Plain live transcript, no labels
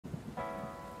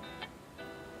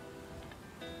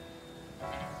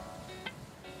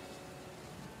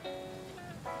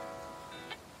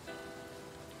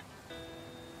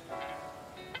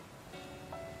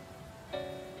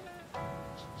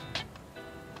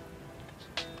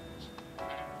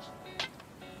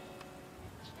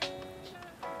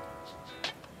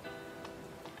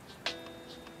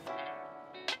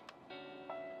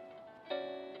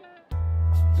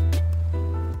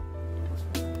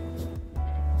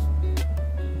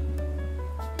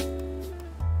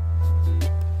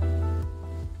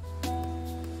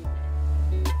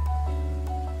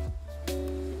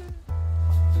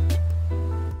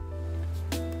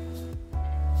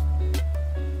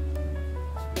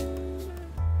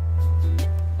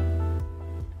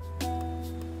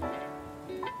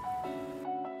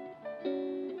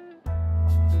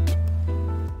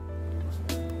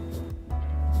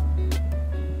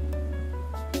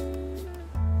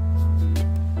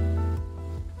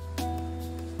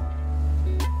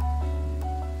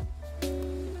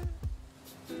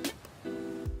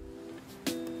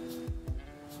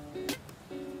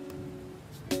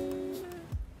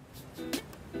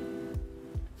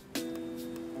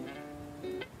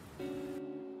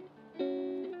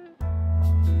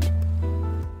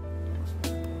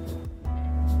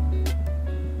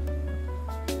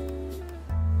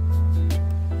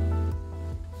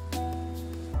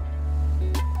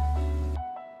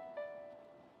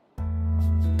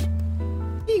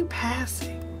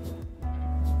passing.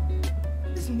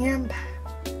 It's Nyamba.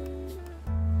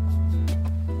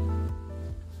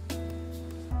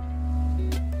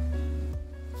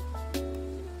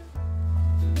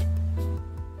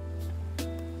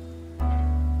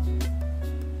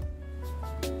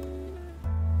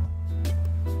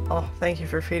 Oh, thank you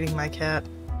for feeding my cat.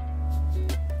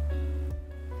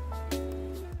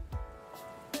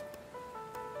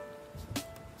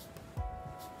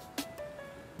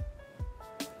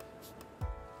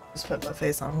 Just put my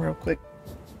face on real quick.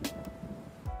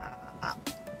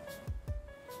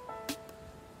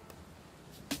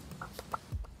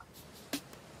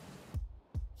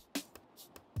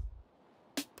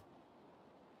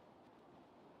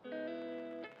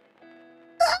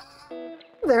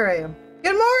 There I am.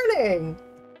 Good morning!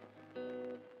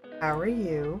 How are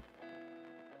you?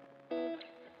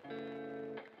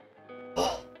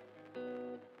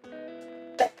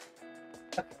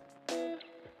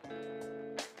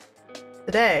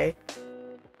 Today,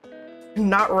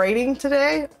 not raining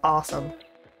today? Awesome.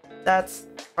 That's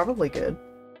probably good.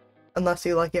 Unless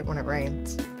you like it when it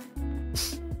rains.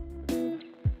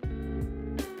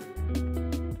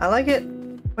 I like it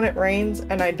when it rains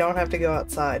and I don't have to go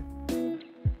outside.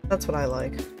 That's what I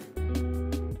like.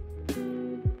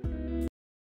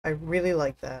 I really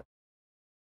like that.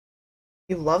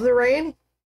 You love the rain?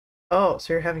 Oh,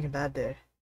 so you're having a bad day.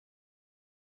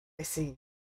 I see.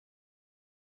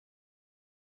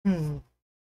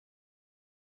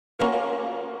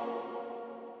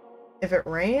 If it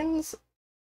rains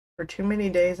for too many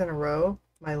days in a row,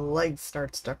 my leg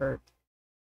starts to hurt.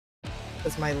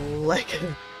 Because my leg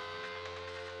is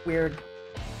weird.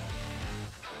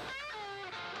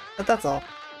 But that's all.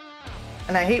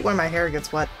 And I hate when my hair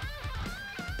gets wet.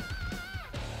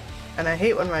 And I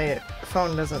hate when my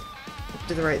phone doesn't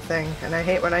do the right thing. And I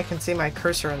hate when I can see my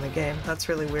cursor in the game. That's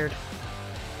really weird.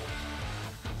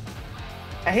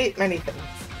 I hate many things.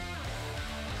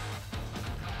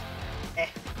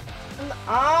 Come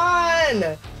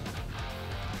on!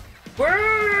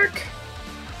 Work!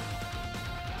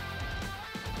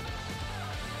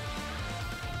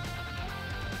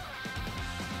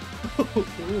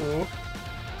 Ooh.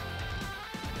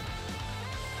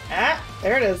 Ah,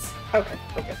 there it is. Okay,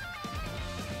 okay.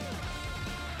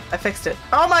 I fixed it.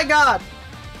 Oh my god!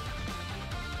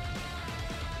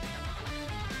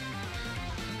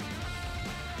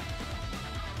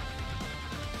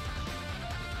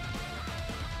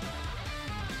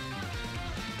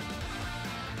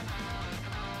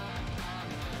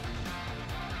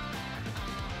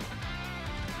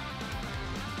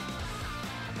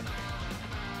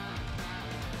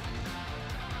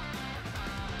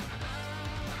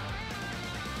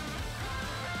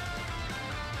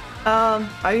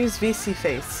 I use VC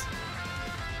Face.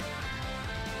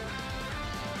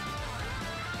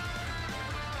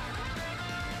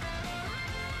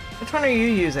 Which one are you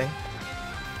using?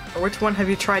 Or which one have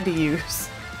you tried to use?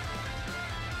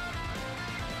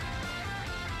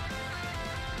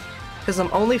 Because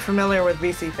I'm only familiar with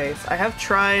VC Face. I have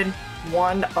tried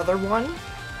one other one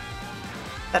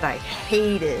that I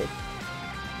hated.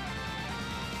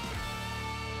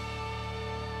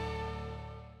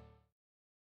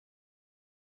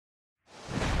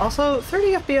 Also,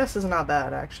 30 FPS is not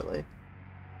bad, actually.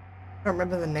 I don't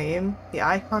remember the name. The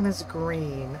icon is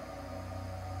green.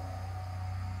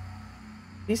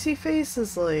 VC Face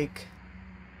is like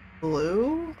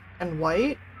blue and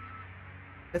white.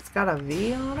 It's got a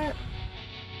V on it.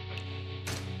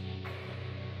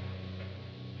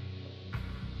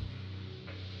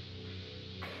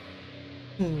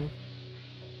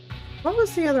 What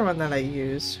was the other one that I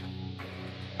used?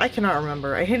 I cannot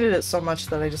remember. I hated it so much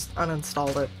that I just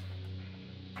uninstalled it.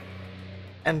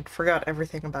 And forgot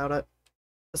everything about it.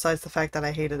 Besides the fact that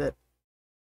I hated it.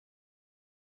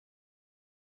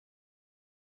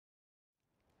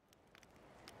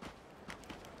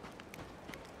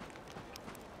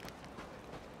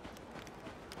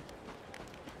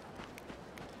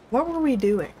 What were we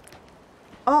doing?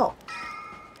 Oh.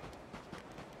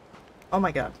 Oh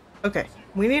my god. Okay.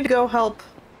 We need to go help.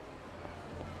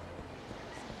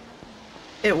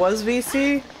 It was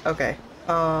VC? Okay.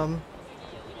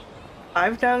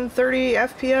 I've done 30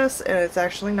 FPS and it's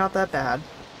actually not that bad.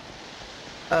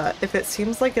 If it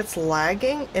seems like it's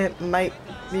lagging, it might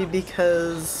be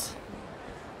because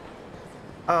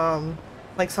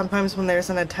like sometimes when there's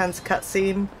an intense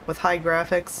cutscene with high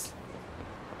graphics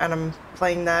and I'm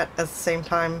playing that at the same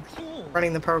time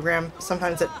running the program,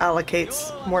 sometimes it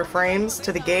allocates more frames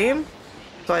to the game,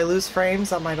 so I lose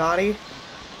frames on my body.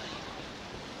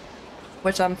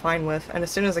 Which I'm fine with, and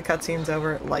as soon as the cutscene's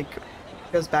over, it, like,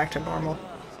 goes back to normal.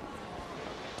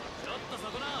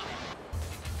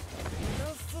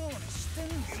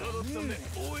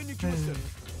 Hmm.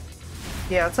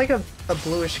 Yeah, it's like a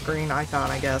bluish green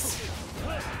icon, I guess.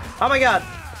 Oh my god!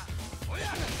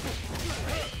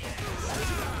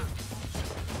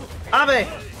 Abe!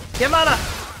 Yamada!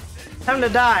 Time to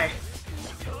die!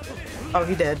 Oh,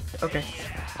 he did. Okay.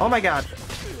 Oh my god.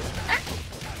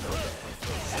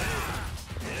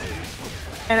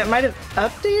 And it might have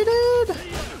updated?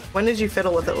 When did you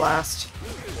fiddle with it last?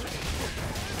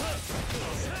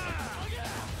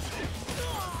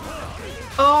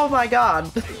 Oh my god.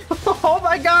 Oh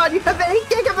my god, you have 8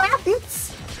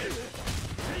 gigabytes!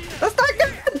 That's not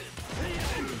good!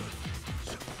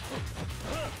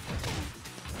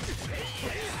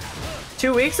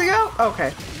 Two weeks ago?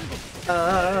 Okay.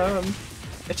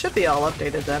 It should be all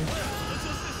updated then.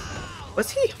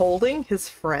 Was he holding his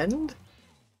friend?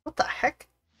 What the heck?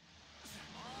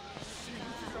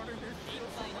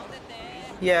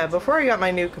 Yeah, before I got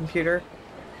my new computer,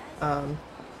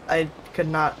 I could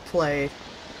not play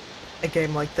a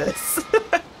game like this.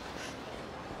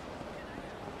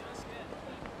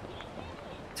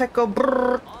 Tekko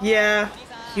brrr. Yeah,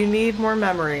 you need more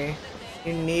memory.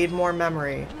 You need more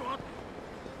memory.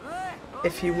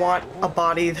 If you want a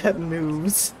body that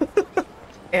moves.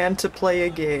 And to play a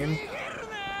game.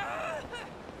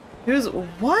 Who's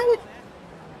what?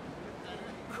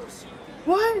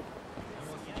 What?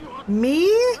 Me?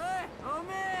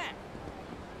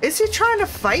 Is he trying to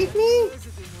fight me?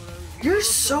 You're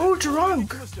so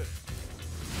drunk.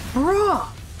 Bruh.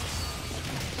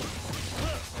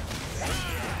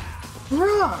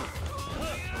 Bruh.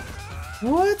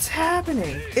 What's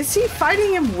happening? Is he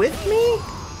fighting him with me?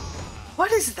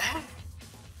 What is that?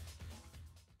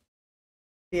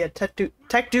 Yeah, tech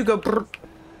do go brr.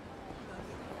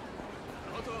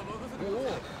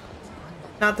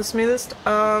 Not the smoothest.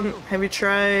 Have you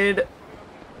tried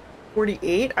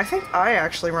 48? I think I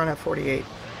actually run at 48.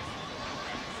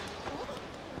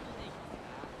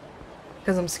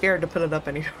 Because I'm scared to put it up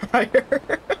any higher.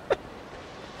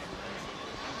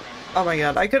 Oh my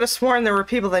god, I could have sworn there were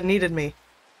people that needed me.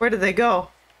 Where did they go?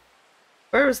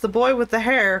 Where was the boy with the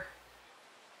hair?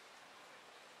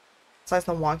 Besides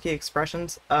the wonky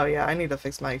expressions. Oh yeah, I need to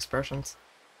fix my expressions.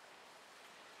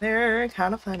 They're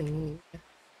kind of funny.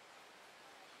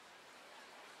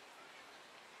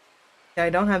 Yeah, I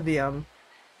don't have the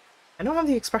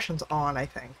expressions on, I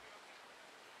think.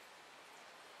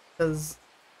 Because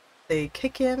they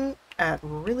kick in at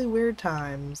really weird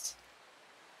times.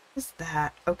 What is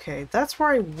that? Okay, that's where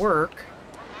I work.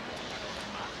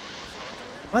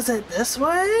 Was it this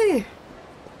way?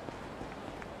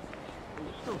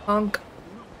 Punk.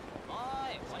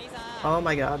 Oh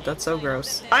my god, that's so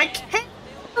gross. I can't!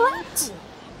 What?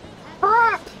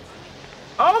 Crap!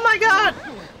 Oh my god!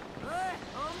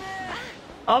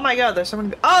 Oh my god, there's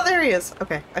someone. Oh, there he is!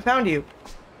 Okay, I found you.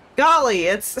 Golly,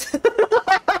 it's.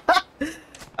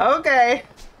 Okay.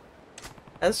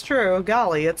 That's true.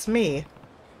 Golly, it's me.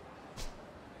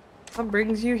 What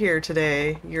brings you here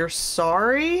today? You're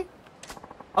sorry?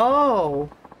 Oh.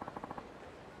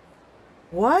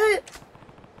 What?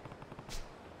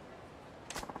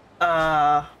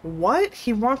 What?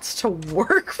 He wants to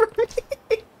work for me?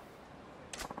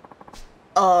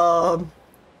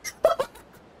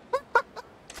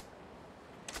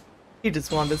 He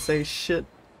just wanted to say shit.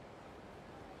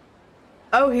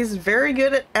 Oh, he's very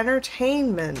good at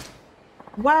entertainment.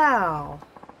 Wow.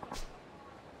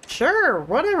 Sure,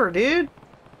 whatever, dude.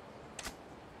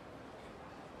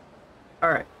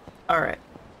 Alright, alright.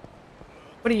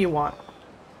 What do you want?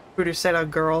 Buduseta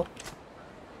girl.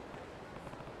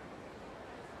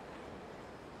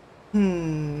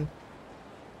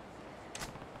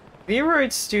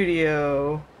 V-Roid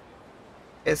Studio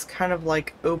is kind of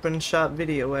like open-shot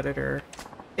video editor.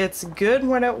 It's good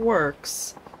when it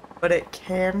works, but it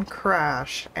can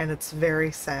crash, and it's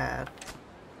very sad.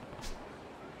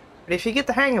 But if you get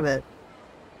the hang of it,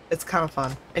 it's kind of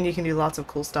fun, and you can do lots of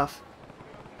cool stuff.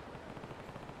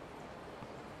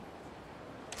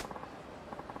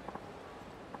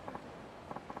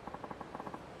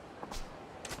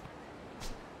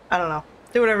 I don't know.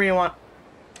 Do whatever you want.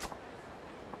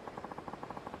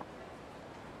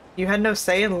 You had no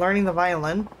say in learning the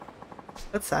violin?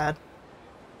 That's sad.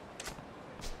 You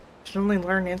should only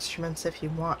learn instruments if you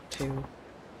want to.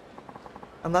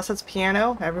 Unless it's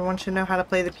piano, everyone should know how to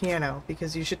play the piano,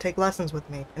 because you should take lessons with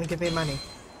me and give me money.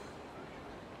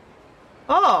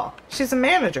 Oh, she's a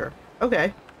manager.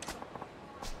 Okay.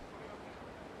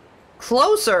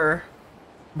 Closer!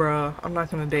 Bruh, I'm not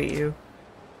gonna date you.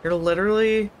 You're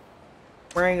literally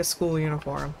wearing a school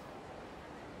uniform.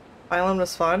 Violin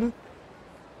was fun?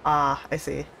 Ah, I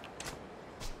see.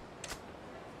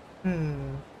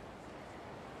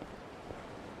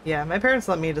 Yeah, my parents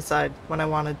let me decide when I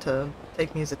wanted to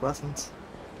take music lessons.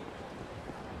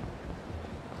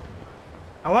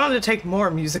 I wanted to take more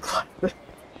music lessons,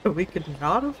 but we could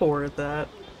not afford that.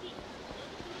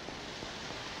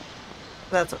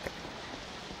 That's okay.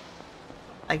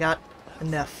 I got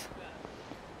enough.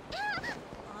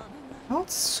 Don't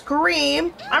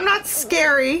scream! I'm not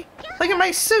scary! Look at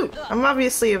my suit! I'm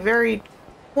obviously a very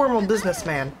formal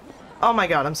businessman. Oh my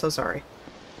god, I'm so sorry.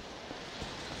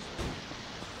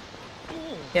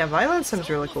 Yeah, violin seems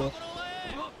really cool.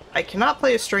 I cannot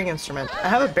play a string instrument. I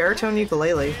have a baritone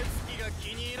ukulele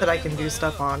that I can do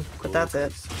stuff on, but that's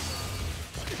it.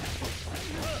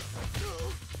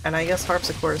 And I guess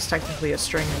harpsichord is technically a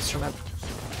string instrument.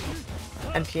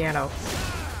 And piano.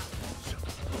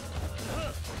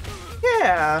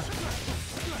 Yeah.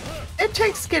 It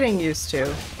takes getting used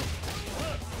to.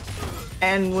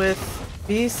 And with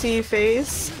VC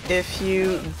Face, if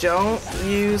you don't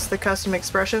use the custom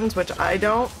expressions, which I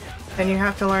don't, then you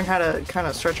have to learn how to kind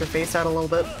of stretch your face out a little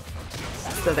bit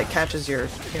so that it catches your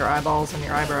eyeballs and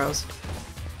your eyebrows.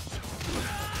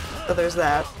 So there's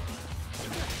that.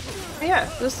 But yeah,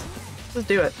 just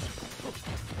do it.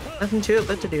 Nothing to it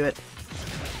but to do it.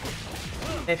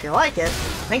 If you like it,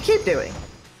 then keep doing.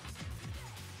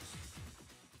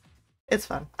 It's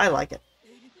fun. I like it.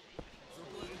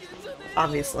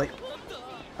 Obviously.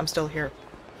 I'm still here.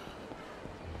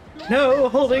 No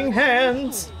holding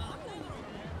hands!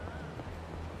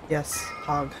 Yes,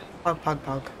 pog. Pog, pog,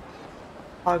 pog.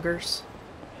 Poggers.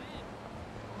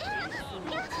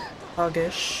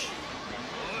 Poggish.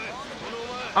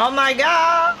 Oh my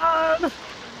god!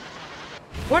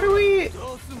 What are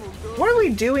we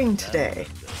doing today?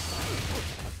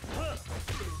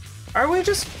 Are we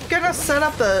just gonna set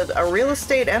up a real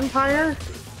estate empire?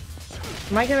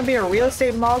 Am I gonna be a real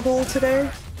estate mogul today?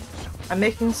 I'm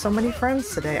making so many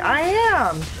friends today. I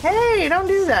am! Hey, don't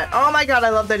do that! Oh my god, I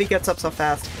love that he gets up so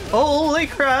fast. Holy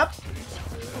crap!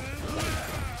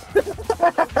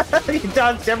 He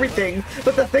dodged everything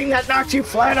with the thing that knocked you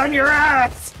flat on your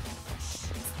ass!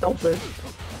 Stupid.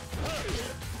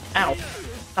 Ow.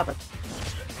 Stop it.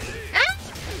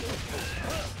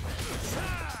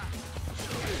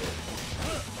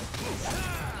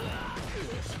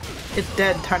 It's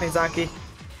dead, Tanizaki.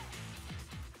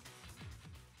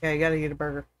 Yeah, I gotta eat a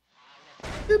burger.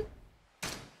 Boop.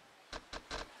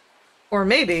 Or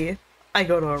maybe I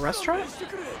go to a restaurant?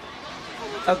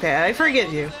 Okay, I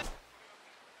forgive you.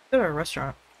 Go to a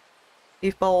restaurant.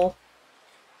 Beef bowl.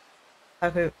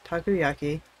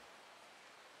 Takoyaki.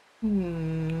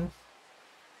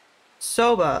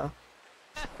 Soba.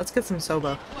 Let's get some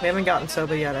soba. We haven't gotten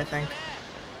soba yet, I think.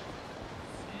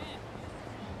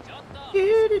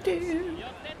 Doo-doo-doo.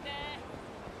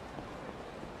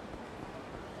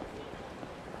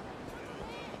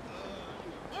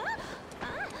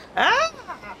 Ah!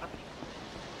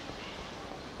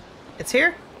 It's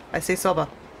here? I see soba.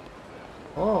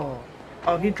 Oh.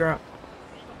 Oh, he drunk.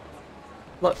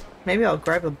 Look, maybe I'll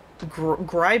grab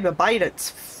a bite at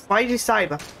Spidey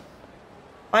Cyber.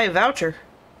 Buy a voucher.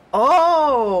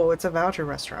 Oh, it's a voucher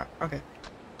restaurant. Okay.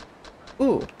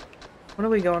 Ooh. What are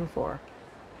we going for?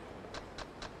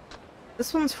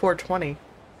 This one's $4.20.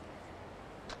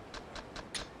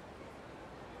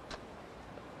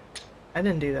 I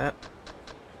didn't do that.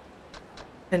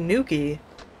 Tanuki.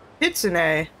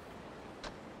 Kitsune.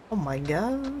 Oh my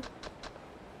god.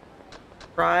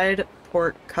 Fried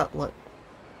pork cutlet.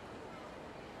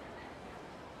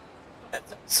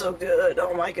 That's so good.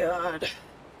 Oh my god.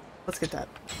 Let's get that.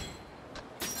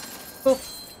 Oh.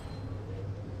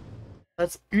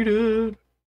 Let's eat it.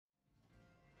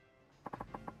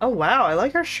 Oh wow, I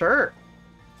like her shirt.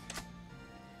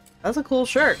 That's a cool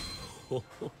shirt. Why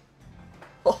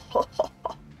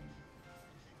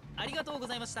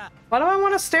do I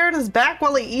want to stare at his back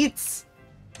while he eats?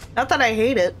 Not that I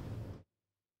hate it.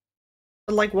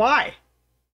 But like, why?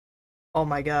 Oh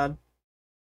my god.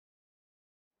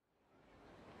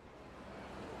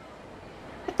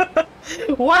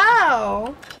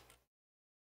 Wow!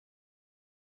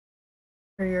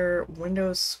 Are your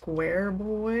windows square,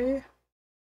 boy?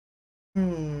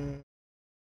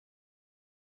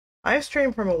 I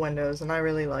stream from a Windows and I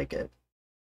really like it.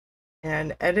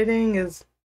 And editing is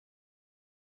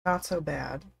not so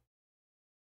bad.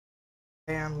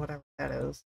 And whatever that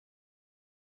is.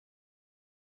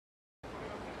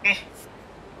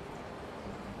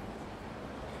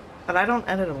 But I don't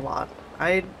edit a lot.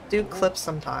 I do clips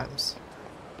sometimes.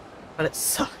 But it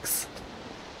sucks.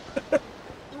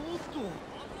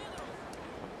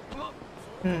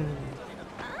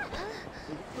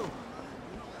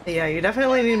 Yeah, you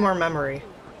definitely need more memory.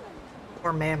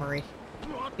 More memory.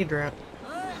 He dreamt.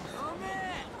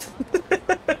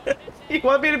 You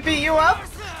want me to beat you up?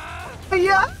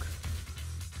 Yeah?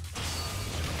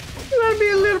 You want to be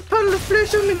a little puddle of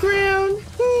flesh on the ground?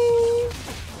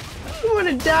 You want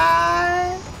to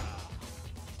die?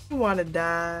 You want to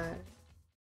die?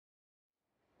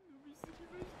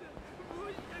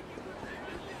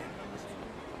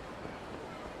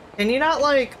 Can you not,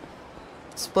 like,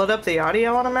 split up the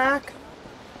audio on a Mac?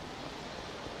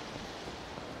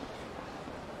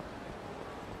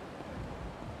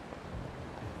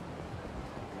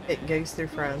 It gigs through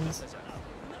friends.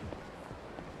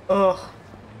 Ugh.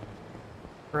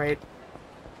 Right.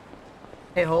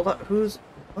 Hey, hold up. Who's...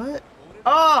 what?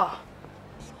 Oh!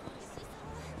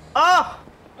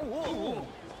 Oh!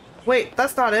 Wait,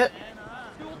 that's not it.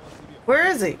 Where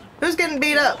is he? Who's getting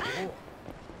beat up?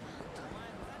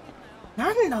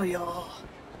 I don't know, y'all.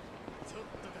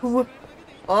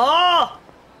 Oh!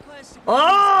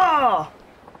 Oh!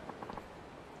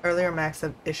 Earlier, Max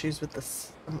had issues with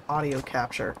some audio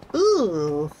capture.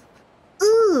 Ooh.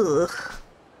 Ooh.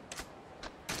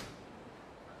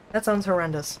 That sounds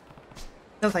horrendous.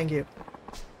 No, thank you.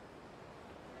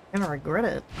 I'm gonna regret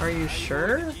it. Are you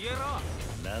sure?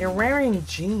 You're wearing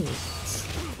jeans.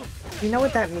 You know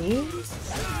what that means?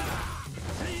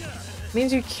 It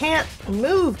means you can't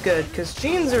move good, because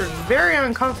jeans are very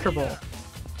uncomfortable.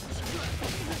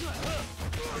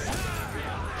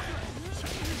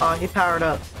 Oh, he powered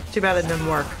up. Too bad it didn't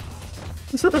work.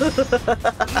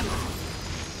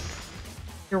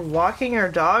 You're walking your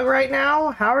dog right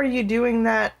now? How are you doing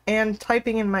that and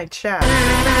typing in my chat?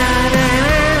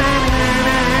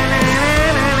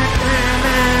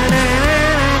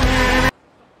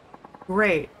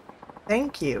 Great.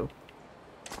 Thank you.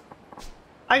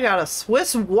 I got a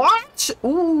Swiss watch?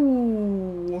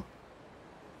 Ooh.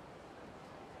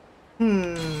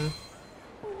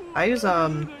 I use,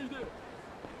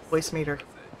 voice meter.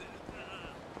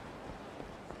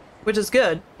 Which is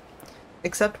good.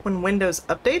 Except when Windows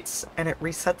updates and it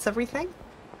resets everything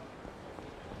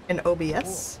in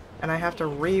OBS and I have to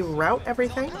reroute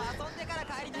everything.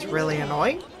 It's really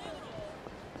annoying.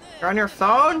 You're on your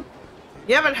phone?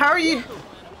 Yeah, but how are you...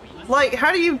 like,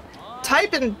 how do you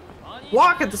type and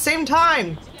walk at the same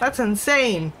time? That's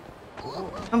insane.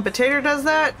 When Potato does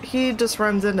that, he just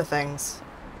runs into things.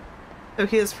 So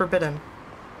he is forbidden.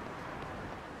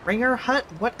 Ringer hut?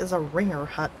 What is a ringer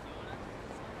hut?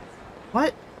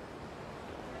 What?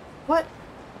 What?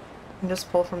 You can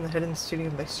just pull from the hidden studio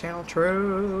mix channel.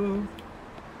 True.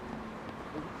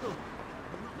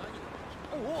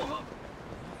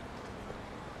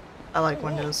 I like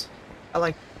Windows. I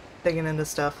like digging into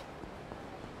stuff.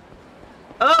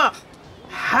 Ugh!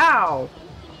 How?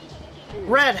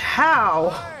 Red, how?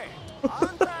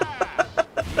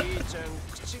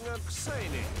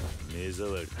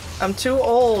 I'm too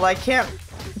old. I can't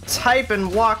type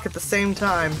and walk at the same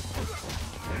time.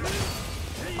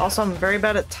 Also, I'm very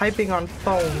bad at typing on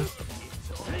phone.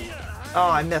 Oh,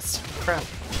 I missed. Crap.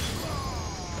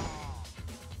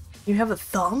 You have a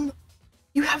thumb?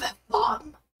 You have a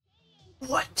thumb?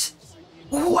 What?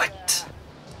 What?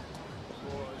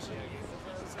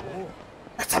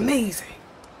 That's amazing.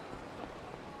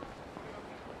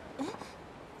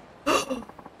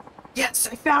 Yes,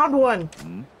 I found one.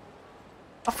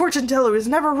 A fortune teller is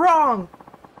never wrong.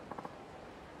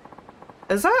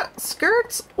 Is that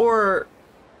skirts or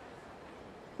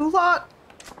culotte?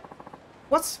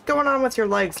 What's going on with your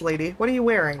legs, lady? What are you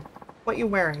wearing? What are you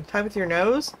wearing? Tie with your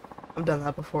nose? I've done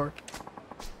that before.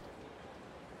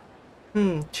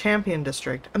 Champion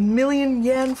district. 1,000,000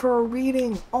 yen for a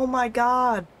reading. Oh my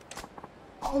god.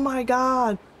 Oh my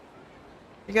god.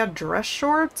 You got dress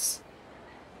shorts?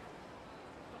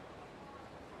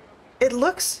 It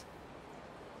looks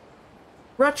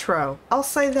retro. I'll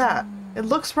say that. It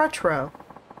looks retro.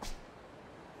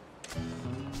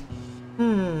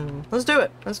 Let's do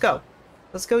it. Let's go.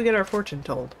 Let's go get our fortune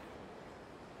told.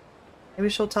 Maybe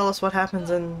she'll tell us what happens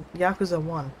in Yakuza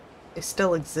 1. They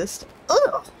still exist?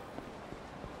 Ugh!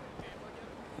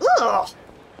 Ugh!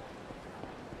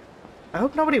 I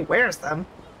hope nobody wears them.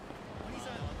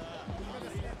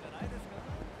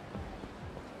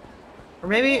 Or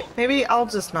maybe I'll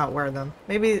just not wear them.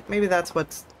 Maybe that's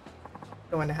what's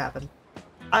going to happen.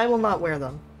 I will not wear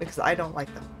them because I don't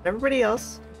like them. But everybody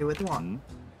else do what they want,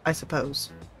 I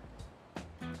suppose.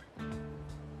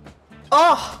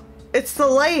 Oh! It's the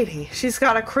lady! She's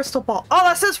got a crystal ball. Oh,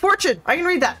 that says fortune! I can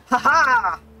read that!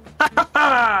 Ha-ha!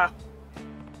 Ha-ha-ha!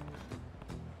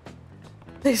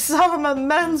 They sell them at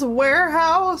Men's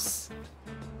Warehouse?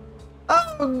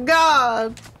 Oh,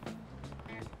 God!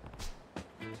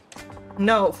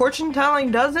 No, fortune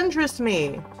telling does interest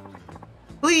me.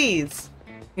 Please.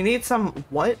 You need some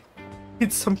what?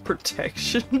 Need some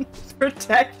protection.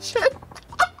 Protection?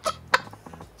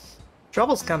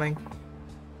 Trouble's coming.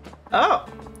 Oh!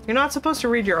 You're not supposed to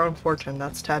read your own fortune.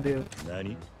 That's taboo.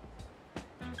 Nani?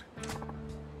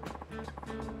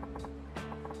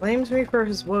 Blames me for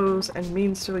his woes and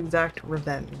means to exact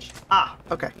revenge. Ah,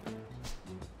 okay.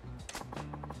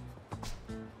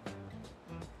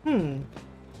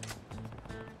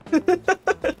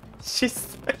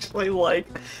 She's actually like,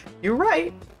 you're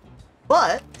right,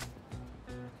 but...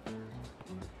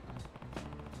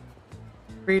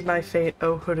 Read my fate,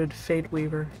 oh hooded fate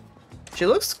weaver. She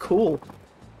looks cool.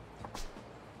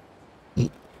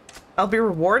 I'll be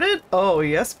rewarded? Oh,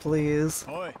 yes, please.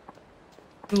 Oi.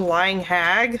 Lying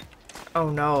hag? Oh,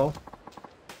 no.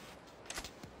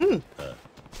 This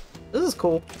is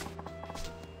cool.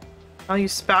 Oh, you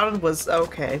spouted was...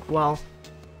 Okay, well...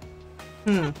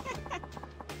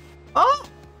 Oh!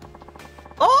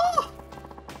 Oh!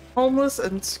 Homeless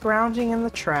and scrounging in the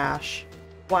trash.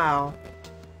 Wow.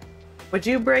 Would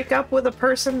you break up with a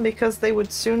person because they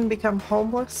would soon become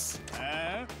homeless?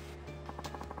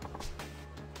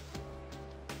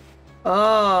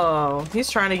 Oh, he's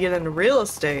trying to get into real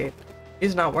estate.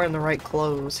 He's not wearing the right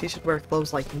clothes. He should wear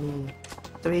clothes like me,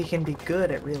 so he can be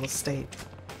good at real estate.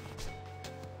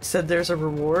 Said there's a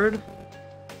reward?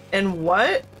 And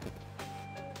what?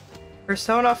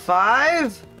 Persona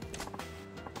 5?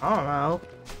 I don't know.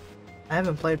 I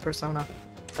haven't played Persona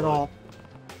at all.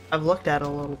 I've looked at it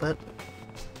a little bit.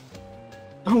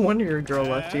 No wonder your girl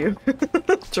left you.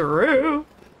 True.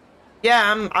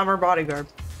 Yeah, I'm her bodyguard.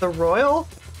 The Royal?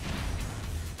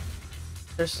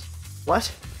 There's...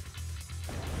 What?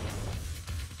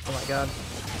 Oh my god.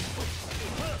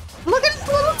 Look at his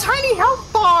little tiny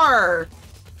health bar!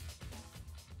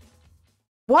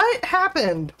 What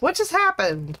happened? What just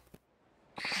happened?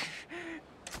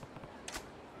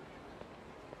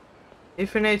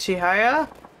 Ifune Chihaya?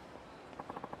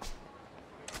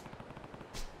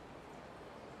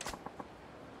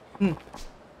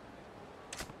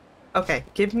 Okay,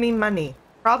 give me money.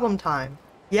 Problem time.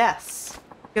 Yes.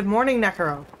 Good morning,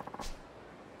 Nekaro.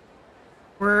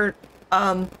 We're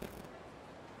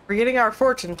getting our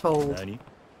fortune told. Nani?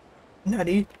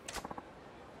 Nutty.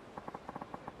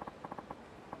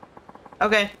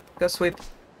 Okay, go sweep.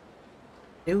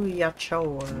 Do ya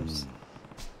chores.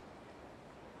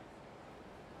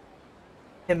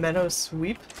 Himeno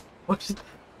sweep? What is...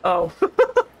 Oh.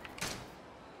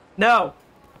 No!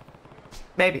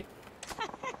 Maybe.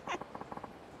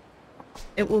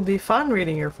 It will be fun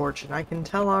reading your fortune, I can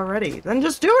tell already. Then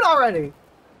just do it already!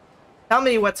 Tell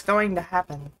me what's going to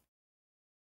happen.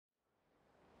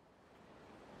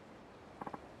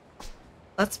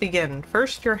 Let's begin.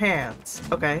 First, your hands.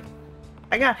 Okay.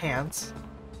 I got hands.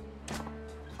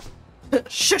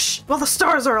 Shush! Well, the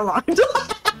stars are aligned!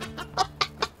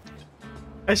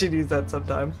 I should use that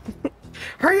sometime.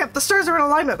 Hurry up! The stars are in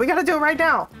alignment! We gotta do it right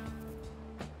now!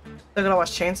 They're gonna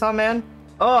watch Chainsaw Man?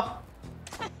 Oh!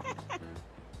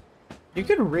 You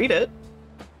can read it.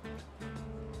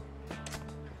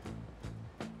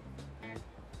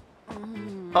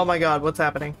 Oh my god, what's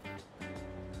happening?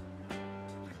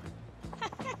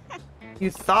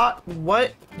 You thought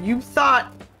what? You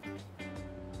thought...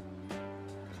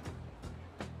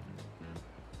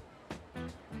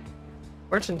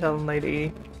 Fortune telling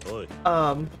lady. Oi.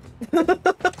 You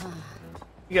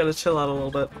gotta chill out a little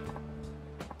bit.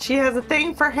 She has a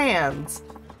thing for hands.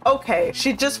 Okay,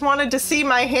 she just wanted to see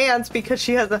my hands because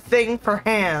she has a thing for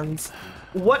hands.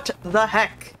 What the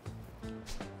heck?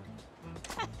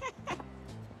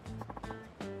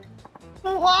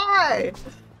 Why?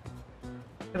 You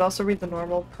could also read the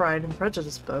normal Pride and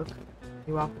Prejudice book.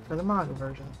 You opted for the manga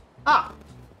version. Ah!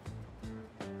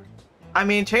 I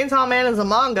mean, Chainsaw Man is a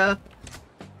manga.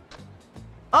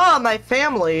 Oh, my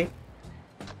family.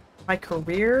 My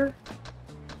career?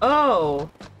 Oh.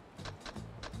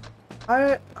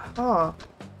 Huh.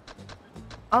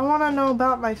 I want to know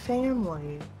about my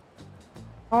family.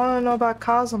 I want to know about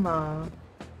Kazuma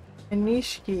and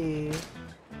Nishiki.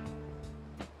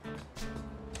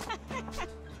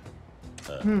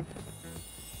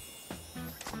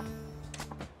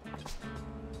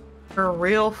 Her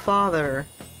real father.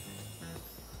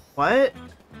 What?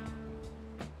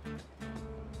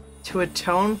 To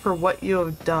atone for what you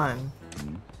have done.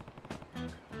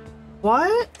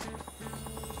 What?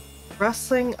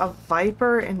 Wrestling a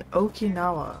viper in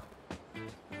Okinawa.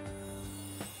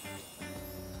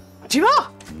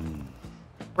 Jiba!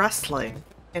 Wrestling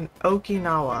in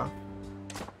Okinawa.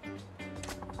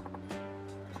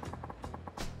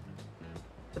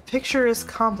 The picture is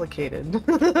complicated.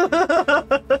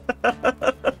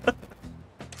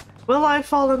 Will I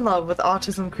fall in love with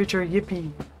autism creature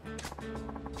Yippee?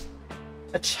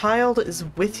 A child is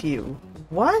with you.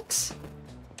 What?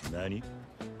 Nani?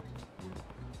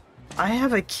 I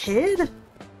have a kid?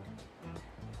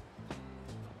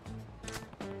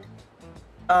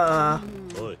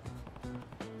 Oi.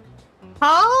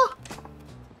 Huh?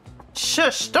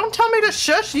 Shush. Don't tell me to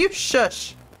shush. You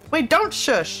shush. Wait, don't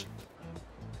shush.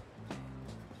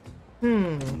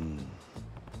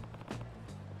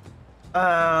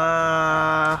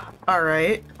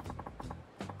 Alright.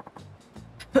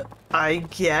 I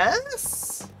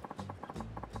guess?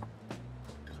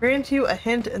 Grant you a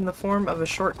hint in the form of a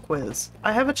short quiz.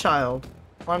 I have a child.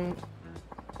 One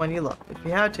when you look. If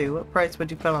you had to, what price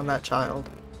would you put on that child?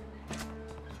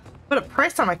 Put a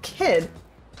price on a kid?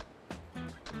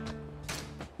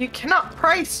 You cannot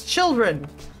price children!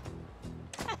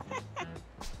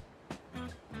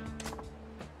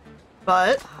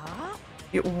 But...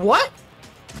 You, what?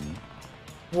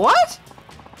 What?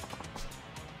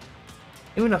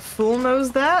 Even a fool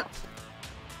knows that?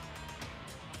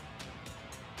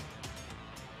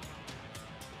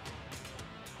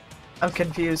 I'm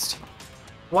confused.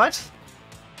 What?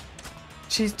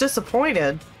 She's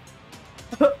disappointed.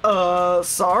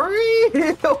 Sorry?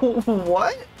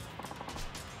 What?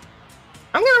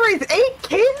 I'm gonna raise 8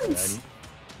 kids? Nani?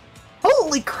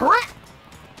 Holy crap!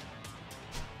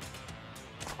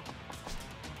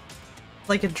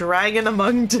 Like a dragon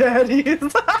among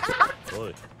daddies.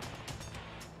 Oi.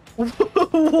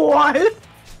 What?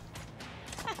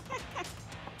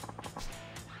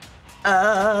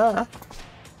 How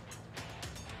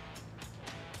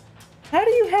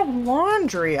do you have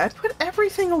laundry? I put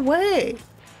everything away.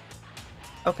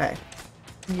 Okay.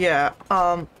 Yeah,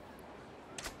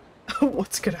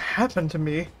 what's gonna happen to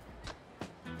me?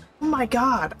 Oh my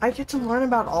god, I get to learn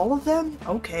about all of them?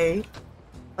 Okay.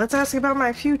 Let's ask about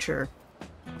my future.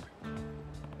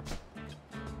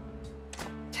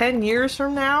 10 years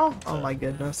from now? Oh my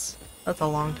goodness. That's a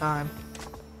long time.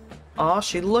 Oh,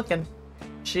 she looking.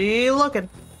 She looking.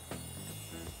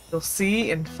 You'll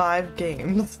see in 5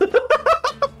 games.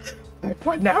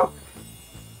 What now?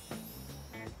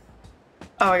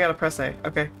 Oh, I gotta press A.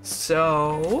 Okay.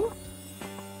 So...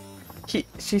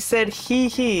 She said he.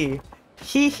 He.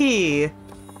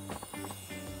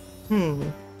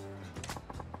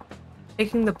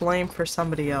 Taking the blame for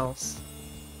somebody else.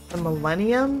 The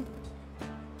millennium?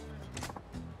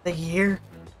 The year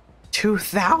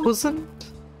 2000?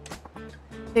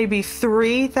 Maybe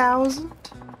 3000?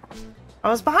 I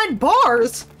was behind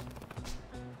bars!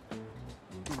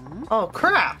 Oh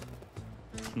crap!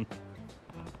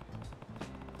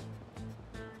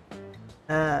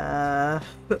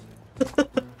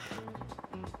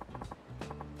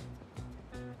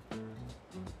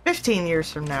 15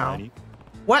 years from now. Nani?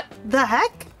 What the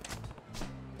heck?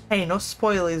 Hey, no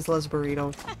spoilies, Les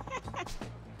Burrito.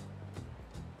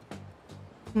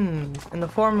 In the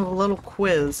form of a little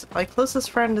quiz. My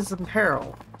closest friend is in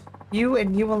peril. You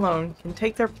and you alone can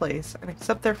take their place and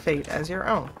accept their fate as your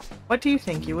own. What do you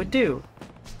think you would do?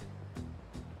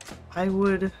 I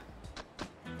would...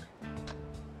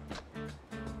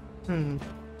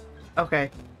 Okay.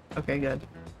 Okay, good.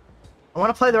 I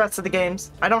want to play the rest of the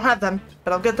games. I don't have them,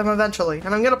 but I'll get them eventually,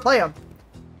 and I'm gonna play them.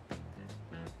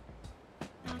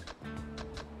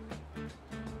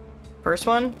 First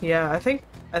one? Yeah, I think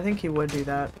he would do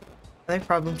that. I think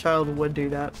Problem Child would do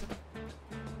that.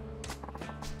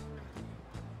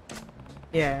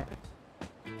 Yeah.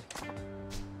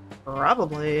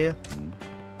 Probably.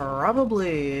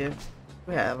 Probably.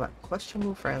 We have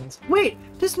questionable friends. Wait!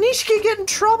 Does Nishiki get in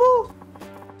trouble?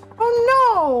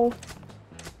 Oh no!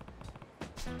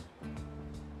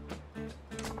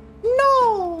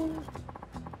 No!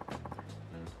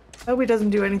 I hope he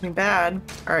doesn't do anything bad.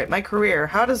 Alright, my career.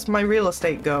 How does my real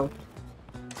estate go?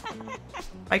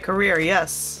 My career,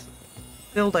 yes.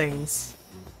 Buildings.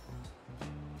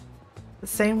 The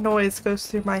same noise goes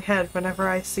through my head whenever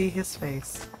I see his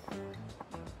face.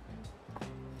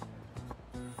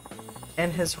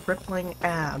 And his rippling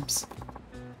abs.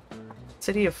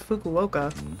 City of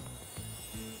Fukuoka.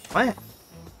 What?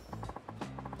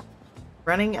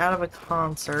 Running out of a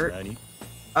concert. Nani?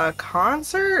 A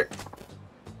concert?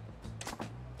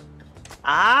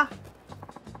 Ah!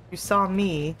 You saw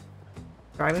me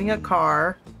driving a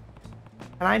car.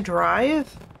 Can I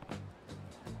drive?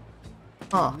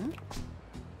 Huh.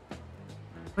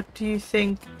 What do you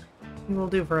think you will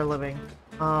do for a living?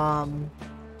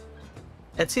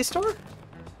 Etsy store?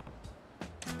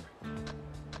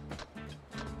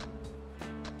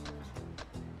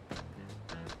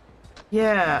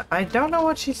 Yeah, I don't know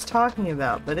what she's talking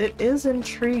about, but it is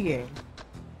intriguing.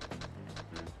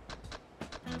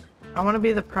 I want to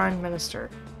be the Prime Minister.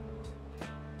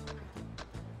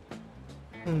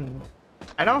 Hmm.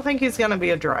 I don't think he's gonna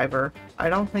be a driver. I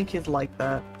don't think he's like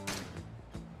that.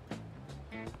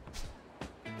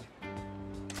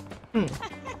 Hmm.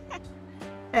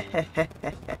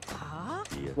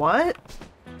 What?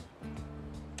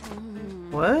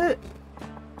 What?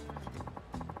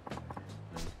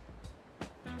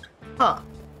 Huh.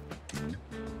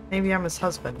 Maybe I'm his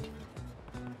husband.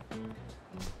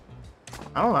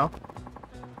 I don't know.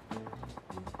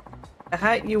 A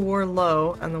hat you wore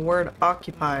low and the word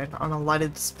occupied on a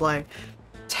lighted display.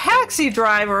 Taxi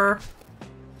driver!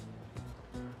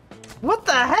 What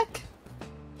the heck?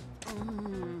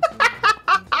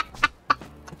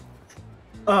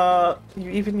 You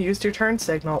even used your turn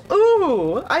signal.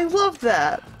 Ooh, I love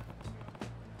that.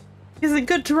 He's a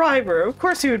good driver. Of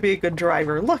course he would be a good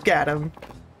driver. Look at him.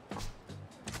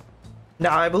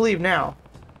 Now I believe now.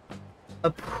 A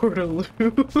Portaloo.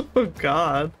 Oh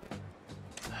god.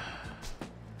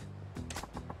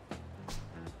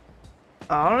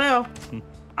 I don't know.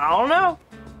 I don't know.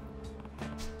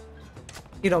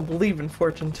 You don't believe in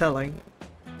fortune telling.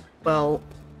 Well.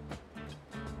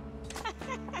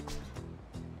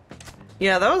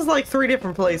 Yeah, that was like 3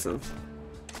 different places.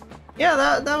 Yeah,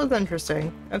 that was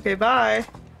interesting. Okay, bye.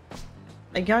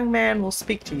 A young man will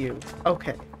speak to you.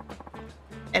 Okay.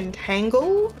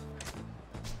 Entangle?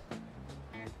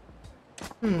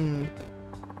 Hmm.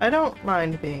 I don't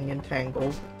mind being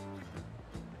entangled.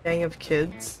 Gang of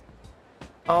kids.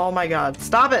 Oh my god.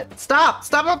 Stop it! Stop!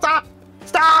 Stop! Stop! Stop!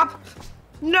 Stop!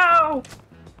 No!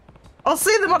 I'll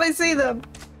see them when I see them!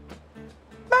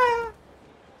 Ah.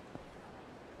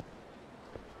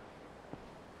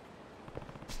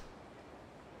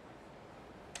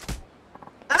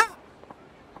 Ah!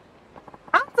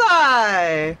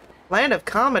 Hi! Land of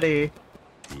comedy.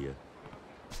 Yeah.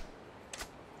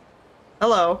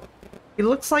 Hello. He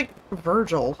looks like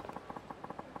Virgil.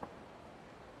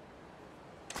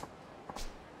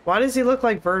 Why does he look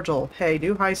like Virgil? Hey,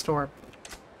 do High Storm.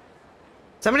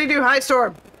 Somebody do High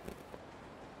Storm!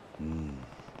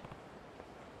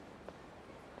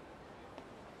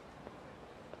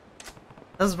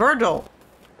 That's Virgil.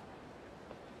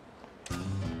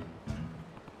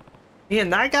 He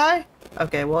and that guy?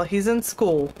 Okay, well, he's in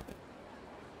school.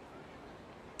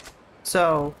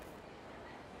 So.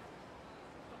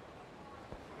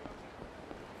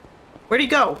 Where'd he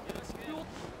go?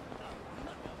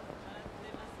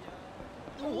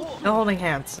 No holding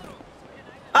hands.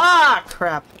 Ah,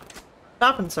 crap.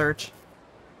 Stop and search.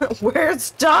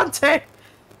 Where's Dante?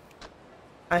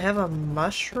 I have a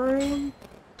mushroom?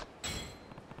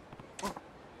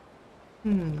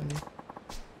 Hmm.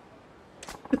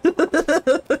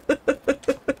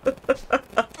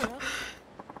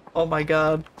 Oh my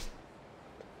god.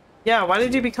 Yeah, why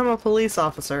did you become a police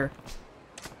officer?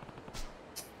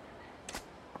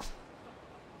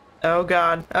 Oh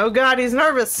god. Oh god, he's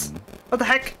nervous! What the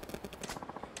heck?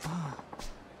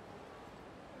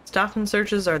 Stop and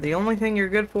searches are the only thing you're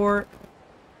good for.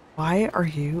 Why are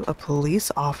you a police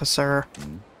officer?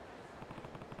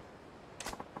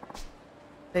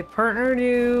 They partnered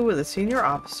you with a senior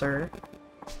officer.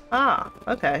 Ah,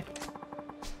 okay.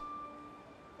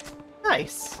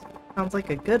 Nice. Sounds like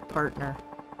a good partner.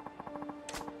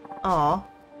 Aw.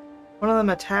 One of them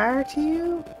attacked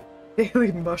you?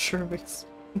 Daily mushroom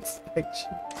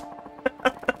inspection.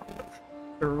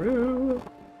 True.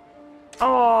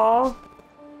 Aw.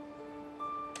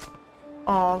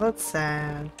 Aw, that's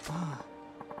sad.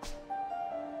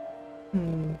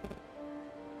 Hmm.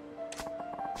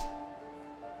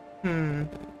 Hmm.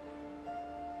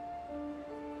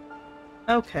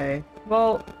 Okay.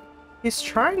 Well, he's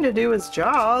trying to do his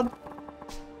job.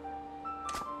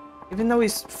 Even though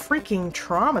he's freaking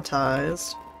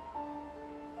traumatized.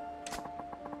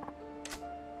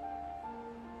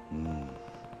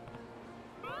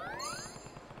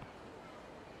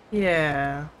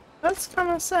 Yeah. That's kind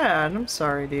of sad. I'm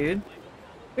sorry, dude.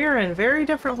 We are in very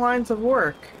different lines of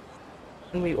work.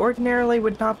 And we ordinarily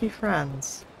would not be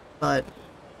friends. But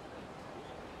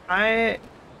that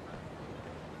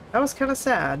was kind of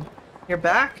sad. You're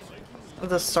back?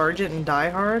 With a sergeant in Die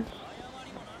Hard?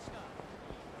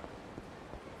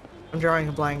 I'm drawing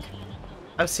a blank.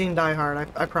 I've seen Die Hard,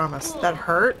 I promise. That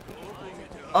hurt?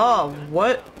 Oh,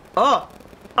 what? Oh!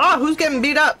 Oh, who's getting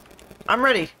beat up? I'm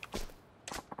ready.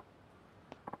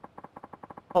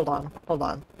 Hold on, hold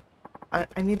on. I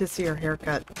need to see her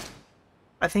haircut.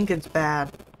 I think it's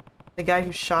bad. The guy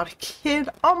who shot a kid?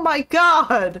 Oh my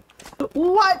god!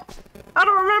 What? I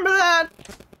don't remember that!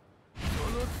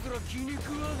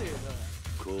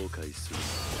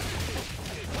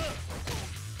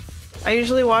 I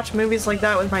usually watch movies like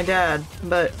that with my dad,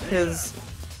 but his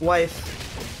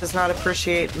wife does not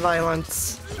appreciate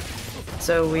violence.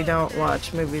 So we don't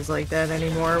watch movies like that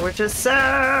anymore, which is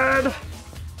sad!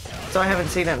 So I haven't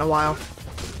seen it in a while.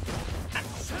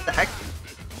 What the heck?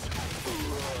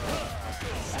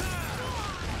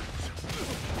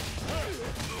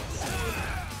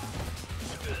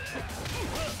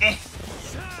 Eh.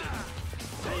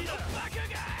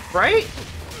 Right?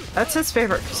 That's his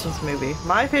favorite Christmas movie.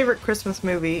 My favorite Christmas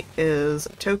movie is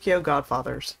Tokyo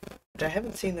Godfathers, which I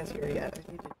haven't seen this year yet.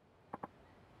 I need to.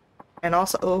 And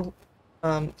also,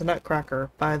 The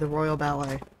Nutcracker by the Royal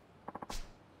Ballet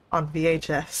on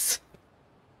VHS.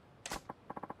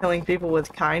 Killing people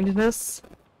with kindness.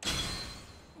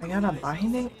 I got a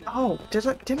binding? Oh,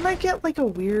 didn't I get like a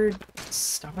weird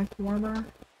stomach warmer?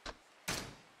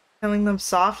 Killing them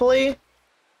softly?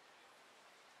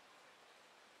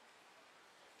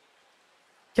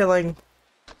 Killing...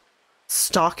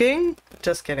 Stalking?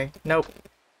 Just kidding. Nope.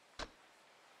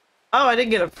 Oh, I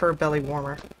did get a fur belly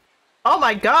warmer. Oh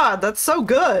my god, that's so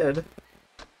good!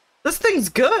 This thing's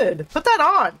good! Put that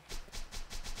on!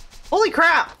 Holy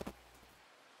crap!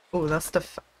 Ooh, that's the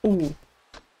ooh.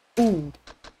 Ooh.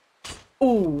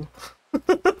 Ooh.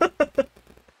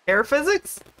 Air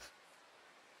physics?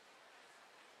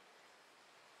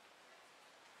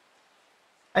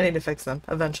 I need to fix them,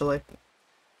 eventually.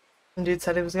 Some dude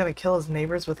said he was gonna kill his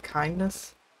neighbors with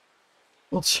kindness.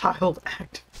 Well, child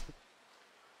act.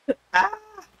 Ah!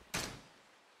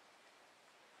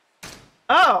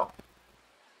 Oh!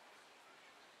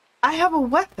 I have a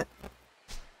weapon!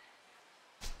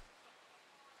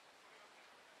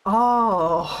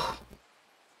 Oh.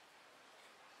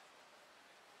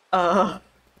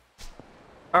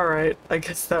 Alright, I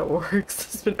guess that works.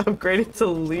 It's been upgraded to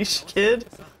Leash Kid.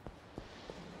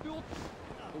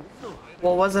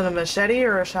 Well, was it a machete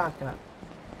or a shotgun?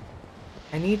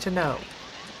 I need to know.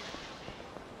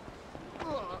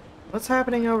 What's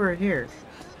happening over here?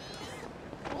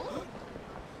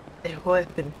 A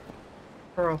weapon.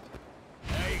 Girl.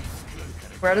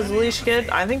 Red is a Leash Kid?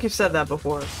 I think you've said that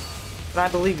before. And I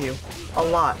believe you. A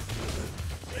lot.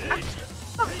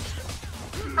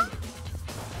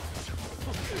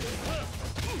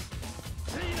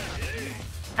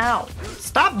 Ow.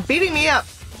 Stop beating me up!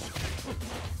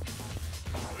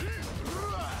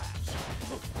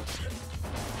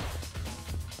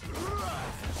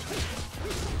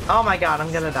 Oh my god,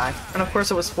 I'm gonna die. And of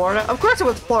course it was Florida. Of course it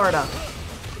was Florida!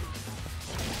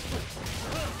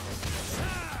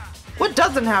 What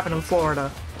doesn't happen in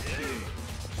Florida?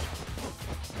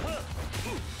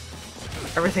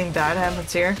 Everything bad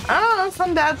happens here? I don't know,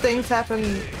 some bad things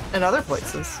happen in other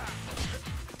places.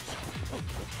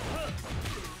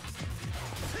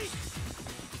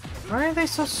 Why are they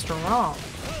so strong?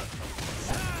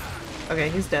 Okay,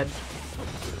 he's dead.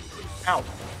 Ow.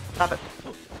 Stop it.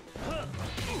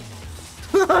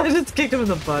 I just kicked him in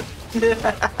the butt.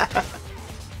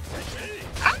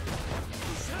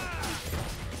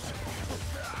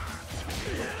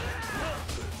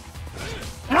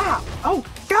 Ah! Oh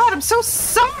god, I'm so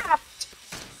soft!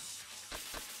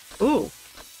 Ooh.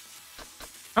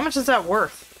 How much is that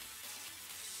worth?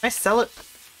 Can I sell it?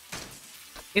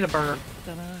 Eat a burger.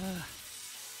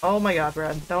 Oh my god,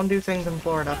 Brad. Don't do things in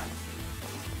Florida.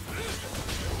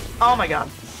 Oh my god.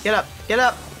 Get up. Get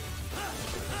up.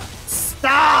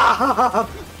 Stop!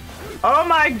 Oh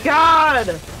my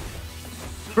god!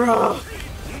 Bro.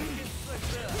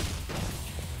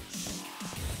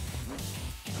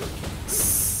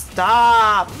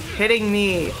 Stop hitting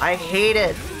me. I hate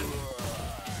it.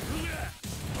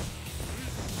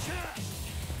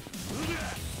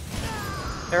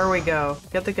 There we go.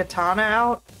 Get the katana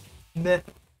out. Meh.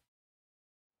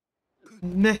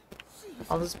 Meh.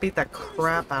 I'll just beat the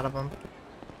crap out of him.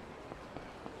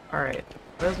 Alright.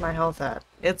 Where's my health at?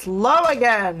 It's low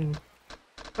again!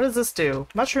 What does this do?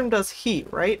 Mushroom does heat,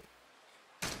 right?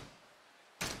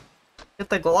 Get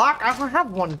the Glock? I don't have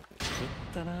one.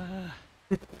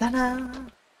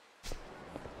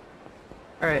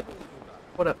 Alright.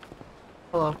 What up?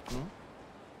 Hello.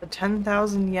 The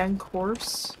 10,000 yen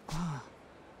course?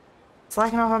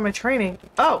 Slacking off on my training.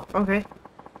 Oh, okay.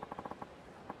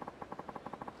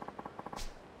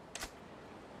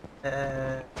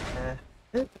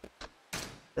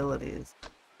 Abilities.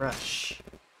 Rush.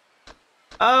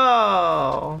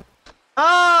 Oh!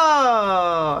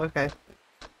 Oh! Okay.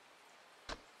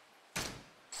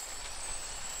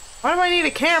 Why do I need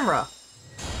a camera?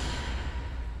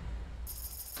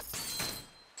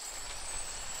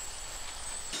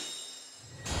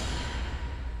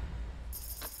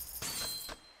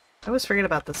 I always forget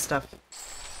about this stuff.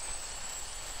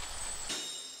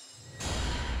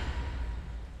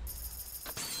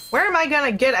 Where am I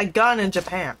gonna get a gun in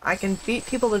Japan? I can beat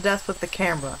people to death with the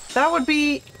camera. That would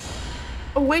be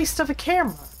a waste of a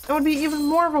camera. That would be even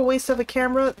more of a waste of a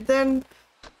camera than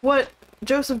what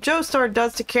Joseph Joestar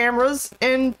does to cameras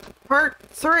in part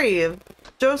 3 of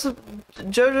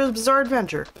JoJo's Bizarre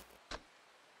Adventure.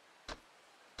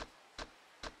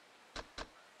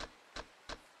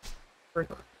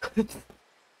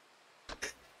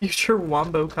 Future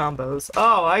wombo combos.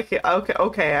 Oh,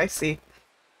 okay, I see.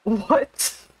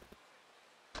 What?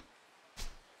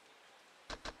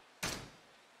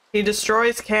 He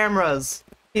destroys cameras.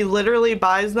 He literally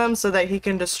buys them so that he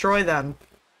can destroy them.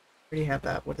 Where do you have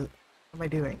that? What am I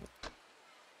doing?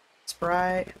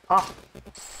 Spry. Oh.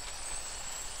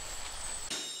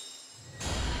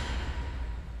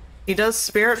 He does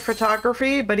spirit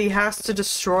photography, but he has to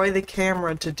destroy the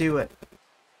camera to do it.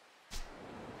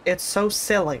 It's so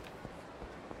silly.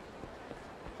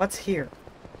 What's here?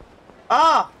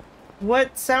 Ah!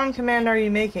 What sound command are you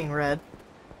making, Red?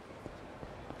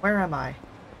 Where am I?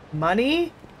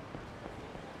 Money?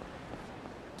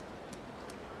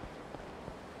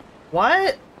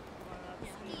 What?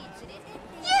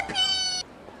 Yippee!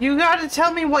 You gotta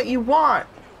tell me what you want.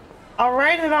 I'll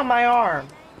write it on my arm.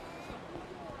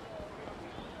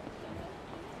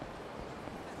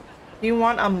 You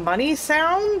want a money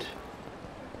sound?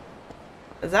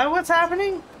 Is that what's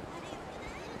happening?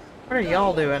 What are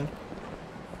y'all doing?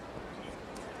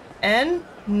 N?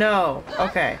 No.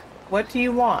 Okay. What do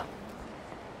you want?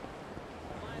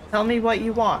 Tell me what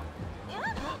you want.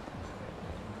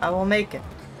 I will make it.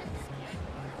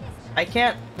 I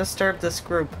can't disturb this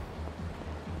group.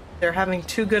 They're having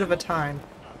too good of a time.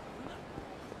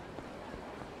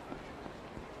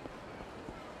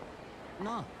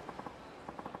 No.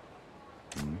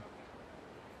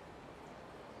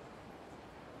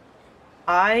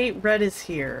 Red is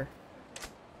here.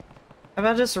 How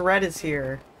about just Red is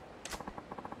here?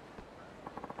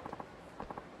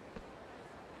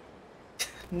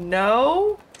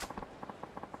 No?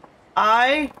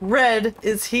 Red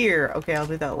is here. Okay, I'll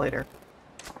do that later.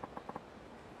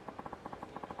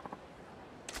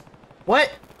 What?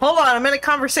 Hold on, I'm in a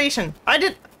conversation.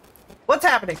 What's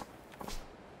happening?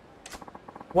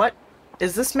 What?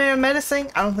 Is this man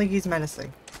menacing? I don't think he's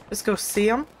menacing. Let's go see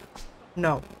him.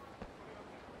 No.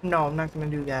 No, I'm not gonna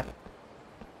do that.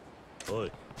 Oi.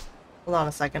 Hold on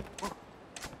a second.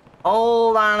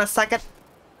 Hold on a second.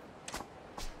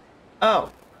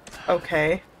 Oh.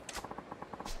 Okay.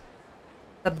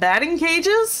 The batting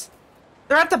cages?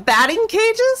 They're at the batting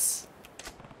cages?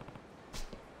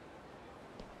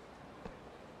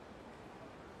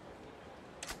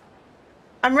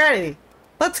 I'm ready.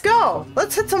 Let's go.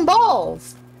 Let's hit some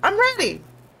balls. I'm ready.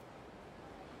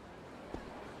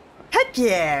 Heck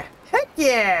yeah. Heck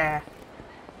yeah.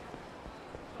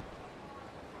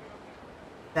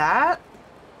 That?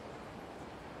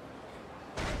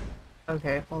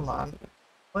 Okay, hold on.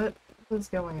 What is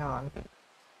going on?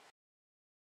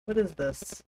 What is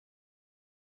this?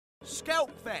 Scout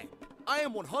fact. I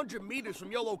am 100 meters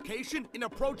from your location and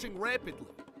approaching rapidly.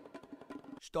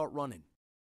 Start running.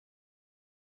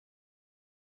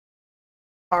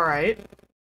 Alright.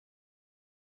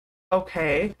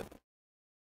 Okay.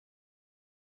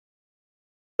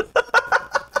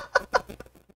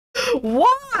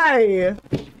 Why?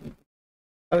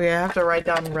 Okay, I have to write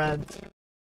down Red.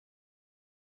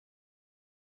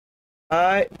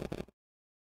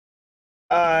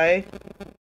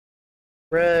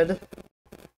 Red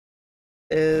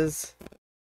is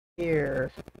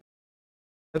here.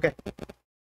 Okay.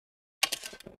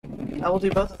 I will do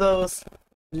both of those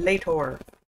later.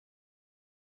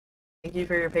 Thank you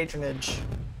for your patronage.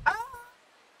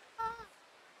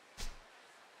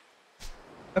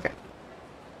 Okay.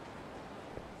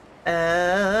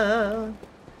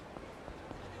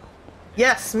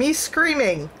 Yes, me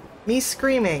screaming. Me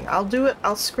screaming. I'll do it.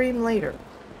 I'll scream later.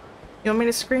 You want me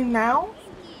to scream now?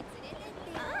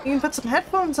 You can put some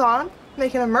headphones on.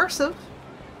 Make it immersive.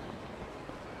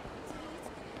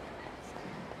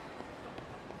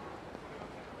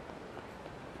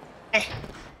 Eh.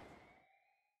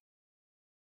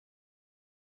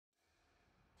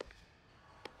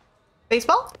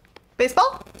 Baseball?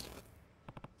 Baseball?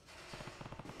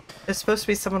 There's supposed to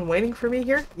be someone waiting for me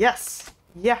here? Yes.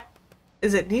 Yeah.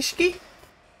 Is it Nishiki?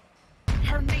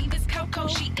 Her name is Coco,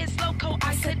 she is loco.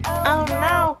 I said, Oh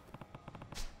no!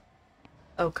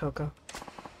 Oh, Coco.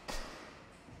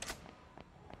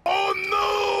 Oh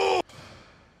no!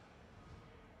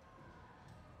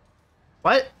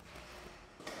 What?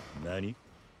 Nani?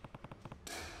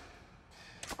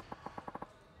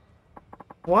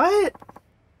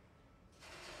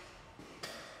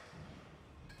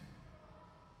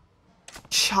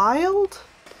 Child?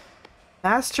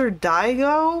 Master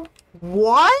Daigo?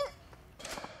 What?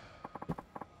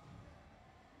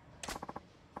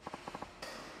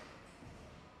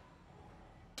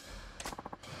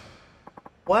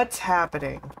 What's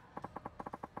happening?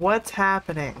 What's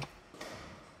happening?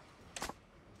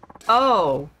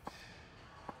 Oh.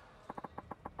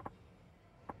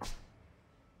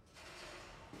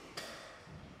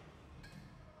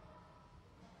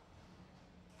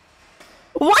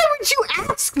 Why would you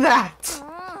ask that?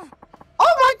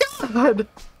 Oh my god!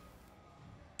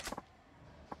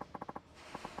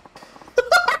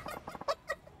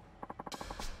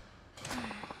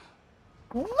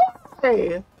 Why?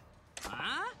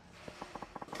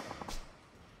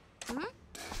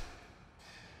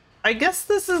 I guess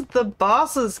this is the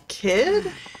boss's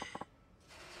kid?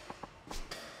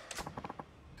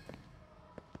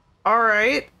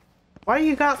 Alright. Why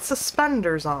you got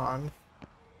suspenders on?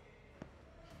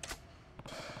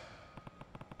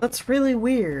 That's really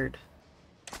weird.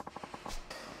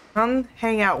 Come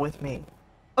hang out with me.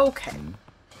 Okay.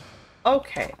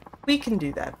 Okay. We can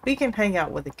do that. We can hang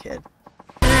out with a kid.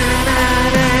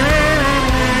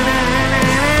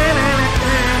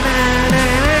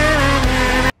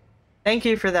 Thank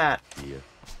you for that. Yeah.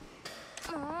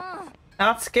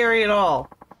 Not scary at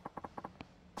all.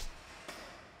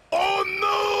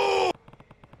 Oh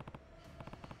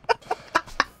no!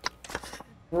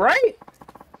 Right?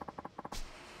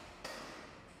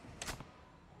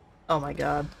 Oh my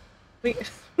god. We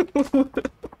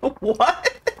what?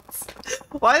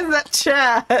 Why is that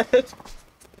Chad?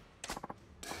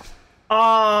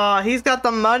 Aw, he's got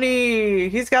the money.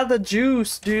 He's got the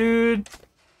juice, dude.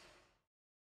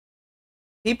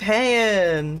 He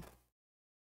paying.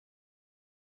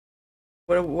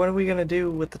 What are we gonna do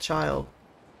with the child?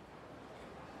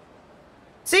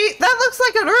 See, that looks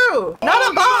like a Roo,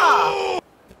 not a Ba.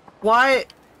 Why?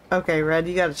 Okay, Red,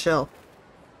 you gotta chill.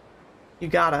 You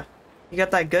gotta. You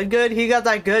got that good? He got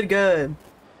that good.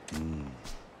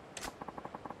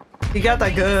 He got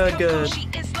that good. She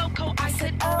is loco. I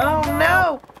said, Oh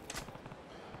no!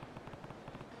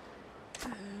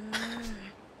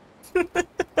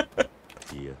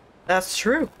 Yeah. That's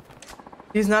true.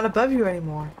 He's not above you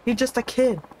anymore. He's just a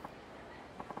kid.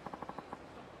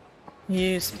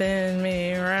 You spin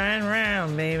me right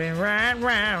round, baby, right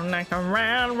round, like a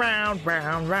round.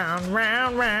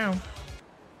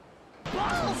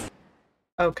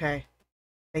 Okay.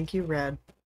 Thank you, Red.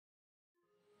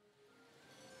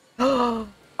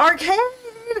 Arcade!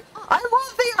 I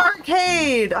love the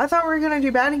arcade! I thought we were gonna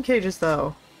do batting cages,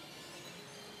 though.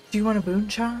 Do you want a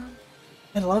Boon-chan?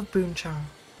 I love Boon-chan.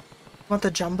 Want the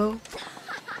jumbo?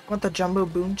 Want the jumbo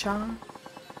Boon-chan?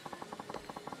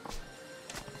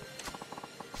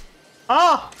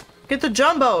 Oh! Get the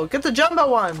jumbo! Get the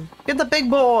jumbo one! Get the big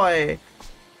boy!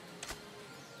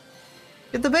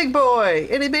 Get the big boy!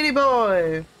 Itty bitty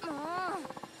boy!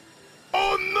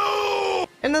 Oh no!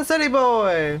 And the city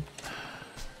boy!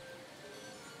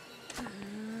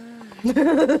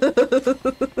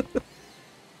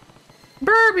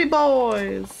 Burby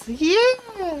boys!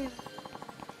 Yeah!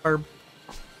 Or...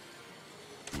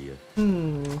 Yeah.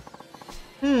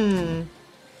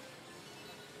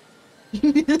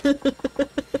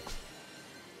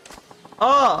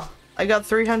 Oh! I got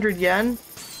 300 yen?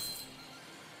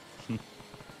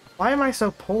 Why am I so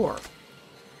poor?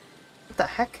 What the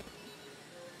heck?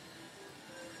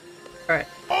 Alright.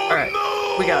 Alright.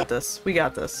 No! We got this. We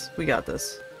got this. We got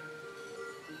this.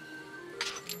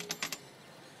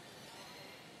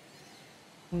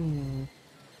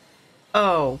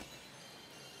 Oh.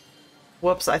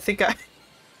 Whoops, I think I...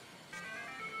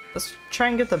 Let's try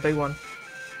and get the big one.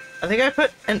 I think I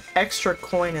put an extra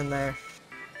coin in there.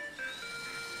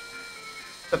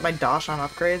 Put my dosh on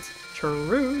upgrades.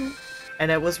 True. And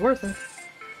it was worth it.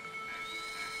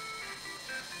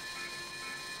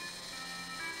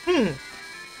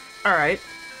 Alright.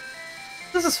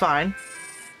 This is fine.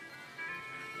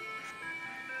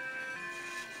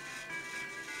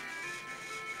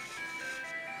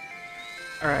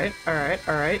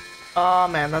 Alright. Oh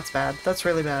man, that's bad. That's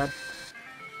really bad.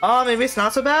 Oh, maybe it's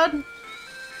not so bad?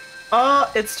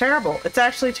 Oh, it's terrible. It's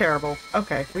actually terrible.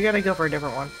 Okay, we gotta go for a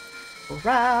different one.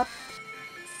 Wrap.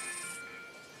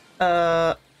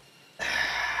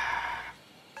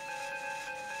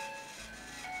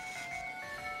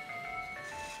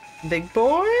 Big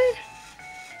boy?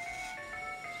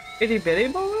 Itty bitty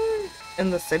boy?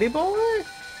 And the city boy?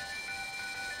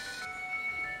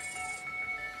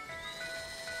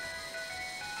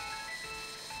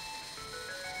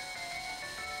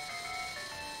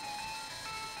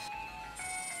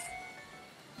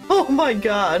 Oh my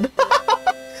god.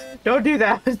 Don't do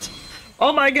that.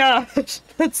 Oh my gosh,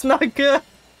 that's not good.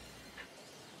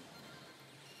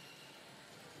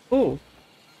 Ooh.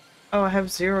 Oh, I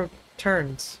have 0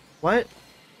 turns. What?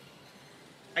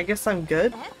 I guess I'm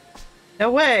good? No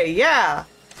way, yeah!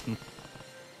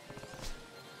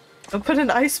 Don't put an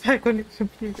ice pack on your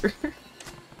computer.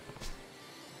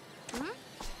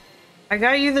 I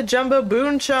got you the Jumbo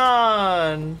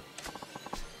Boonchon!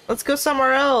 Let's go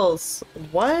somewhere else!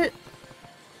 What?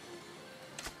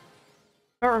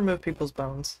 Don't remove people's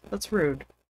bones. That's rude.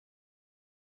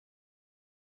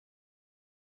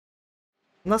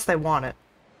 Unless they want it.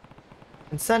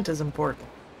 Consent is important.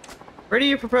 Where do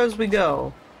you propose we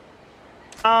go?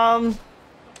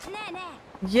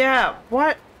 Yeah,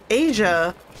 what?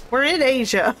 Asia? We're in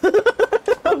Asia.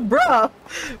 Bruh!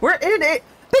 We're in a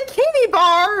bikini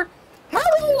bar! How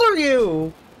old are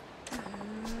you?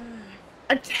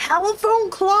 A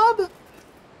telephone club?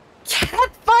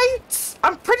 Cat fights?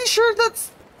 I'm pretty sure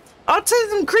that's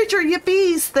Autism Creature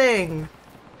Yippies thing.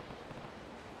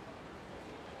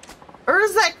 Or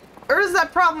is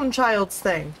that Problem Child's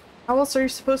thing? How else are you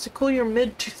supposed to cool your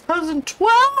mid-2012?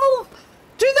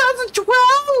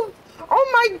 2012? Oh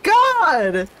my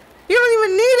god! You don't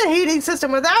even need a heating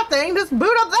system with that thing, just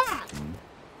boot up that!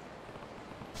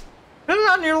 Put it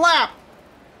on your lap!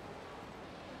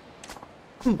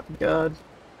 Oh my god.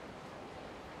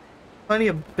 Plenty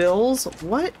of bills?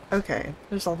 What? Okay.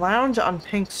 There's a lounge on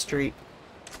Pink Street.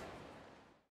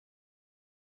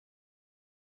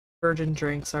 Virgin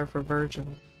drinks are for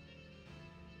virgin.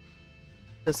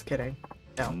 Just kidding.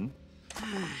 No.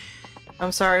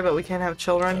 I'm sorry, but we can't have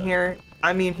children here.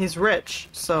 I mean, he's rich,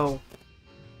 so...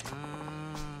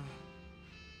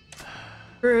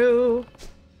 True.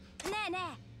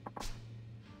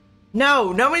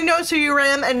 No! Nobody knows who you are,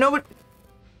 and nobody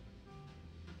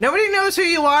knows who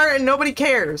you are, and nobody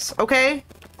cares, okay?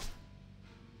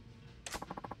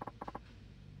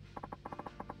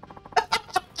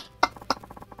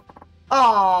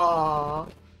 Aww.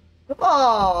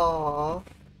 Aww.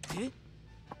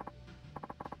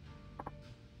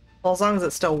 Well, as long as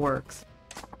it still works.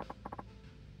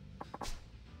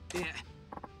 Yeah.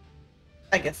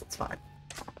 I guess it's fine.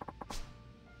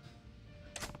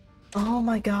 Oh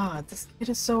my god, this kid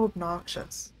is so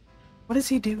obnoxious. What is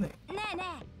he doing?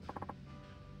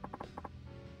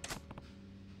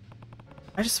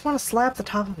 I just want to slap the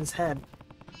top of his head.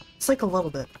 It's like a little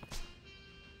bit.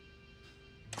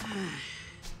 I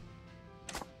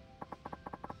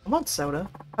want soda.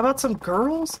 How about some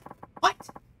girls? What?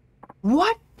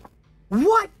 What?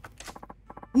 What?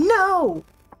 No!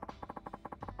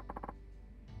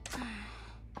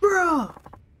 Bruh!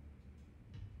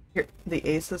 Here, the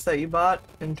Asus that you bought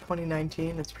in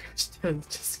 2019, it's pretty much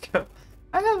just go.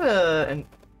 I have an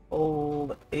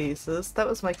old Asus. That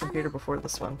was my computer before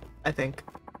this one, I think.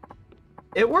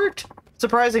 It worked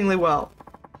surprisingly well,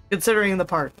 considering the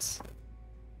parts.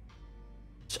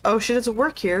 Oh, she doesn't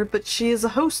work here, but she is a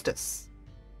hostess.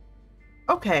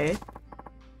 Okay.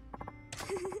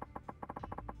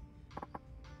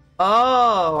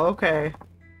 Oh, okay.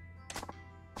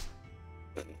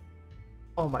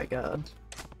 Oh my god.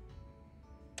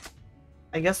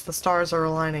 I guess the stars are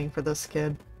aligning for this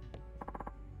kid.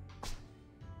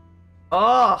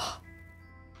 Oh!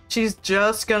 She's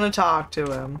just gonna talk to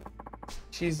him.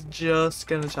 She's just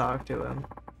gonna talk to him.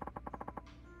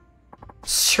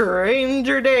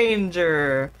 Stranger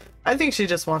danger! I think she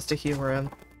just wants to humor him.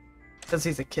 Because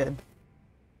he's a kid.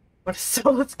 What is so?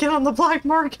 Let's get on the black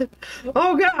market!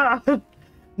 Oh god!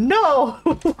 No!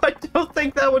 I don't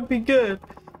think that would be good.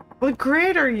 What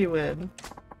grade are you in?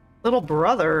 Little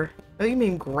brother? Oh, you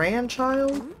mean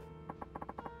grandchild?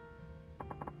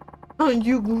 Oh,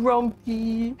 you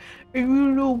grumpy.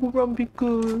 You little grumpy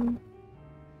good.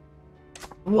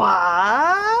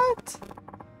 What?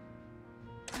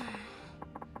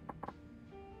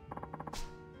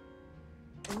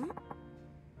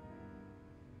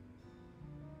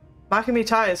 Bakami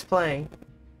Tai is playing.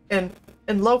 In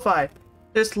lo-fi.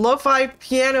 There's lo-fi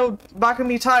piano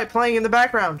Bakami Tai playing in the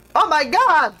background. Oh my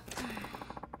god!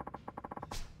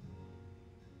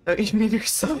 Oh, you mean your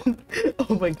son?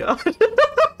 Oh my god.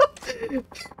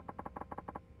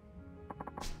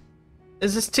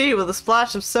 Is this tea with a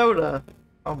splash of soda?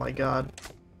 Oh my god.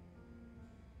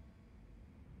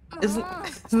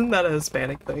 Isn't that a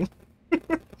Hispanic thing?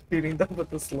 Feeding them with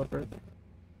the slipper.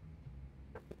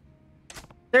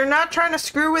 They're not trying to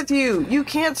screw with you! You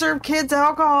can't serve kids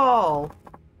alcohol!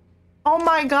 Oh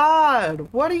my god!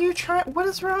 What are you trying- what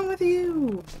is wrong with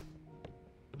you?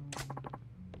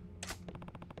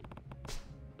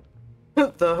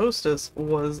 The hostess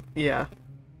was- yeah.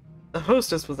 The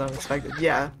hostess was unexpected,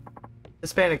 yeah.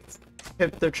 Hispanic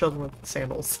hit their children with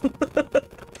sandals.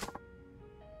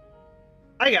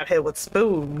 I got hit with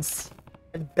spoons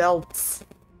and belts.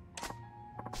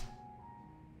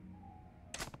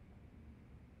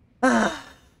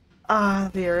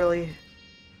 The early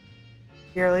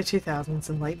 2000s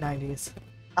and late 90s.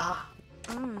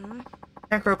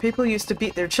 Necro, people used to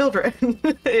beat their children.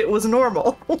 It was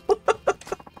normal.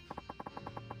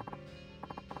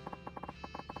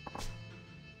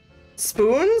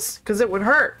 Spoons? Because it would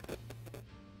hurt.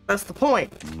 That's the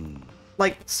point.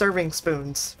 Like serving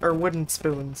spoons, or wooden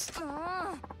spoons.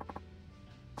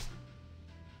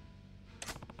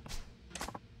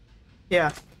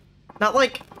 Yeah. Not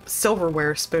like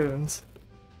silverware spoons.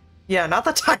 Yeah, not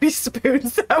the tiny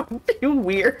spoons. That would be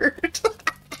weird.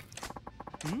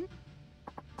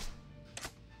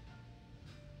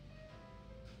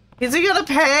 Is he gonna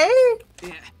pay?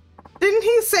 Yeah. Didn't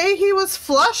he say he was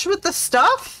flush with the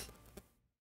stuff?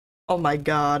 Oh my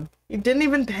god. He didn't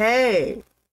even pay.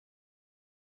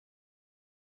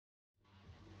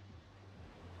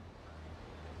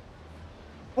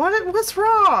 What's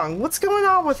wrong? What's going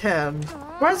on with him?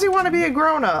 Why does he want to be a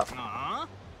grown-up?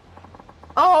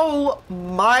 Oh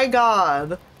my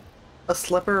god. A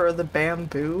slipper or the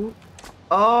bamboo?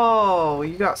 Oh,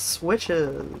 you got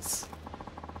switches.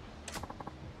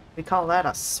 We call that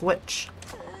a switch.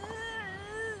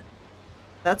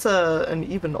 That's an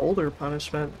even older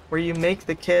punishment, where you make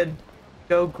the kid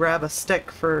go grab a stick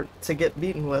to get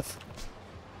beaten with.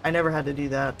 I never had to do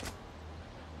that.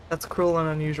 That's cruel and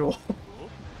unusual.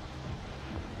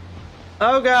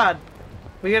 Oh god!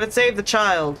 We gotta save the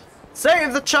child!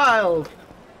 Save the child!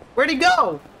 Where'd he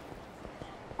go?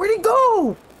 Where'd he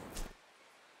go?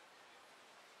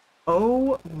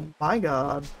 Oh my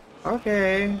god.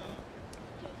 Okay.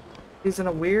 He's in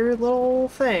a weird little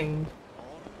thing.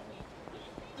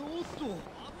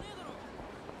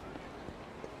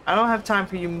 I don't have time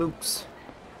for you mooks.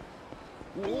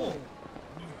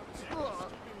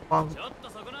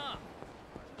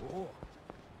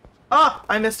 Oh,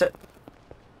 I missed it.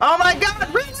 Oh my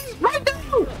god, really? Right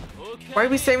now! Why are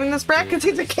we saving this brat? Because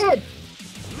he's a kid!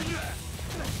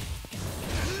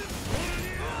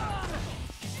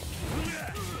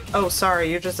 Oh,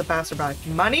 sorry, you're just a passerby.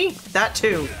 Money? That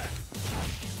too.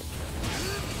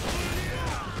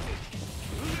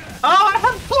 Oh, I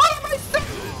have blood on my suit!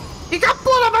 You got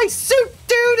blood on my suit,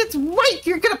 dude! It's white!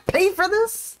 You're gonna pay for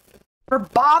this? For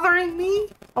bothering me?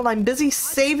 While I'm busy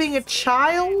saving a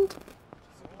child?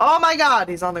 Oh my god,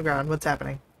 he's on the ground. What's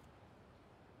happening?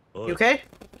 You okay?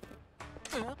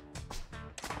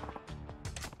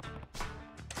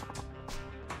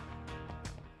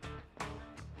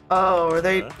 Oh,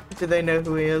 do they know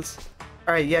who he is?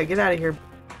 Alright, yeah, get out of here.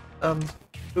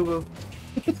 Boo-boo.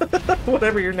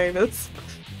 Whatever your name is.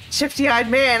 Shifty-eyed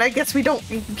man, I guess you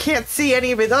can't see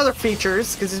any of his other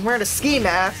features, because he's wearing a ski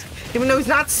mask, even though he's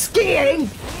not skiing!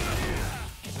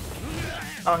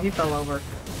 Oh, he fell over.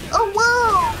 Oh,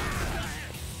 whoa!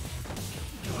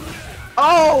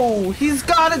 Oh, he's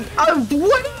got a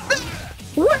what is that?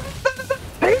 What is that?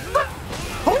 Paper?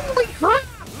 Holy crap!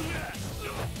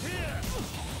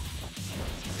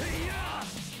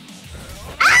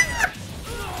 Ah!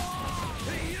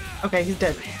 Okay, he's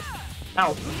dead.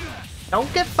 Ow.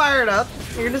 Don't get fired up.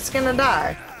 You're just gonna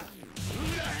die.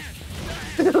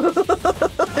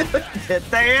 Hit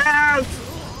their ass!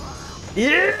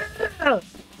 Yeah!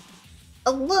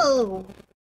 Hello!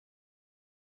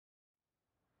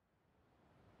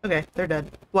 Okay, they're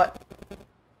dead. What?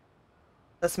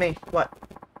 That's me. What?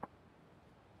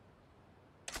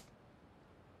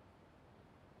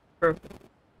 True.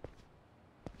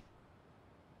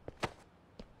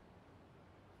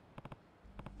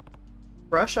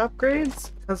 Rush upgrades?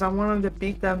 Because I wanted to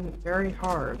beat them very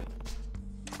hard.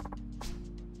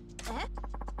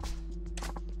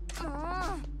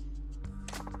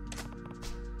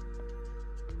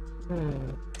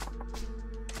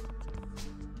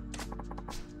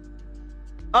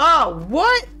 Oh,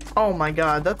 what? Oh my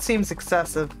god, that seems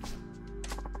excessive.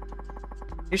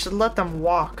 You should let them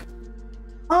walk.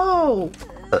 Oh!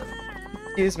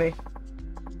 Excuse me.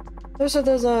 There's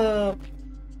the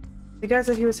guys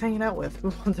that he was hanging out with. We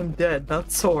want them dead,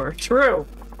 not sore. True!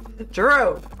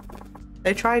 True!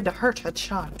 They tried to hurt a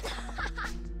child.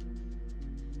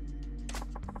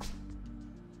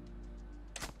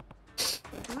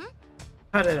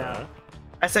 Cut it out.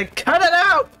 I said cut it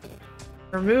out!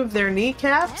 Remove their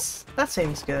kneecaps? That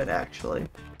seems good, actually.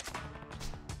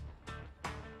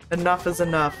 Enough is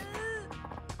enough.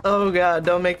 Oh god,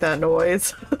 don't make that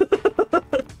noise.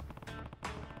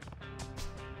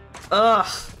 Ugh.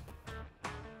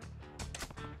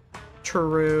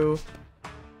 True.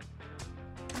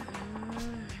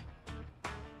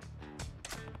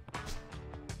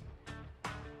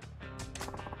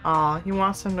 Aw, he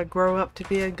wants him to grow up to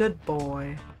be a good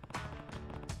boy.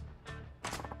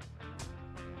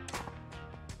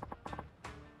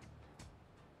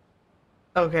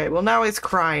 Okay, well now he's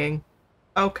crying.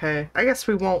 Okay, I guess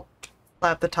we won't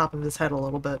slap the top of his head a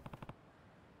little bit.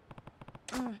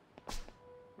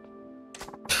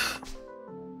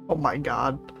 Oh my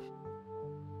god.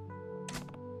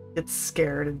 Gets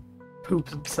scared and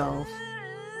poops himself.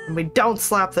 And we don't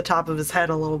slap the top of his head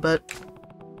a little bit.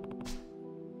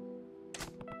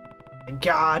 My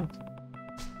god.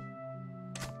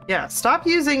 Yeah, stop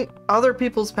using other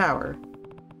people's power.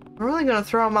 I'm really gonna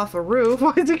throw him off the roof.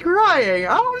 Why is he crying?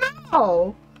 I don't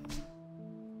know.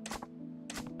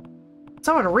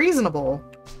 So unreasonable.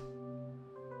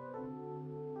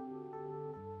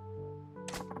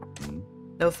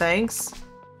 No thanks.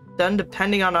 Done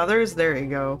depending on others? There you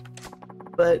go.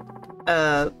 But,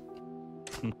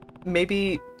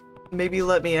 maybe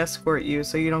let me escort you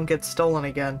so you don't get stolen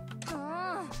again.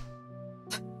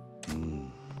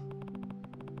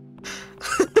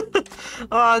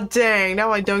 Aw, dang,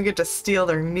 now I don't get to steal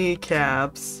their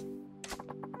kneecaps.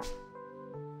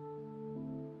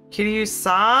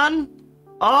 Kiryu-san?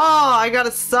 Oh, I got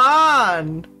a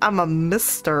son! I'm a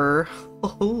mister.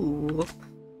 Ooh.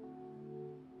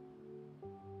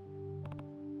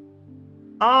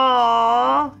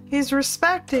 Aww, he's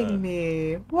respecting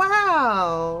me.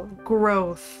 Wow.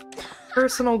 Growth.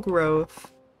 Personal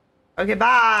growth. Okay,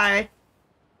 bye.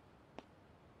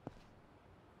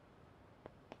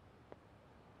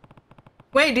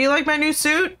 Wait, do you like my new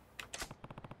suit?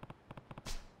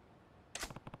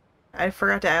 I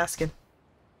forgot to ask him.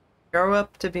 Grow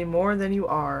up to be more than you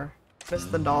are. Miss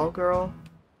the doll girl?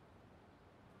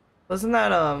 Wasn't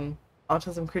that,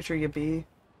 Autism Creature You Be?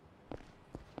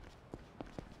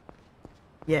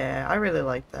 Yeah, I really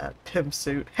like that pimp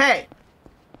suit. Hey!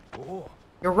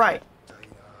 You're right.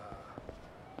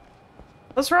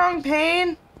 What's wrong,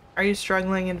 Pain? Are you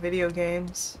struggling in video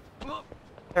games?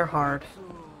 They're hard.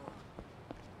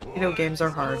 Video games are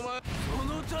hard.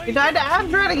 You died to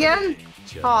Abdred again?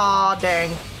 Aw,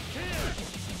 dang.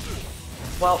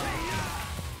 Well.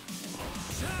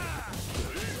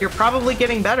 You're probably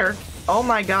getting better. Oh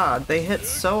my god, they hit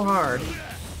so hard.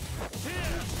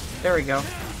 There we go.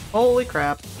 Holy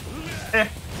crap. Eh.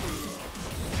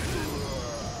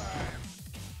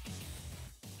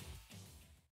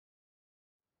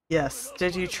 Yes,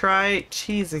 did you try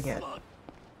cheesing it?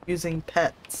 Using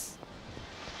pets?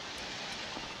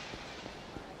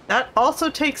 That also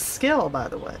takes skill, by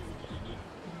the way.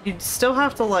 You'd still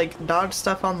have to, like, dodge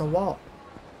stuff on the wall.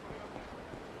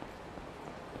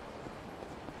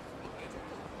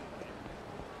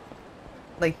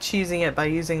 Like, cheesing it by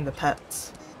using the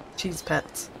pets. Cheese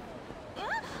pets.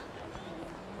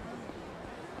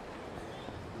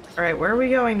 Alright, where are we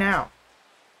going now?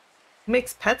 Who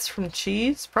makes pets from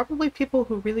cheese? Probably people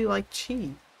who really like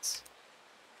cheese.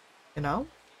 You know?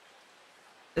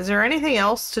 Is there anything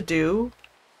else to do?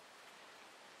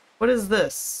 What is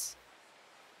this?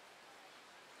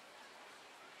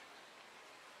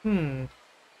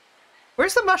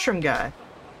 Where's the mushroom guy?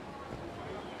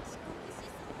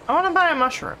 I want to buy a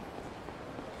mushroom.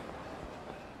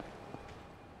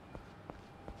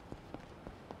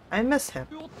 I miss him.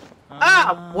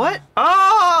 Ah! What?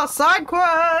 Oh! Side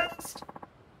quest!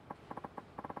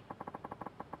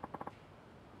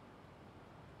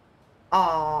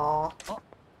 Aww.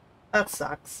 That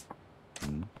sucks.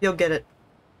 You'll get it.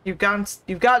 You've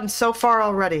gotten so far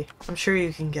already. I'm sure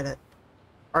you can get it.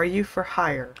 Are you for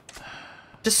hire?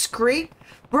 Discreet?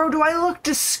 Bro, do I look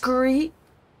discreet?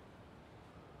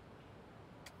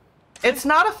 It's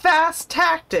not a fast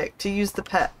tactic to use the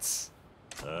pets.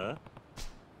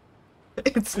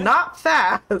 It's not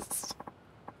fast.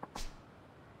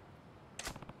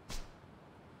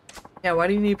 Yeah, why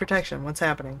do you need protection? What's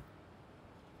happening?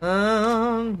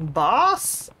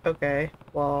 Boss? Okay,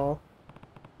 well...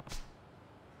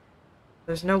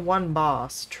 There's no one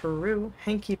boss. True.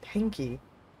 Hanky Panky.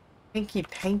 Hanky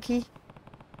Panky?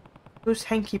 Who's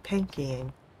Hanky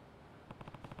Pankying?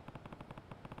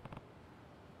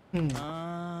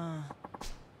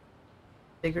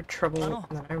 Bigger trouble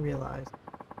than I realized.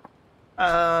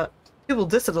 People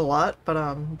diss it a lot,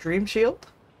 but, Dream Shield?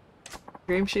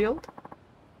 Dream Shield?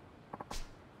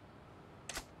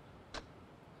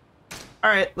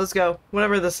 Alright, let's go.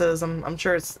 Whatever this is, I'm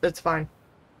sure it's fine.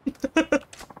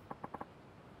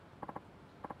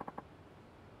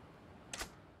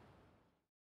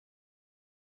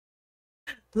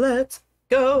 Let's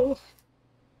go!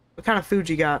 What kind of food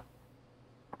you got?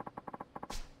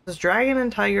 This is Dragon and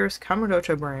Tiger's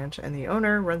Kamurocho branch, and the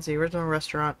owner runs the original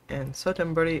restaurant in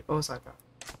Sotenbori, Osaka.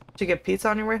 Did you get pizza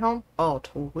on your way home? Oh,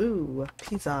 woo.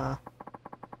 Pizza.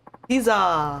 Pizza!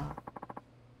 A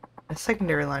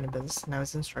secondary line of business, and I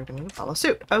was instructing me to follow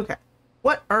suit. Okay.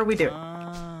 What are we doing?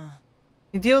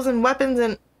 He deals in weapons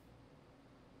and...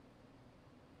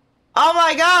 Oh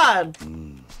my god!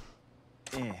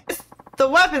 It's the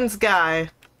weapons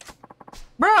guy!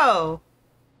 Bro!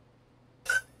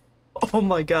 Oh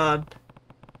my god.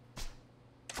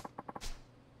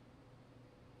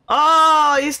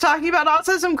 Oh, he's talking about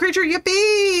autism creature,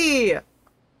 yippee!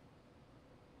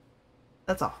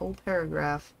 That's a whole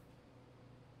paragraph.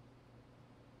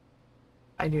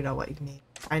 I do know what you mean.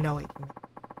 I know what you mean.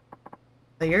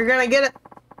 But you're gonna get it.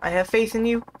 I have faith in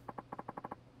you.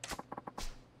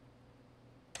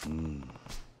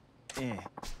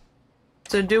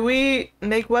 So do we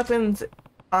make weapons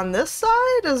on this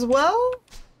side as well?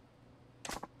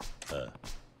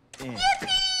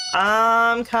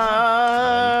 I'm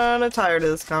kinda tired of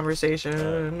this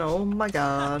conversation. Oh my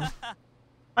god.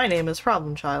 My name is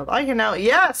Problem Child. I can now-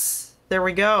 Yes! There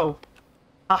we go.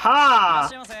 Aha!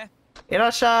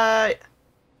 Irashai!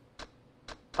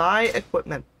 Buy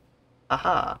equipment.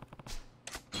 Aha.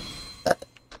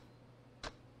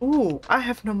 Ooh, I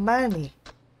have no money.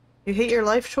 You hate your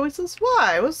life choices?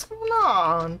 Why? What's going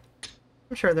on?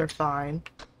 I'm sure they're fine.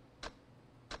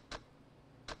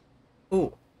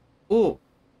 Ooh. Ooh.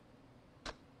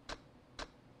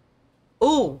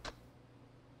 Ooh!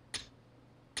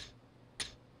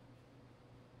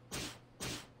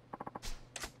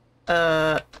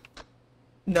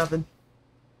 Nothing.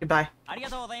 Goodbye.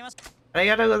 Arigatou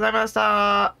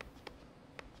gozaimashita!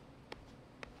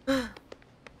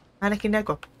 Maneki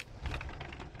neko.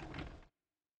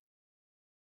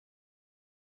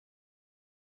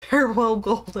 Farewell,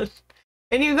 Golden.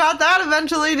 And you got that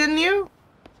eventually, didn't you?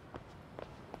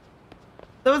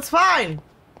 So it's fine.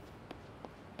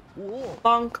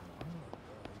 Bonk.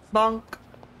 Bonk.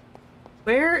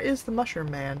 Where is the Mushroom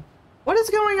Man? What is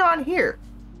going on here?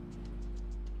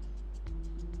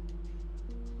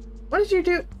 What did you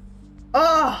do?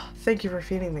 Oh, thank you for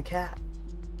feeding the cat.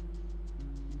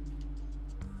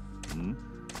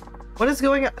 What is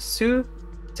going on? Su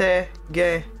te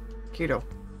ge kiro.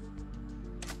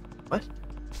 What?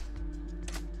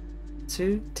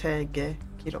 Su te ge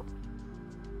kiro.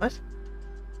 What?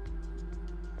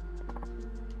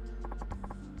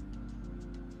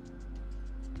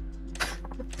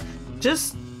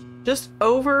 Just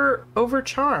over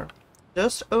charm.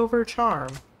 Just over charm.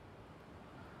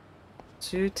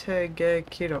 Tsutege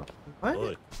kiro. What?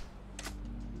 Oi.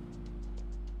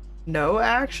 No,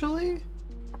 actually?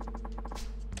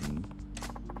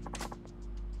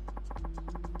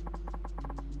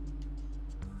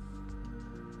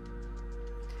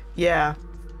 Yeah.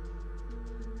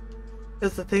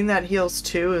 Because the thing that heals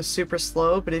 2 is super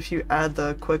slow, but if you add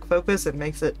the quick focus, it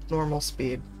makes it normal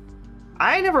speed.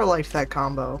 I never liked that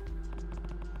combo.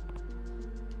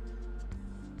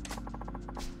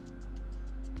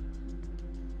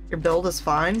 Your build is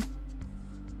fine?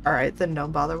 Alright, then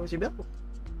don't bother with your build.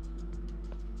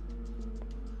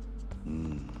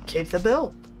 Keep the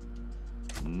build.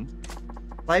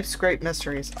 Life's great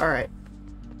mysteries. Alright.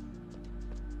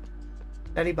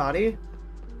 Steady Body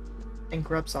and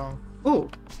Grub Song. Ooh,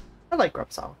 I like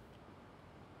Grub Song.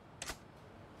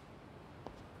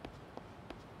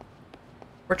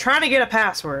 We're trying to get a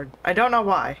password. I don't know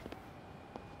why.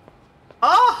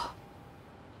 Oh!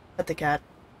 Pet the cat.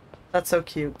 That's so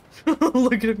cute.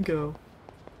 Look at him go.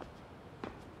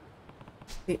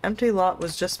 The empty lot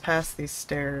was just past these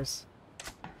stairs.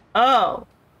 Oh!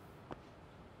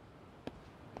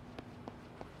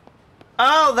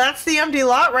 Oh, that's the empty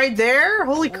lot right there?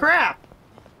 Holy crap!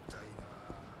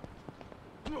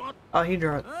 Oh, he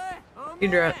drew it. He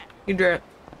drew it. He drew it.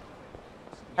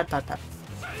 Tap, tap, tap.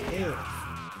 Ew.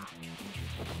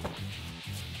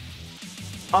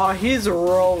 Oh, he's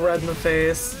real red in the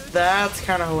face. That's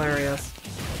kind of hilarious.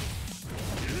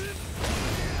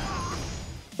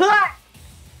 Ah!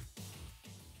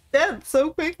 Dead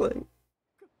so quickly.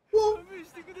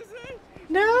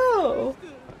 No!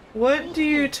 What do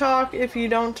you talk if you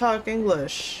don't talk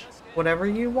English? Whatever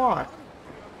you want.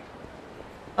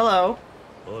 Hello.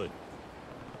 Oi.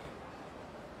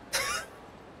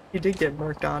 He did get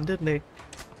marked on, didn't he?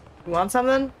 You want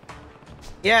something?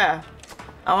 Yeah.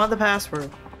 I want the password.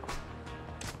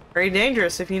 Very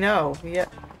dangerous if you know. Yeah.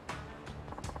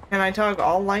 Can I talk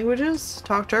all languages?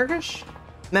 Talk Turkish?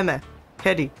 Meme.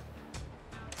 Kedi.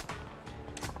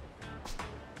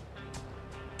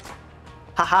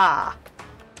 Haha.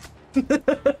 Those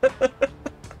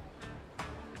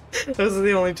are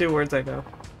the only 2 words I know.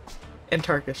 In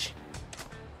Turkish.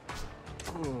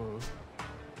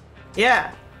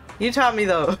 Yeah. You taught me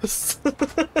those.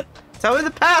 Tell me the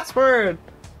password.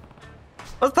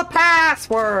 What's the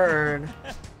password?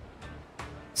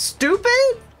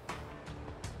 Stupid?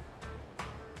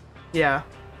 Yeah.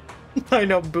 I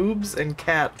know boobs and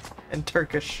cat and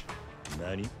Turkish.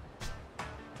 Nani?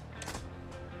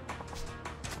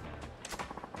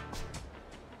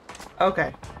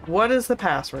 Okay. What is the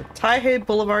password? Taihei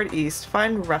Boulevard East.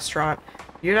 Find restaurant.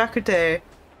 Yurakute.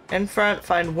 In front,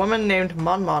 find woman named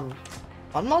Monmon.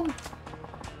 Monmon?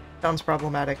 Sounds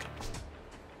problematic.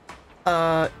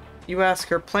 You ask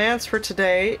her plans for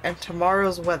today and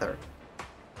tomorrow's weather.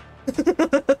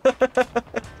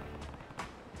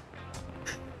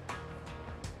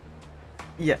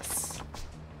 Yes.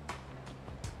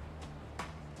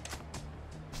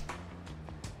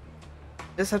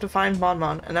 Just have to find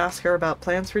Monmon and ask her about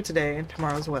plans for today and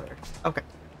tomorrow's weather. Okay.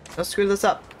 Don't screw this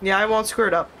up. Yeah, I won't screw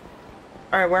it up.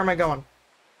 Alright, where am I going?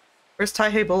 Where's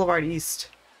Taihei Boulevard East?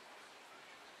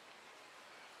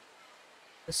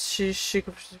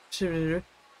 Taihei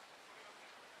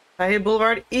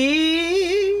Boulevard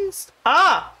East!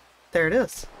 Ah! There it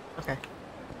is. Okay.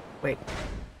 Wait.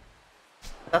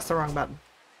 That's the wrong button.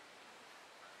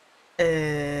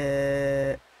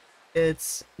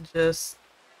 It's just...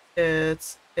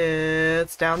 It's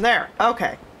down there.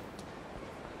 Okay.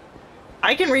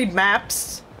 I can read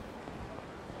maps.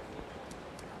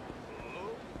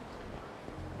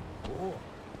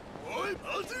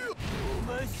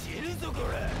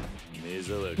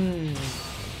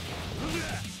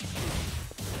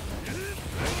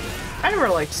 I never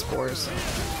liked spores.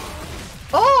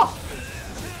 Oh!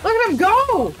 Look at him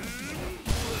go!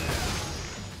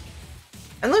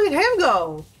 And look at him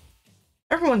go!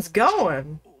 Everyone's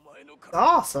going. It's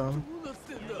awesome.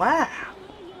 Wow.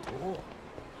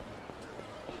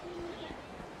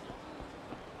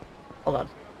 Hold on.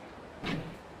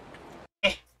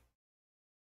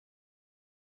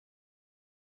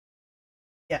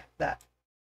 Yeah, that.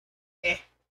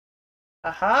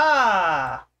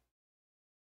 Aha!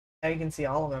 Now you can see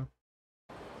all of them.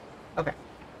 Okay.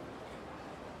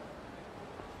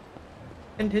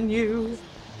 Continue.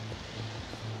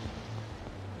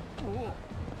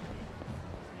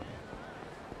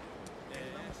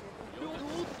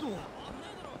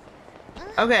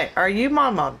 Okay, are you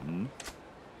Monmon?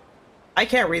 I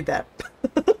can't read that.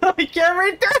 I can't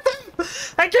read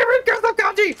cursive! I can't read cursive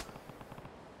kanji!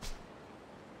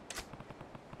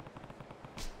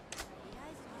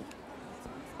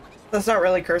 That's not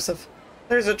really cursive.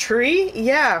 There's a tree?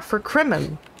 Yeah, for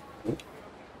Crimin.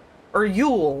 Or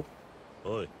Yule.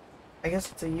 Oi. I guess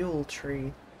it's a Yule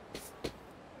tree.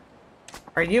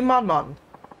 Are you Monmon?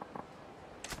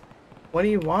 What do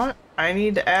you want? I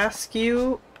need to ask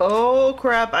you... Oh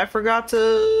crap, I forgot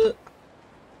to...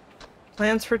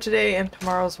 Plans for today and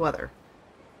tomorrow's weather.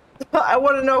 I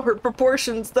want to know her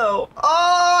proportions though.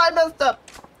 Oh, I messed up.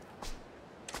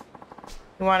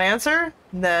 You want to answer?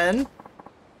 Then...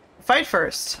 Fight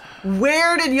first.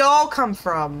 Where did y'all come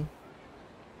from?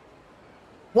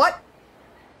 What?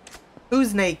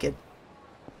 Who's naked?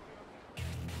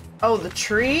 Oh, the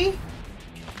tree?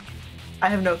 I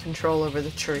have no control over the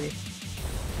tree.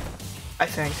 I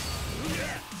think.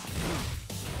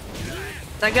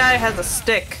 That guy has a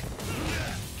stick.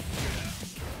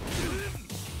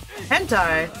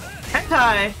 Hentai!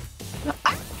 Hentai!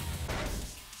 Ah!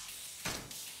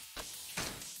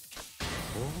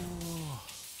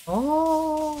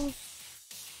 Oh!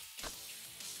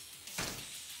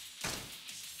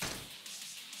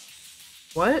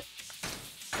 What?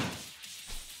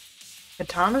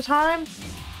 Katana time?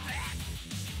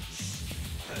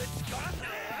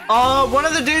 Oh, one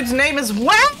of the dude's name is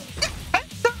what?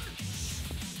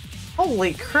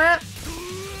 Holy crap.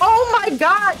 Oh my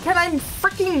god, can I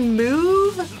freaking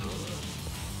move?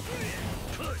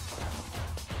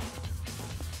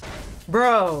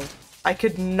 Bro, I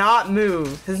could not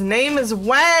move. His name is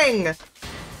Wang!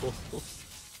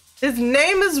 His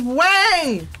name is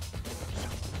Wang!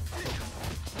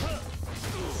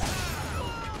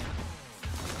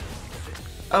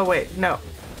 Oh wait, no.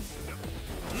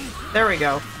 There we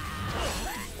go.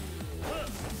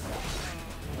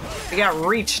 We got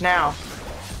reach now.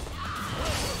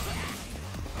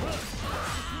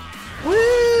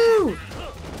 Woo!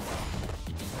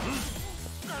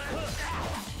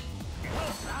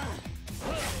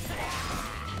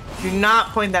 Do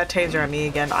not point that taser at me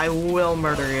again. I will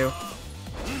murder you.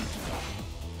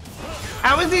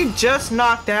 How is he just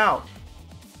knocked out?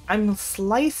 I'm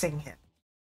slicing him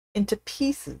into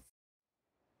pieces.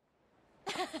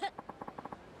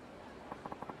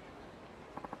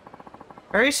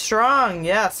 Very strong.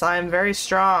 Yes, I'm very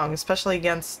strong, especially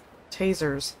against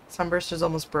tasers. Sunburst is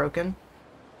almost broken.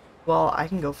 Well, I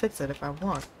can go fix it if I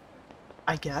want.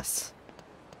 I guess.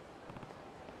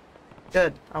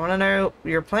 Good. I want to know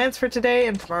your plans for today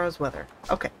and tomorrow's weather.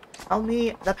 Okay. Tell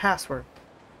me the password.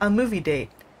 A movie date.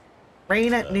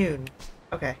 Rain at noon.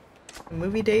 Okay. A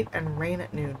movie date and rain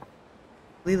at noon.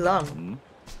 Li Lung.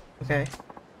 Okay.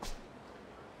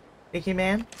 Mickey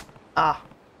Man? Ah.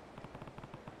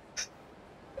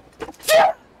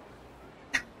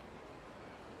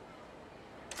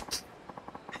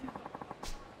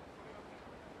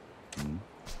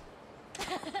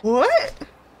 What?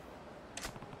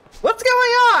 What's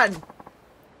going on?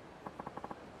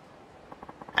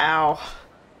 Ow.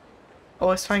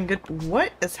 Always find good.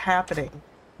 What is happening?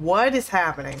 What is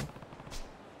happening?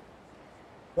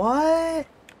 What?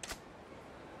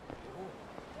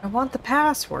 I want the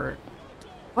password.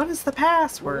 What is the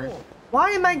password? Why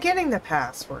am I getting the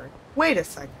password? Wait a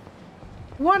second.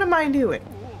 What am I doing?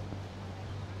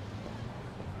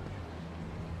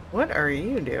 What are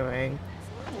you doing?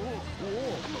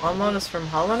 One is from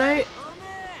Hollow Knight?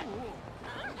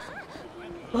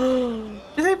 Do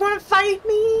they want to fight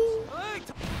me?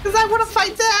 Because I want to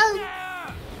fight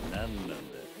them!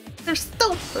 They're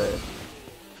stupid.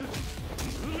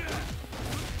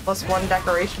 +1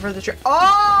 decoration for the tree.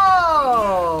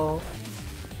 Oh!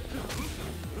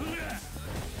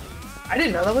 I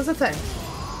didn't know that was a thing.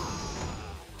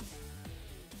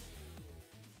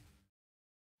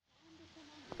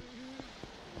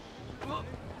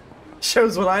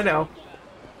 Shows what I know.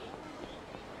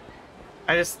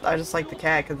 I just like the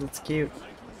cat because it's cute.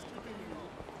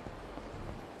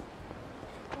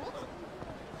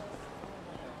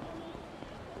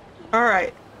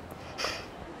 Alright.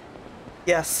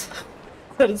 Yes.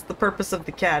 That is the purpose of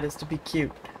the cat, is to be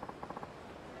cute.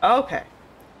 Okay.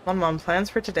 Mom, plans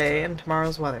for today and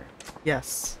tomorrow's weather.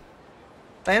 Yes.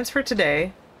 Plans for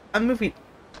today. A movie.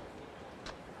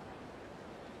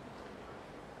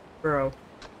 Bro.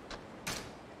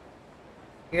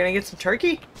 You're gonna get some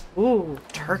turkey? Ooh,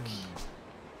 turkey.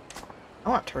 I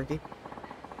want turkey.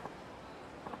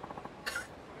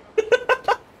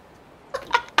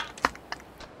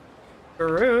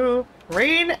 Guru.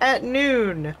 Rain at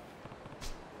noon.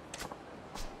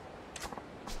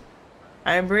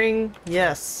 I bring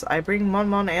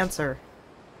Mon answer.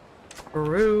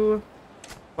 Guru.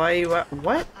 Why you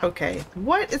what? Okay.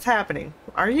 What is happening?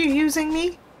 Are you using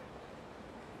me?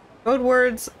 Code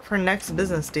words for next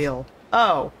business deal.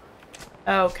 Oh.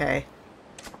 Okay.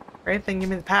 Right then, give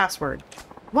me the password.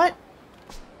 What?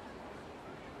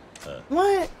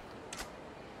 What?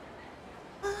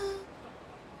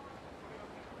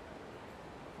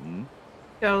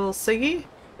 Got a little Siggy?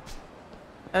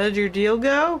 How did your deal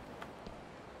go?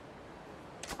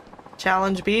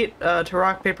 Challenge beat to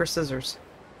rock, paper, scissors.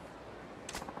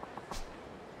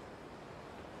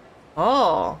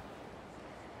 Oh.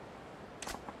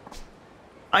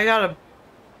 I got a...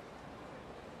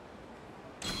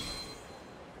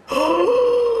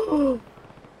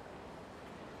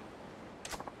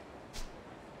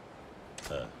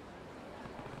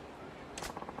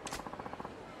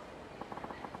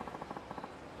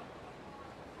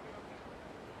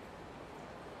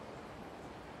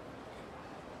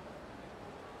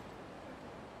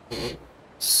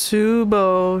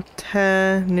 Subo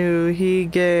tenu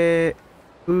hige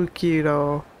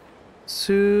ukiro.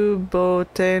 Subo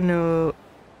tenu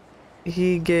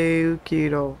hige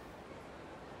ukiro.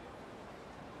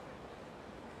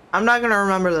 I'm not gonna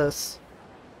remember this.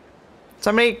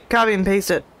 Somebody copy and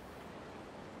paste it.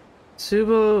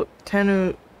 Subo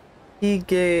tenu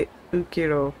hige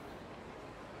ukiro.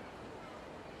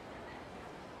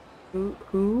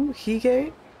 Who?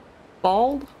 Hige?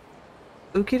 Bald?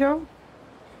 Ukiro?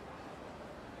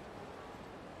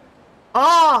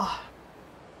 Ah!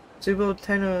 Subo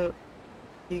tenu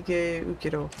hige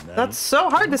ukiro. That's so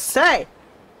hard to say!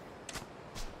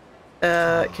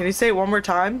 Can you say it one more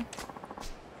time?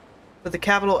 With a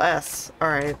capital S.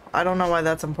 Alright. I don't know why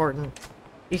that's important.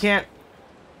 You can't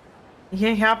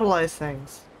capitalize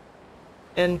things.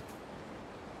 In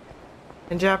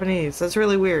Japanese. That's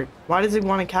really weird. Why does he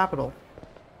want a capital?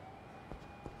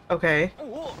 Okay.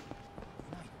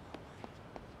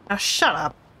 Now shut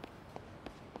up.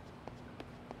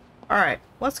 Alright,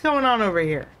 what's going on over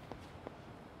here?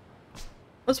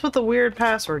 What's with the weird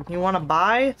password? You want to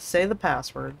buy? Say the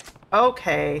password.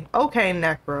 Okay. Okay,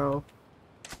 Necro.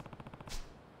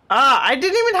 Ah, I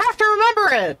didn't even have to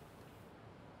remember it!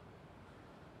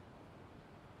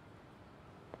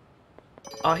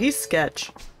 Oh, he's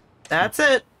sketch. That's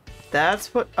it.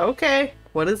 That's what... Okay.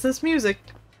 What is this music?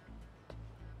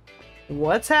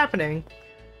 What's happening?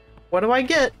 What do I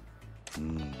get?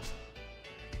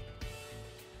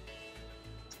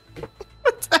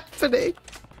 What's happening? happening?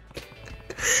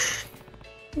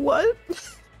 What?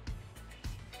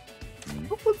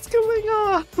 What's going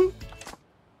on?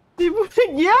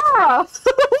 Yeah!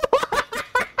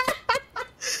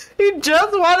 He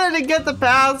just wanted to get the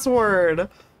password.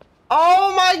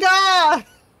 Oh my god!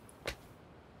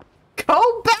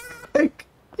 Go back!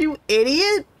 You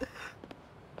idiot!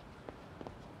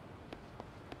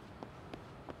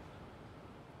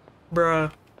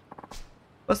 Bruh.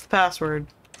 What's the password?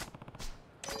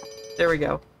 There we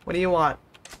go. What do you want?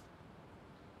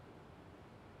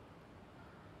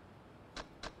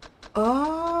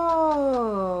 Oh.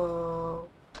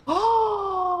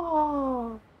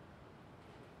 Oh.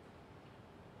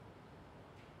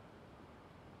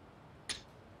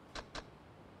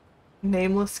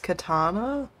 Nameless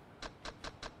katana?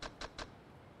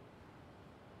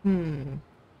 I'm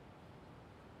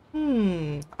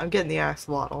getting the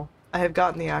axolotl. I have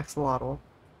gotten the axolotl.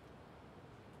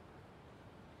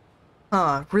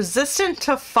 Huh. Resistant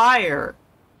to fire.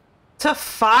 To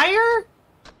fire?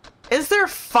 Is there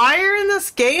fire in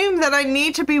this game that I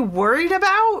need to be worried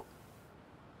about?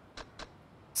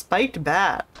 Spiked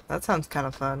bat. That sounds kind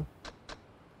of fun.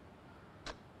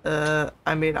 I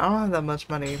mean, I don't have that much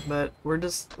money, but we're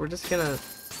just gonna...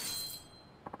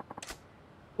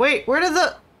 Wait, where did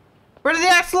the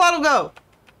axolotl go?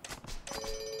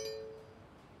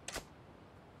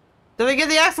 Did I get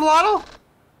the axolotl?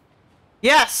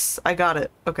 Yes, I got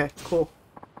it. Okay, cool.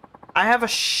 I have a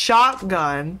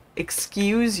shotgun.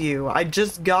 Excuse you. I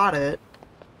just got it.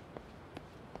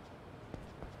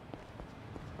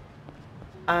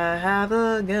 I have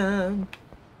a gun.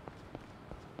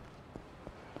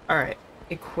 Alright.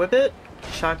 Equip it.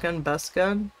 Shotgun, best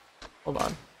gun. Hold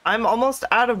on. I'm almost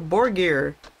out of boar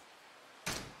gear.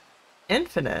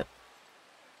 Infinite.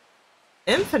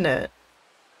 Infinite.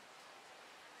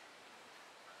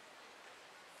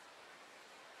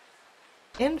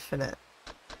 Infinite.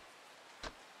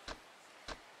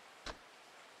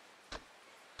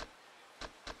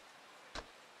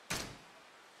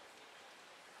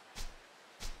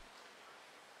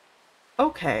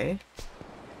 Okay.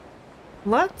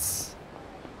 Let's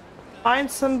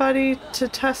find somebody to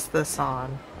test this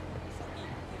on.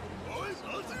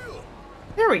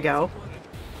 There we go.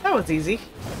 That was easy.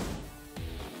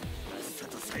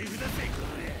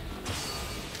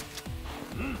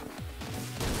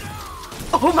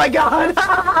 Oh my god!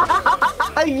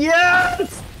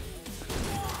 Yes!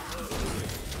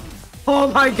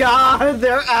 Oh my god!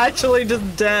 They're actually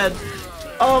just dead.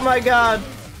 Oh my god.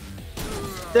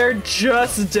 They're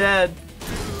just dead.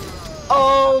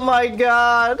 Oh my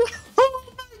god.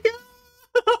 Oh my god.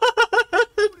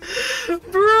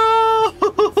 Bro!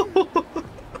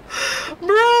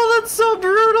 Bro, that's so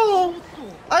brutal.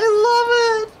 I love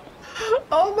it.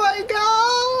 Oh my god.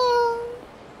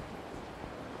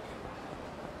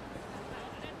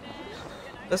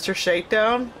 Mr.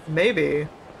 Shakedown? Maybe.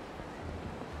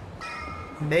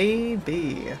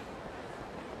 Maybe.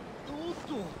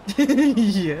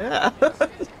 Yeah.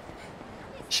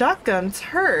 Shotguns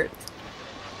hurt.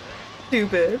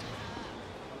 Stupid.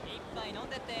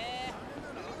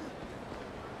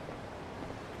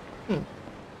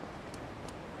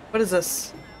 What is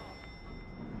this?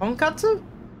 Tonkatsu?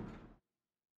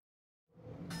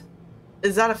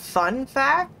 Is that a fun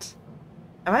fact?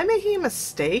 Am I making a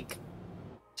mistake?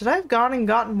 Should I have gone and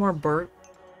gotten more bird?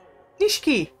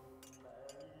 Nishiki!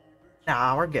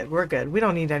 Nah, we're good. We're good. We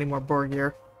don't need any more boar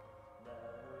gear.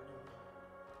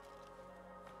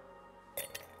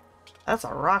 That's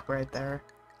a rock right there.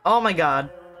 Oh my god.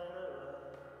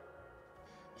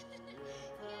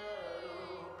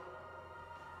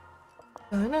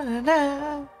 Na na na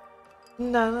na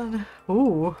na na.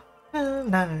 Ooh.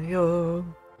 Na na yo.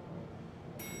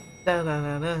 Na na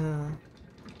na na.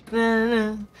 Na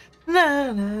na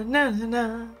na na na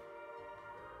na.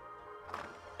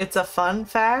 It's a fun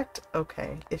fact?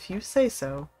 Okay, if you say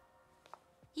so.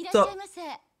 So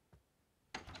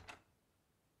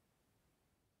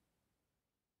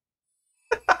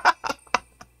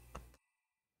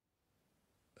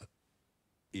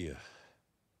Yeah.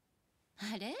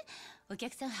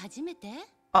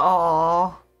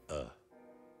 Aww.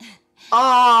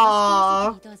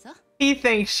 Aww. He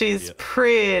thinks she's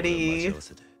pretty.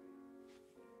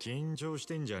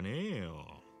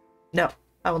 No,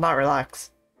 I will not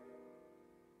relax.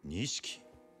 錦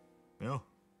よ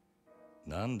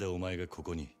なんでお前がこ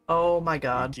こに Oh my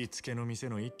god. 行きつけの店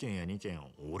の1軒や2軒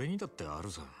俺にだってある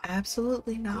さ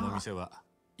Absolutely この not. 店は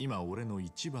今俺の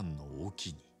一番の大き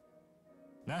に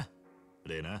な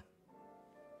レナ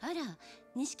あら、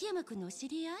錦山くんのお知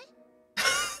り合い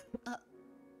あ、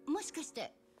もしかし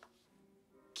て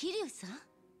桐生さん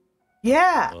Yeah,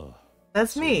 ああ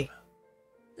that's me.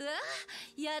 うわ、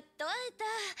やっと会え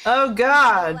た。 Oh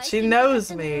God, she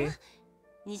knows me.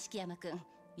 錦山くん、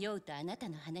ヨウとあなた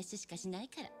の話しかしない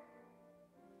から。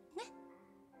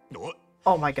お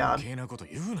Oh my God, 余計なこと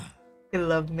言うな he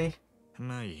loved me.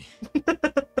 まあいい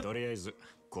とりあえず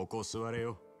ここ座れ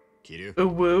よキリュ Ooh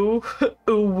woo,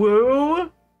 ooh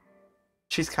woo.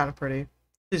 She's kind of pretty.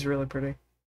 She's really pretty.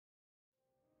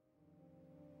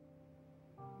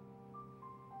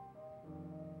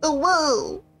 Ooh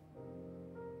woo.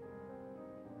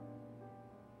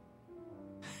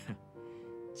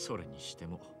 それにして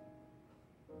も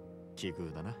奇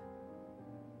遇だな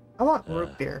I want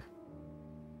root beer.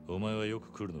 お前はよ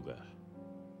く来るのか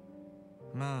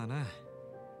まあな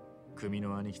組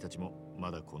の兄貴たちもま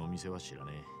だこの店は知ら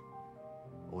ね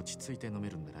え落ち着いて飲め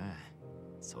るんだな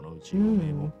そのうちおめ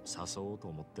えも誘おうと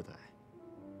思ってた、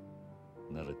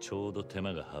ならちょうど手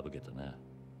間が省けたな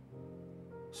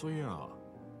そういや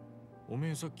おめ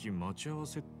えさっき待ち合わ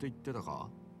せって言ってたか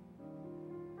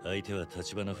相手は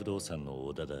橘不動産の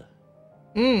小田だ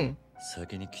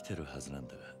先に来てるはずなん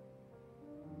だが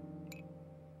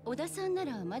小田さんな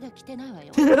らまだ来てないわ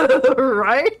よ。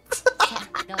Right? さ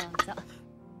あどうぞ。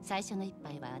最初の一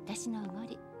杯は私のおご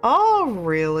り。 Oh,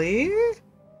 really?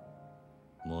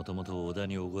 もともと小田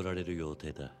におごられる予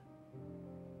定だ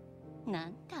な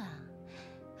んだ。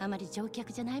あまり乗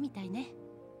客じゃないみたいね。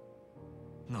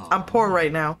I'm poor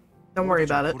right now. Don't worry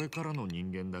about it. これからの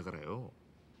人間だからよ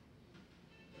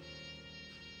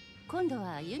今度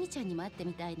はユミちゃんにも会って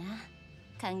みたいな。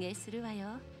歓迎するわよ。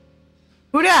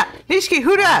 Who dat? Nishiki,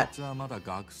 who あい dat? つはまだ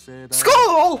学生だ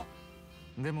School!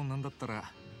 でもなんだったら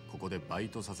ここでバイ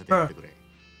トさせてやってくれ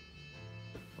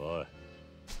おい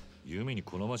ユミに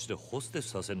この町でホステ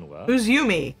スさせるのか Who's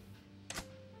Yumi?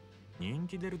 人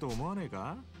気出ると思わねえ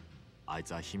かあい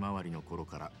つはひまわりの頃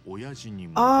から親父に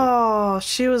も Oh,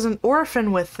 she was an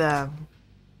orphan with them.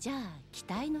 じゃあ期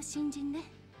待の新人ね。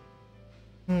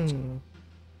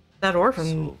 That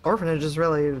orphanage is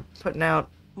really putting out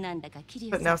なんだかキリ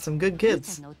ュウ putting さ out ん、 some good ユミち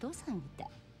ゃ kids. んのお父さんみたい。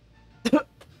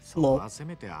そこはせ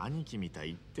めて兄貴みた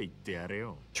いって言ってやれ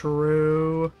よ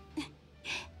True.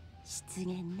 失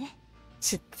言ね。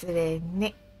 失礼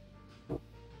ね.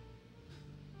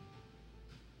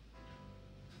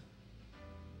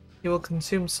 You will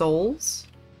consume souls?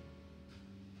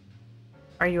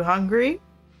 Are you hungry?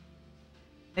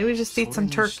 Maybe just eat some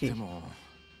それにして turkey. も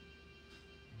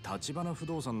橘不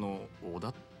動産の小田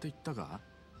って言ったか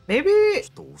Maybe ち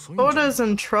ょっと遅いんじゃない Oda's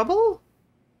in trouble?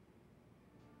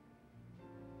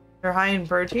 They're high in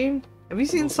protein? Have you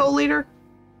seen Soul Eater?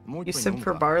 もう You 一杯飲 simp む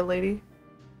for か bar lady?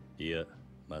 いや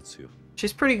待つよ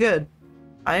She's pretty good.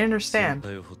 I 先 understand.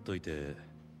 輩をほっといて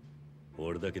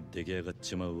俺だけ出来上がっ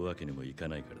ちまうわけにもいか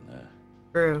ないからな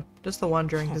True. Just the one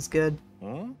drink is good.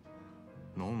 ん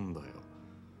なんだよ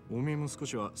おめえも少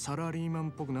しはサラリーマン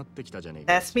っぽくなってきたじゃねえ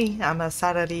か That's me. I'm a これ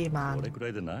salariman. くら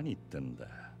いで何言ってんだ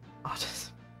Oh,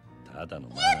 just... ただの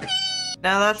ま No,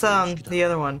 that's the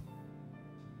other one.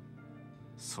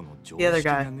 その常 The other 識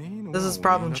が guy. ねえの This が is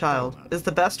おめえ problem だったろ child. Is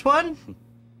the best one?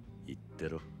 言って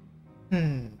ろ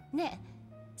Hmm. ねえ、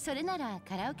それなら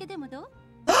カラオケでもどう？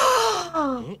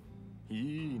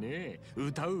いいね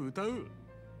歌うバカ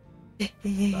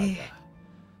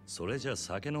それじゃ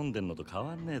酒飲んでんのと変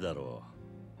わんねえだろ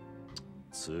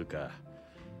つうか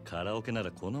カラオケな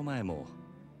らこの前も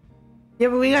Yeah,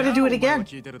 but we gotta do it じゃあお前は again.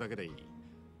 聞いてるだけでいい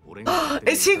俺がやって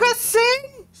る Is he gonna sing?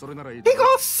 それならいい He gonna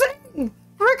sing!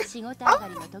 Frick! 仕事上が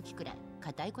りの時くらい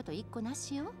固いこと一個な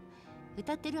しよ。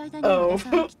歌ってる間に Oh, 皆さ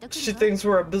んがきっと来 she るわ。 thinks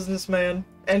we're a businessman.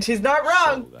 And she's not し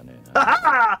ょ wrong! うがねえ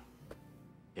な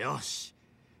Ah! よし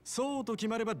そうと決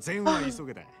まれば全は急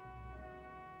げだ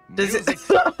Does it... ミュージッ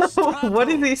クスタート What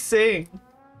does he sing?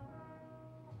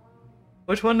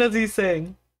 Which one does he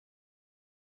sing?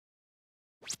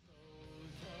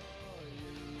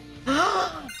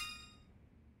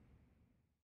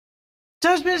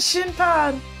 Judgment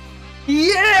Shinpan!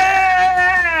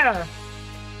 Yeah!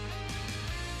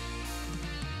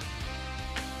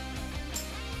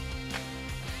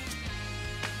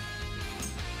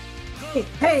 Hey,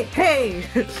 hey, hey!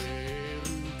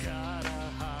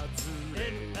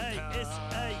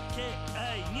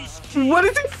 What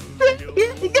is he saying?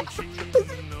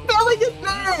 Spelling his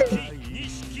name!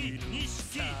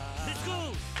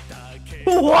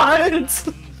 What?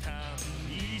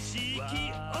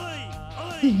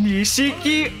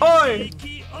 Nishiki Oi!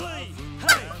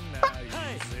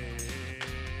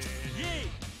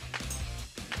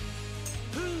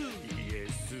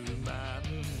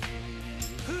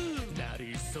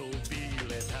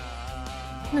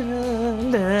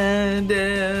 Da,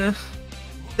 da,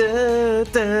 da,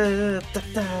 da, da.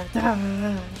 Da, da,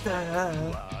 da.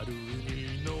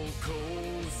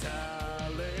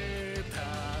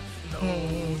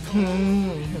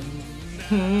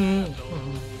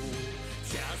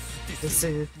 This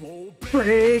is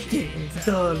breaking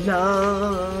the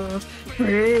law,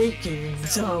 breaking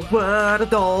the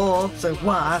world, so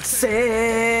I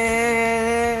say.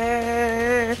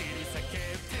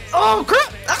 Oh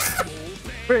crap! Ah!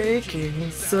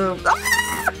 Breaking the. Ah!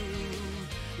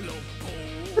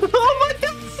 Oh my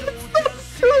god! It's so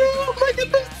true! Oh my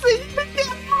goodness! See it again!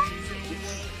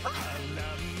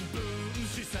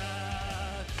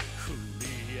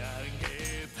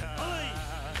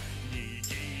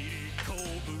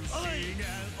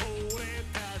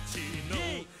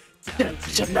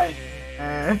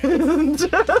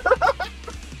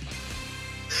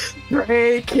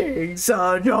 Breaking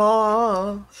the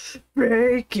law,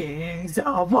 breaking the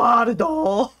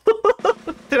world.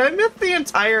 Did I miss the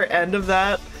entire end of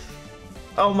that?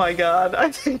 Oh my god,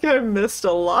 I think I missed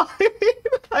a line.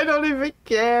 I don't even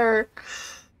care.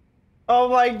 Oh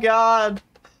my god.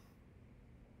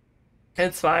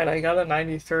 It's fine, I got a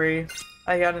 93.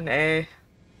 I got an A.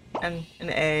 And an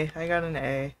A. I got an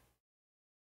A.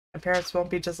 My parents won't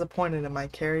be disappointed in my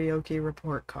karaoke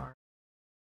report card.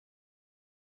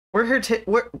 Were her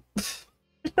were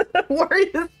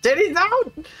his titties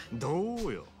out?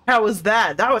 How was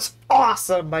that? That was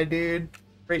awesome, my dude.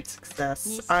 Great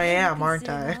success. I am, aren't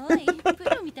I?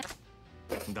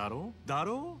 Daro?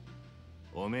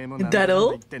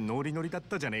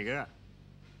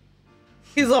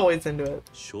 He's always into it.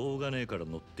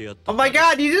 Oh my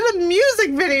god, you did a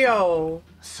music video!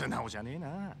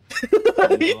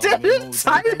 He did an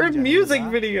entire music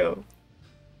video!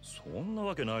 そんな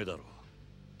わけないだろう。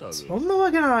そんな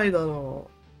わけないだろ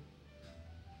う。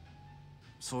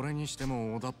それにして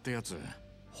も小田ってやつ、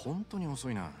本当に遅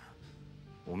いな。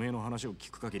おめえの話を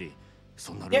聞く限り、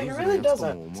そんなルーズなやつと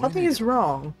も思えない。 Something is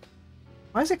wrong.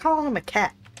 Why is it calling him a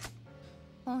cat?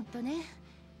 本当ね。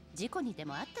事故にで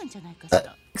もあったんじゃないかし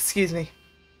ら。Excuse me.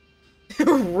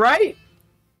 Right?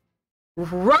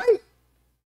 Right?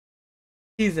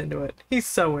 He's into it. He's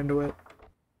so into it.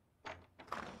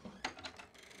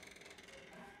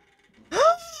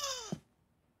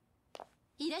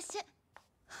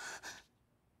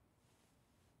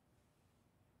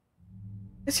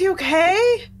 Is he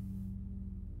okay?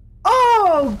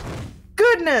 Oh,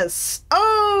 goodness.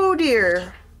 Oh,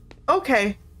 dear.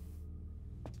 Okay.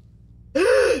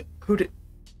 Who did...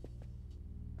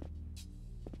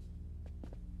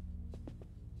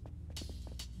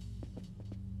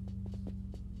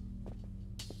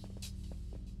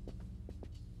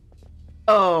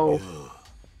 Oh.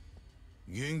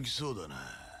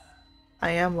 I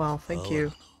am well, thank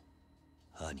you.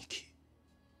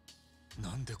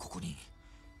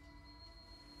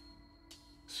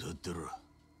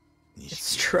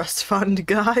 It's trust fund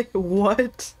guy?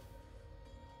 What?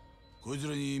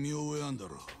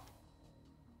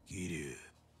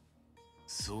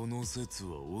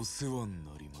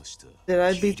 Did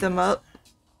I beat them up?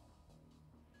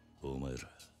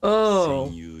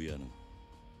 Oh.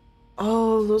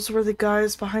 Oh, those were the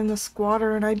guys behind the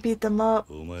squatter and I beat them up.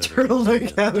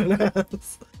 Turtleneck had an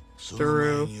ass.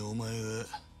 True.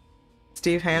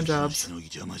 Steve Handjobs.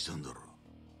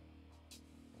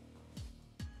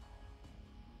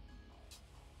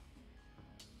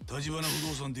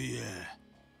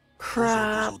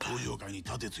 Crap.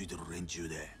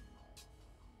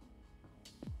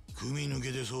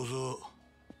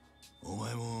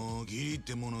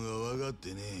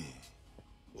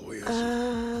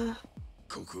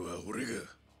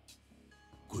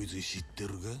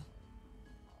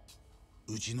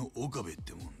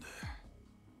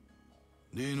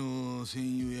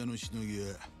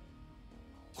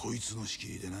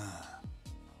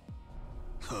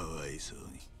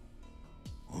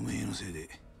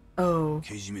 Oh.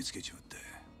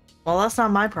 Well, that's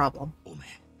not my problem.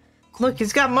 Look,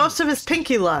 he's got most of his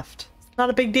pinky left. It's not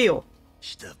a big deal.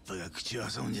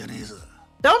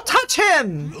 Don't touch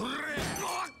him!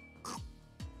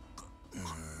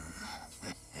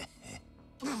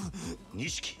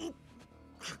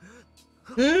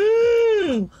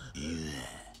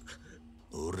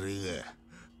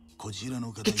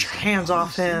 Get your hands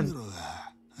off him.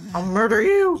 I'll murder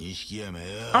you.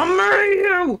 I'll murder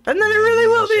you. And then I really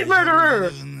will be a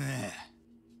murderer.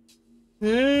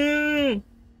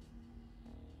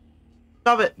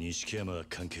 Stop it.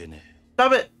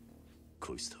 Stop it.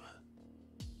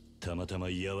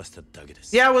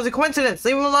 Yeah, it was a coincidence.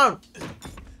 Leave him alone.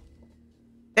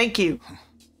 Thank you.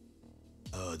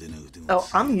 Oh,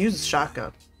 I'm gonna use the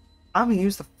shotgun. I'm gonna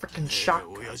use the freaking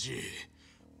shotgun.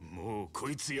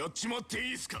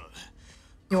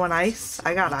 You want ice?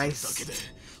 I got ice.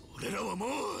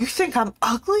 You think I'm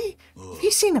ugly? Have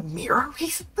you seen a mirror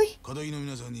recently? 片木の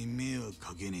皆さんに迷惑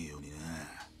かけねえようにな。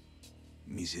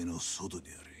店の外で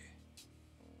あれ。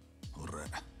ほら、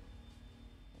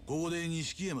ここで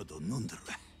錦山と飲んでる。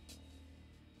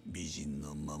美人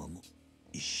のママも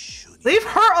一緒に。Leave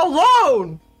her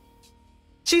alone!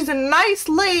 She's a nice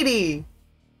lady!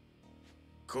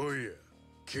 来いや、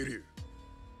桐生。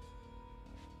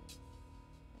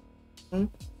Hmm?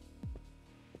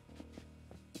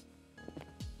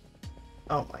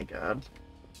 Oh my god.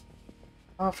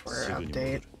 Software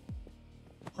update.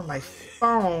 For my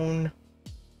phone.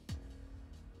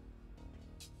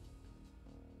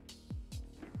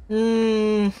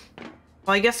 Well,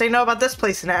 I guess they know about this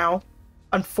place now.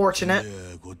 Unfortunate.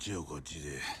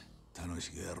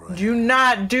 Do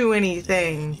not do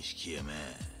anything.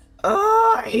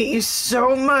 Oh, I hate you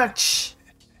so much.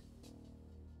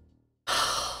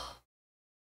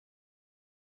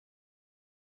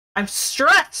 I'm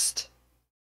stressed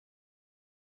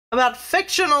about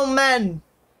fictional men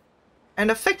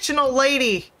and a fictional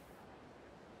lady.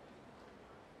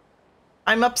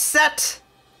 I'm upset.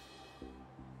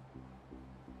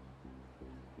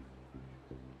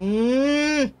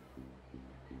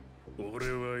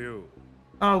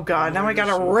 Oh god, now I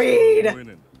gotta read.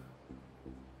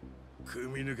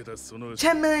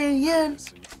 10 million yen.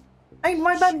 I can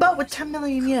wipe my butt with 10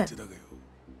 million yen.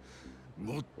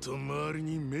 もっと周り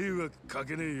に迷惑か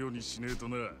けねえようにしねえと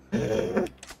な。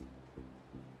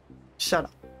Shut up.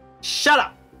 Shut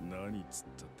up. 何つっ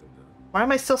たってんだ。 Why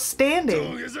am I still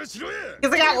standing? 土下座しろや。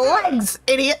 Because I got legs,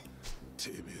 idiot.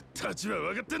 てめえ立場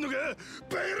分かってんのか、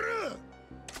バカ野郎。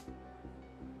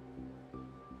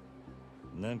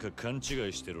なんか勘違い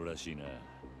してるらしいな。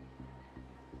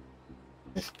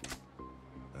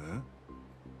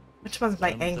Which one's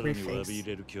my angry face? 詫び入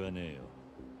れる気はねえよ。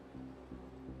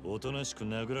おとなしく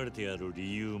殴られてやる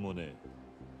理由もね。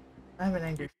I have an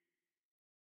angry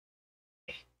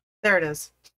face. There it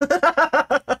is.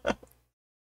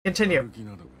 Continue.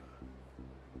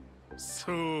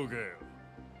 そうかよ。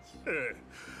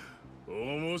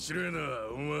面白いな、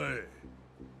お前。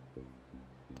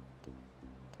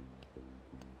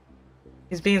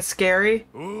 He's being scary.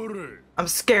 I'm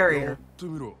scarier.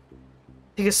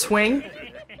 Take a swing.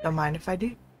 Don't mind if I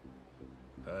do.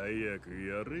 早く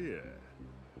やれや。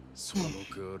その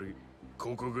代わり、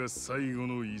ここが最後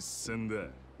の一戦だ。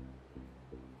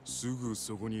すぐ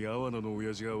そこに阿波野の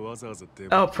親父がわざわざ出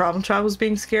Oh, problem child was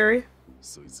being scary?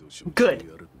 そいつを Good.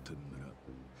 やるってんなら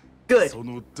Good. そ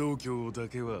の度胸だ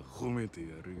けは褒めてや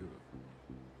るよ。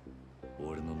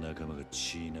俺の仲間が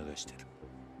血流してる。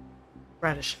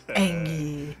 Radish.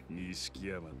 Angie. 錦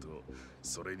山と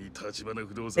それに立花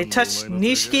不動 They 産 touched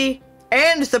Nishiki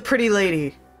and the pretty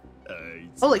lady. あい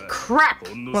つ Holy crap!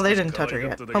 Well, they didn't touch her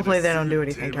yet. Hopefully they don't do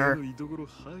anything to her.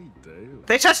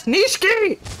 They touched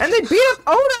Nishiki! And they beat up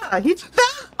Oda! He's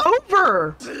back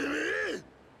over!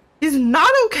 He's not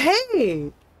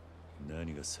okay!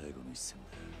 何が最後の一戦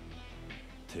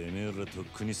だ。てめえらとっ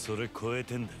くにそれ超え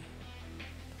てんだ。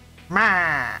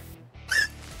Ma.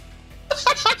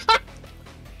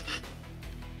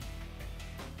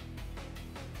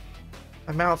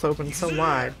 My mouth opened so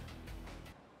wide.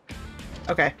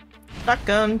 Okay.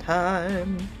 Shotgun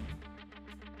time.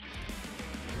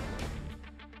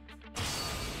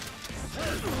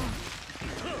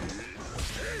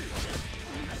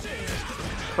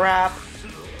 Crap.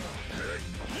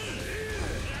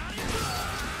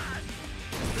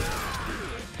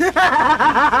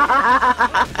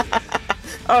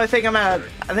 Oh, I think I'm out of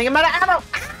ammo.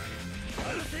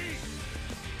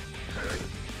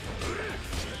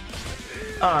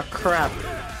 Oh crap.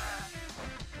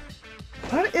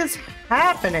 What is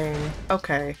happening?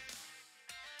 Okay.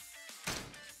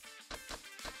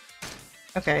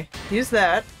 Okay, use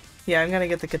that. Yeah, I'm gonna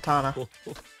get the katana.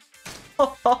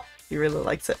 He really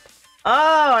likes it.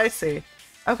 Oh, I see.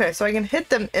 Okay, so I can hit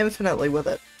them infinitely with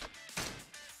it.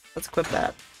 Let's equip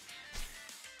that.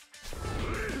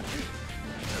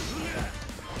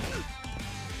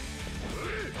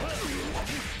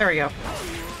 There we go.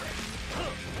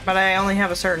 But I only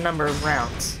have a certain number of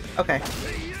rounds. Okay.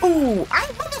 Ooh, I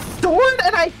have a sword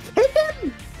and I hit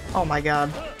him? Oh my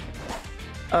god.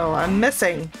 Oh, I'm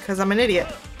missing because I'm an idiot.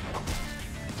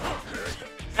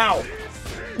 Ow.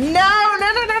 No,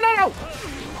 no, no, no, no, no!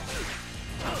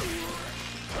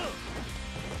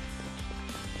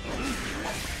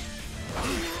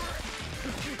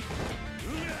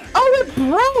 Oh, it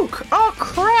broke! Oh,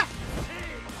 crap!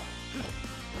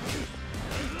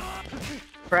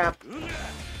 Crap.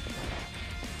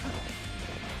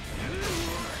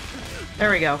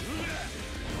 There we go.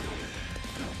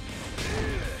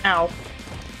 Ow.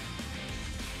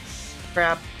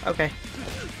 Crap. Okay.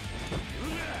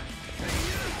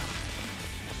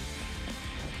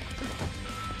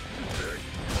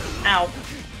 Ow.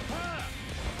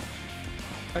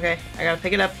 Okay, I gotta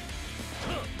pick it up.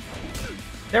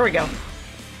 There we go.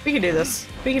 We can do this.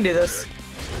 We can do this.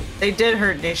 They did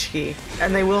hurt Nishiki,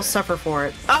 and they will suffer for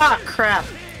it. Ah, crap.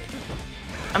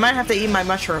 I might have to eat my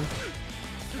mushroom.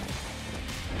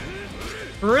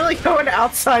 Really going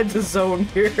outside the zone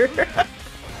here.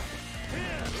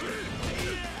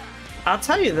 I'll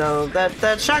tell you though,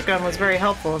 that shotgun was very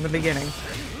helpful in the beginning.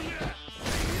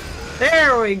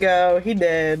 There we go, he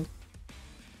did.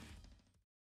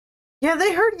 Yeah,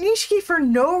 they hurt Nishiki for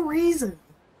no reason.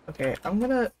 Okay, I'm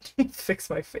gonna fix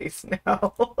my face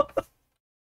now.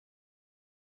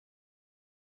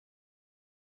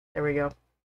 There we go.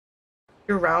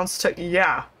 Your rounds took...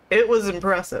 Yeah, it was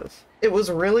impressive. It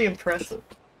was really impressive.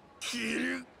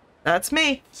 That's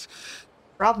me.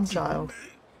 Problem child.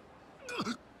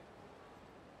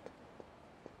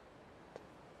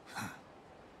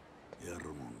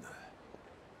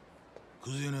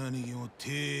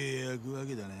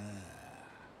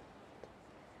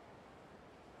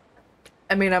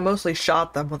 I mean, I mostly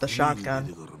shot them with a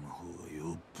shotgun.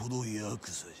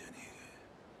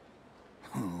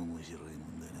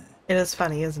 It is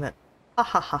funny, isn't it? Ha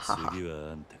ha ha ha ha.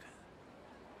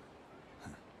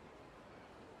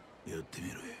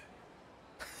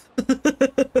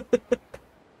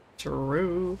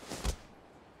 True.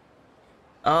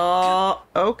 Oh,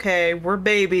 okay, we're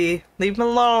baby. Leave him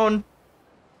alone.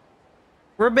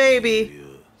 We're baby.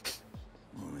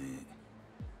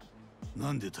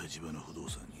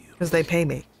 Because they pay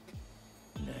me.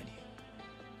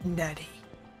 Nutty.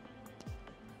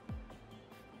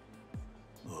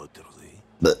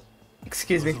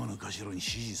 Excuse me.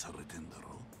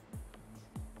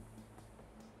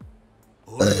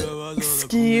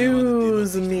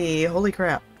 Excuse me. Holy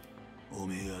crap.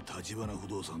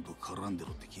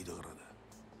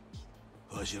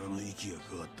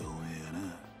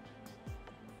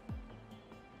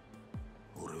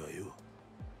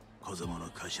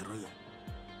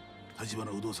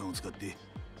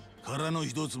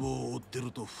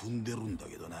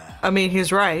 I mean,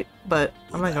 he's right, but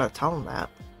I'm not gonna tell him that.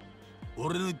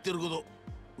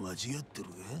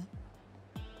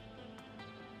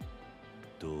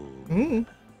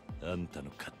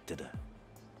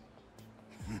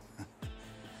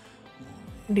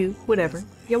 Do whatever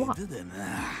you want.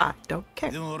 I don't care.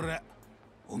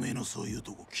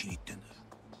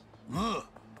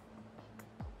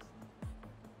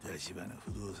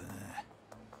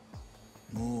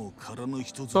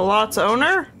 The lot's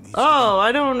owner? Oh,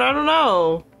 I don't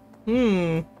know.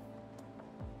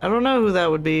 I don't know who that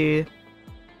would be.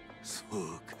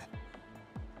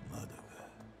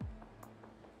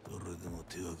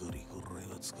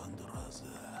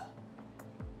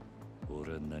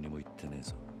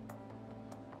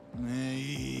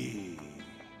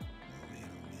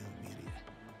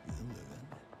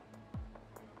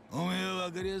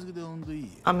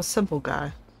 I'm a simple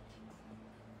guy.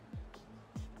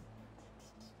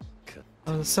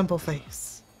 With a simple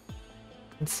face.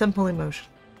 And simple emotion.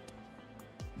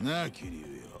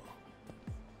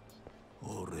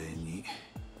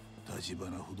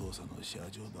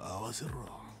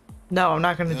 No, I'm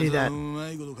not gonna do that.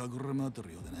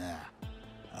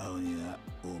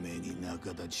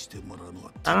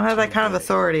 I don't have that kind of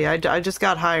authority. I just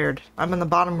got hired. I'm in the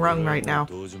bottom rung right now.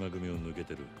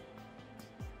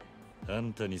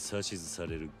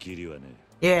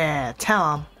 Yeah,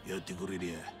 tell him.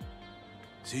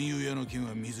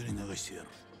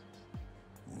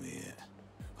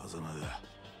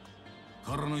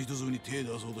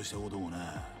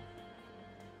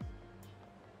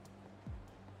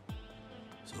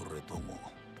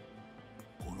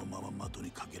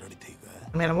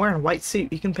 I mean, I'm wearing a white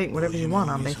suit. You can paint whatever you want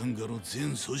on me.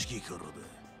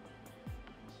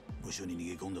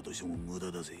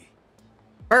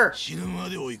 Brr.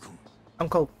 I'm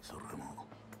cold.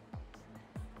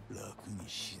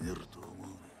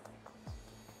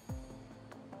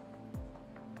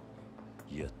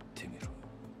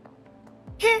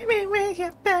 Hit me with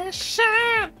your best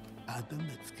shot.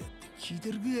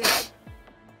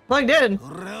 Plugged in.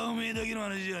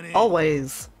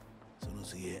 Always.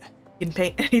 You can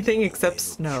paint anything except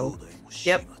snow.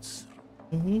 Yep.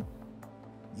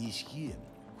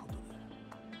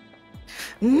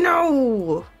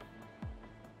 No!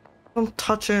 Don't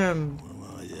touch him.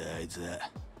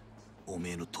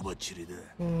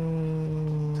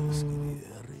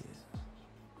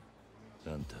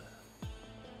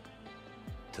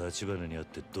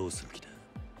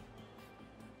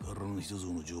 体の一つ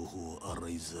の情報を洗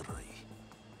いざらい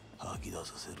吐き出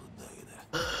させるだ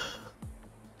けだ。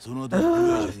その後部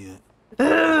外者には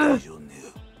大丈夫ねえ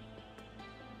よ。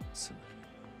つまり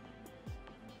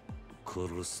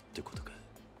殺すってことか。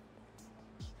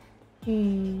朝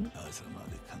ま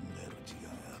で考える時間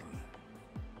があ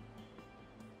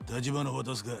る。立花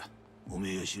渡すか、お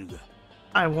めえが死ぬか。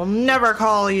I will never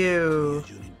call you.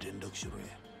 中に連絡しろや。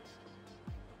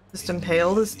 Just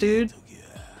impale this dude.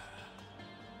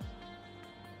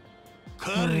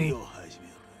 狩りを始め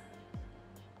る。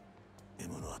獲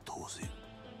物は当然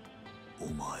お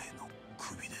前の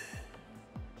首で。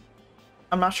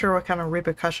 I'm not sure what kind of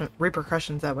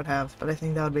repercussions that would have, but I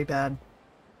think that would be bad.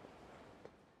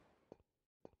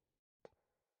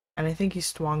 And I think he's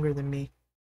stronger than me.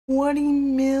 20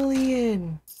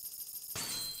 million!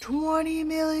 20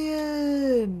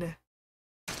 million!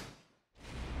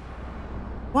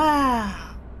 Wow!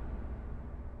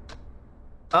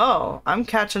 Oh, I'm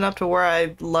catching up to where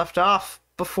I left off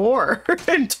before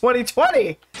in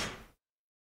 2020!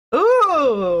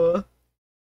 Ooh!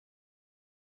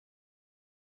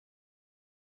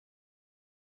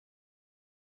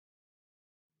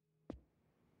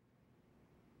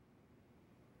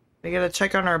 We gotta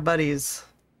check on our buddies.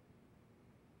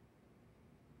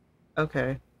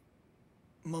 Okay.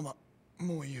 ママ、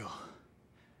もういいよ。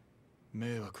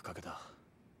迷惑かけた。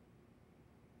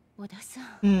小田さ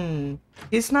ん。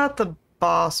He's not the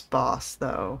boss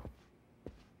though.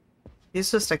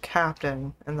 He's just a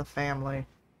captain in the family.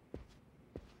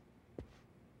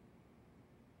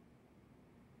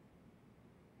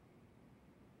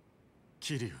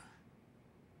 Kiryu.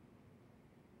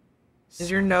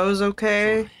 Is your nose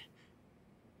okay?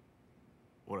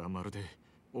 俺はまるで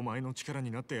お前の力に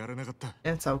なってやれなかった。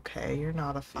It's okay. You're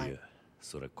not a い fighter. や、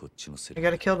それはこっちのせい You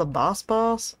gotta kill the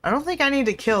boss? I don't think I need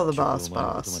to kill the boss. お前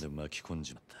のことまで巻き込ん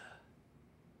じまった。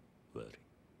悪い。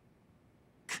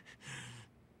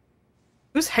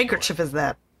Whose handkerchief is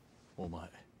that? お前、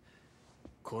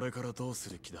これからどうす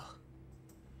る気だ？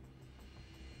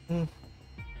 He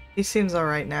seems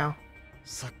alright now.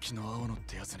 さっきの青野っ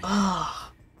てやつに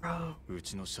Ah, bro. う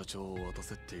ちの社長を渡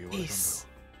せって言われたんだろう。 Peace.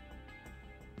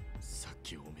 さっ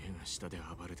きおめえが下で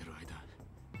暴れてる間、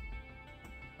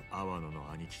阿波野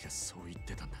の兄貴がそう言っ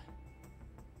てたんだ。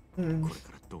これ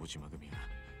から堂島組が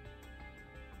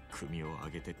組を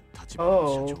挙げて立花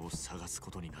の社長を探す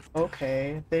ことになるって。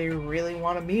 Okay, they really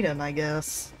want to meet him, I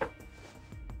guess.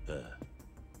 ああ、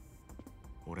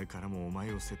俺からもお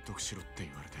前を説得しろって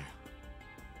言われたよ。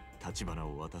立花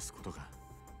を渡すことが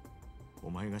お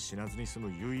前が死なずに済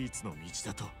む唯一の道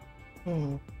だと。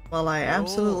Well, I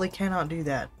absolutely cannot do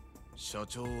that. 社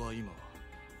長は今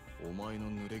お前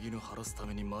の濡れ衣晴らすた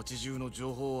めに町中の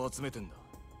情報を集めてんだ。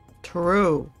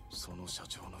 True. その社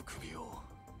長の首を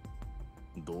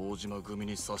堂島組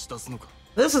に差し出すのか。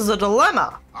 This is a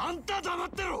dilemma. あんた黙っ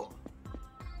てろ。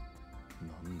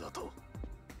なんだと。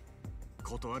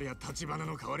断りや立花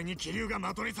の代わりに気流が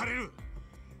的にされる。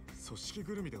組織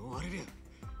ぐるみで追われる。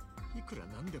いくら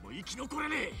なんでも生き残れ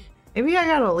ねえ。 Maybe I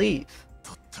gotta leave.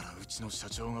 だったらうちの社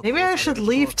長が Maybe I should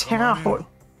leave town.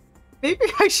 Maybe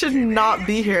I should not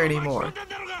be here anymore.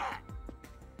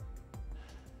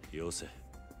 よせ。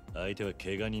相手は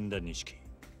怪我人だ、錦。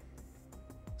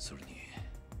それに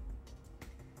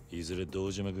いずれ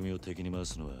堂島組を敵に回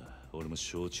すのは俺も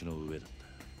承知の上だっ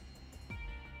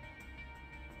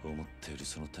た。思ったより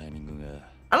そのタイミングが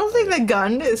I don't think the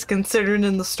gun is considered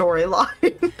in the storyline.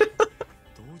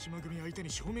 堂島組相手に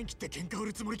正面切って喧嘩売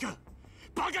るつもりか。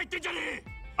バカ言ってんじゃね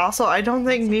え。 Also, I don't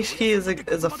think Nishiki is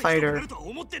a fighter.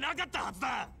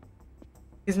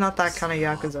 He's not that kind of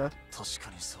Yakuza. 確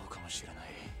かにそうかもしれない。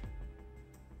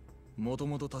もと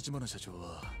もと立花社長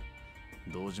は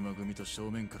堂島組と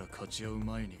正面から勝ち合う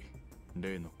前に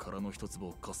例の殻の一粒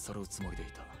をかっさらうつもりでい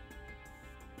た。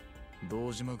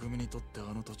堂島組にとってあ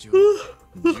の土地は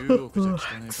10億じゃ効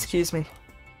かねえ。 Excuse me.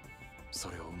 そ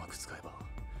れをうまく使えば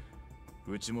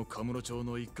うちもカムロ町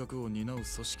の一角を担う組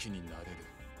織になれる。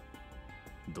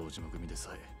堂島組で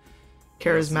さえ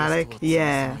Charismatic,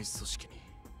 yeah.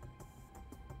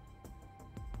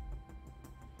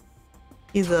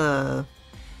 He's a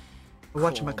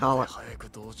whatchamacallit. 早く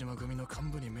堂島組の幹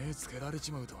部に目つけられ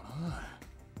ちまうとな。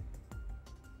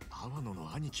阿波野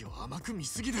の兄貴を甘く見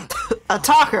すぎだ。 A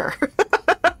talker.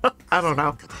 I don't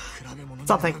know.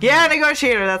 Something. Yeah,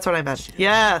 negotiator. That's what I meant.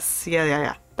 Yes.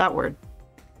 Yeah. That word.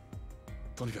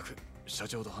 とにかく社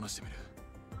長と話してみる。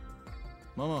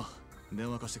ママ、電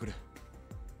話貸してくれ。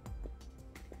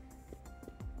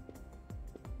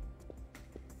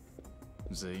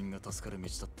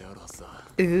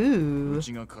Ooh. A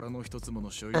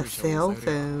cell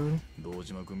phone.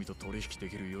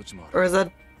 Or is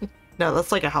that... No,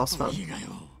 that's like a house phone.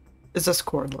 Is this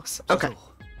cordless? Okay.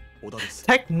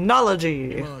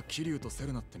 Technology!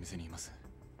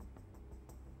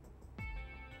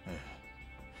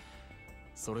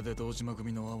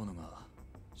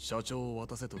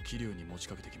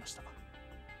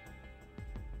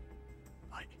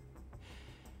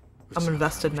 I'm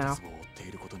invested now.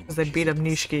 Because they beat up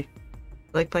Nishiki.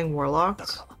 Like playing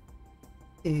Warlocks?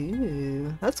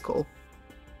 Ooh, that's cool.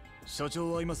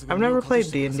 I've never played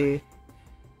D&D.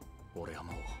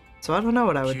 So I don't know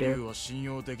what I would do.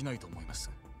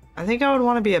 I think I would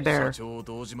want to be a bear.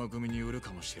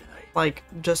 Like,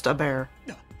 just a bear.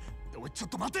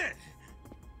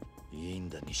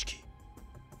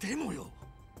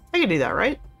 I can do that,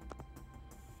 right?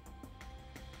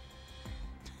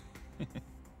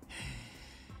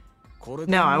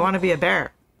 No, I want to be a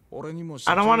bear.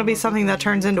 I don't want to be something that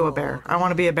turns into a bear. I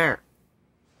want to be a bear.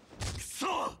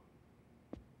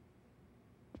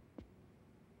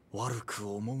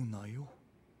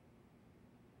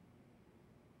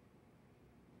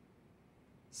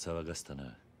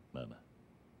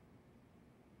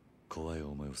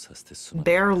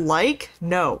 Bear-like?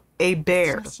 No, a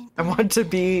bear. I want to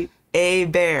be a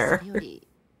bear.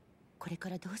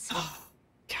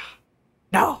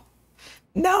 No!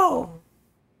 No!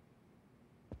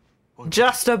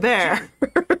 Just a bear.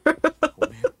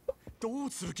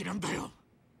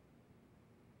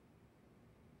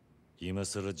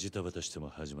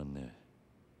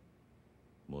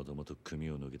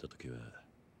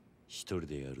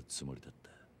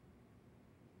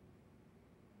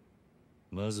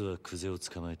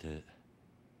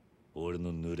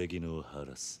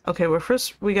 Okay, well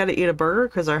first we gotta eat a burger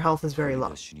because our health is very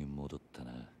low.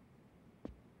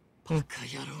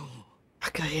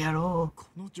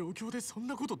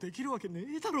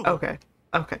 Okay,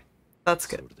 okay. That's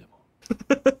good.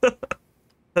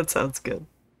 That sounds good.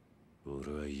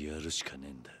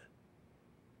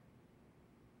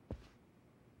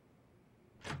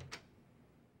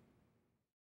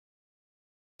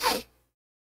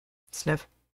 Sniff.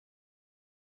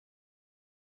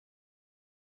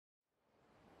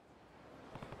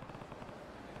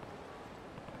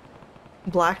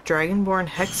 Black Dragonborn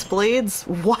Hex Blades?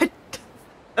 What?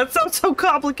 That sounds so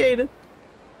complicated.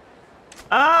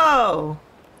 Oh!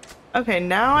 Okay,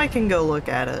 now I can go look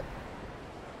at it.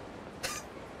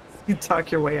 You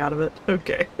talk your way out of it.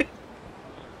 Okay.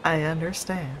 I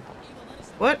understand.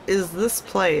 What is this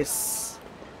place?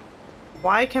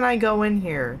 Why can I go in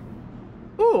here?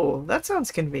 Ooh, that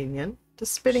sounds convenient.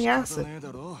 Just spitting acid.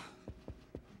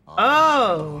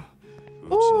 Oh!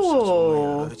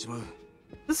 Ooh!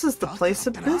 This is the place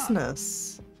of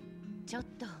business. Can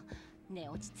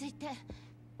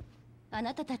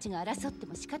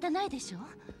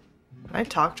I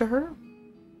talk to her?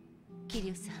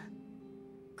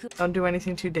 Don't do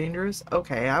anything too dangerous?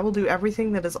 Okay, I will do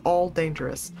everything that is all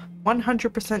dangerous.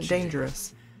 100%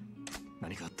 dangerous.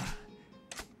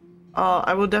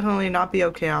 I will definitely not be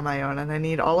okay on my own, and I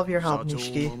need all of your help,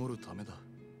 Nishiki.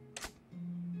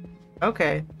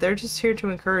 Okay, they're just here to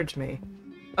encourage me.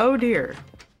 Oh dear.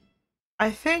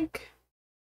 I think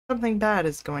something bad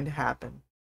is going to happen.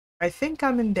 I think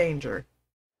I'm in danger.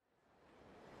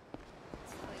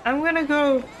 I'm gonna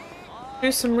go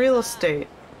do some real estate.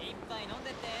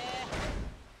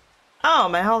 Oh,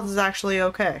 my health is actually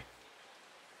okay.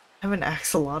 I have an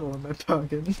axolotl in my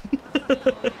pocket.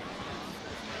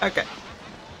 Okay.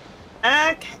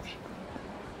 Okay.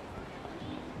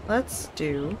 Let's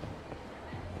do...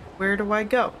 Where do I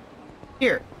go?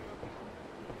 Here.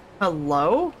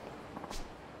 Hello?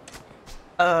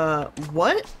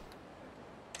 What?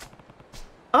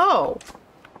 Oh.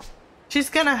 She's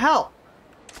gonna help.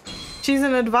 She's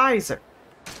an advisor.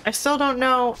 I still don't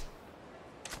know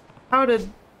how to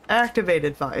activate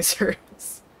advisors.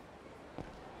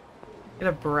 Get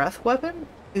a breath weapon?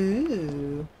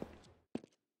 Ooh.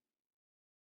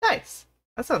 Nice.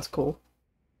 That sounds cool.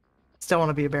 Still want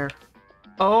to be a bear.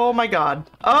 Oh my god.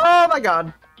 Oh my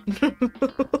god.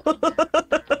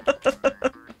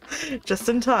 Just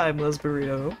in time, Les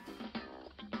Burrito.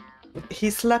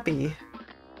 He's slappy.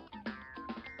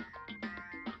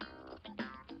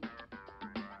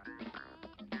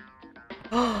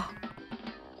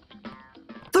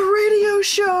 The radio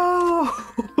show!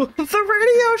 The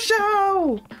radio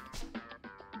show!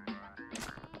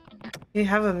 You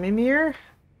have a Mimir?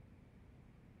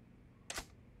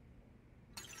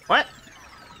 What?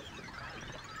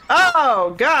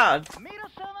 Oh, God!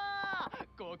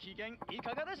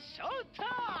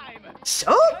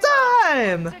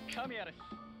 Showtime!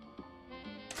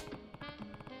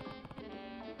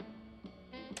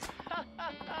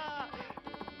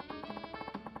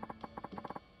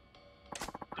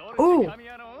 Ooh!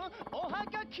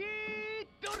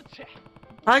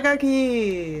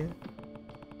 Hagaki!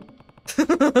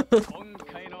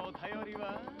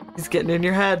 He's getting in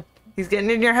your head. He's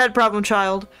getting in your head, problem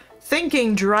child.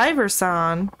 Thinking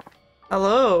driver-san.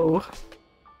 Hello.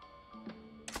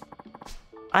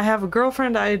 I have a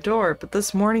girlfriend I adore, but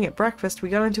this morning at breakfast we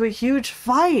got into a huge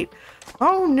fight.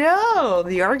 Oh no!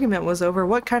 The argument was over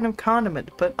what kind of condiment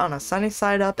to put on a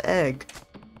sunny-side-up egg.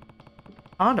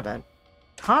 Condiment?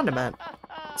 Condiment?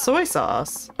 Soy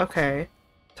sauce. Okay.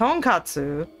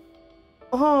 Tonkatsu.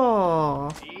 Oh.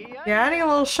 Yeah, adding a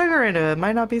little sugar into it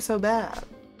might not be so bad.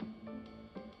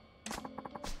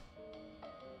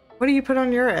 What do you put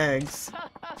on your eggs?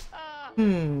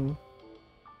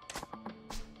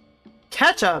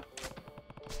 Ketchup!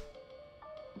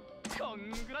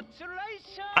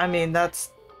 I mean, that's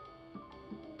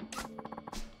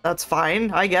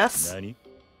fine, I guess.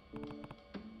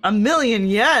 1,000,000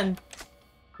 yen!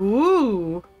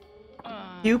 Ooh!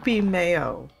 Yuppie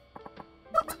mayo.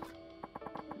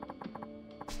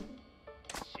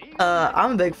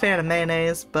 I'm a big fan of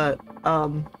mayonnaise, but,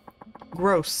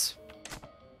 gross.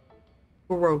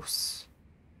 Gross.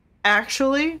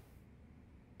 Actually,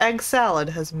 egg salad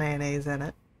has mayonnaise in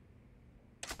it.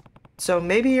 So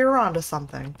maybe you're onto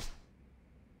something.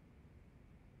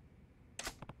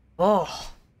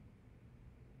 Oh.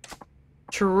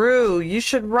 True, you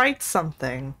should write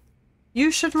something. You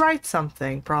should write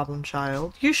something, problem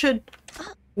child. You should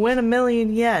win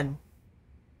 1,000,000 yen.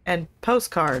 And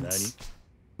postcards.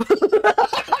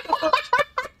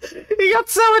 He got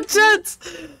so intense!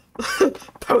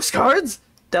 Postcards?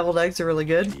 Deviled eggs are really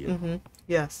good. Yeah.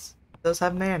 Yes. Those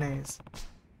have mayonnaise.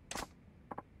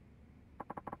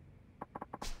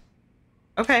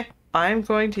 Okay. I'm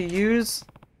going to use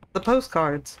the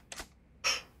postcards.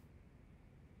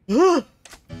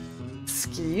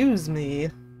 Excuse me.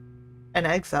 An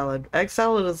egg salad. Egg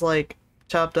salad is like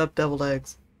chopped up deviled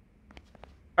eggs.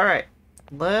 Alright.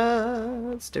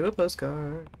 Let's do a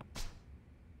postcard.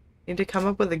 Need to come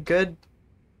up with a good...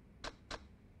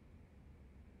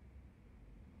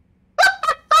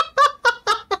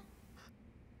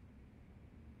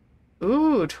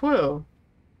 Ooh, true.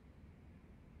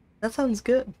 That sounds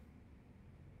good.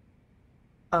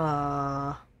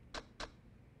 That's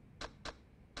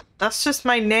just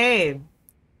my name.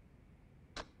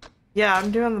 Yeah,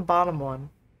 I'm doing the bottom one.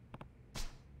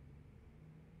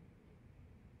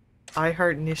 I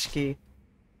heart Nishiki.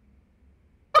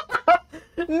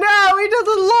 No, he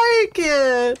doesn't like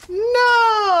it!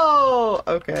 No!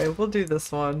 Okay, we'll do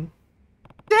this one.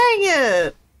 Dang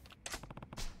it!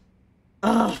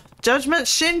 Ugh, Judgment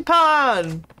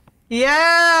Shinpan!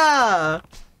 Yeah!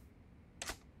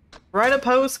 Write a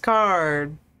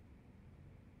postcard.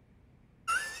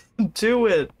 Do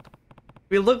it.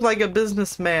 We look like a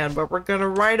businessman, but we're gonna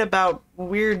write about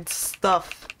weird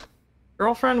stuff.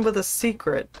 Girlfriend with a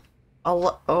secret.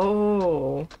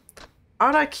 Oh.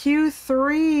 On a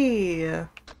Q3.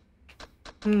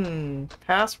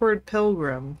 Password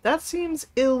pilgrim. That seems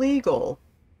illegal.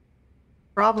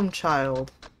 Problem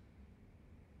child.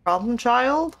 Problem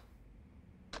child?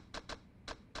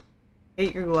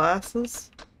 Hate your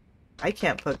glasses? I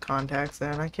can't put contacts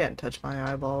in. I can't touch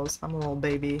my eyeballs. I'm a little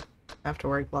baby. I have to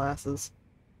wear glasses.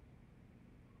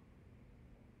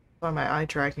 That's why my eye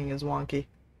tracking is wonky.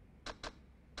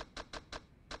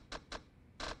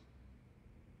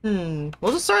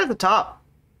 We'll just start at the top.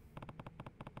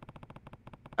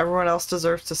 Everyone else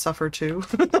deserves to suffer too.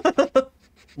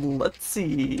 Let's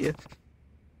see.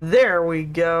 There we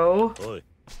go. Oi.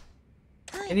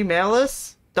 Can you mail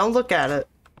this? Don't look at it.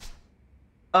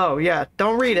 Oh yeah,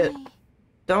 don't read it.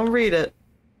 Don't read it.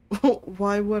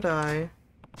 Why would I?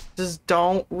 Just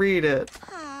don't read it.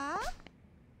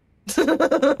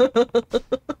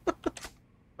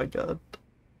 My god.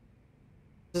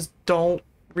 Just don't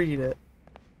read it.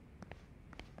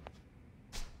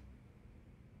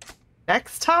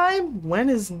 Next time? When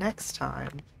is next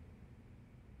time?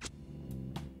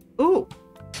 Ooh.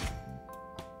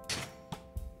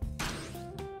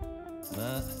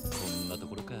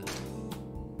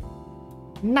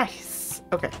 Nice.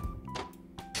 Okay.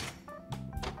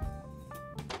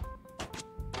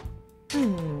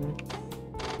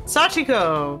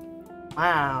 Sachiko!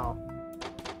 Wow.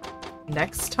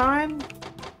 Next time?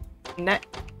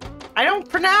 I don't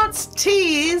pronounce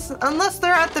T's unless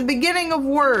they're at the beginning of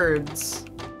words.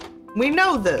 We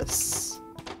know this.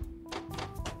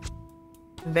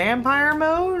 Vampire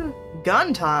mode?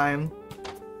 Gun time?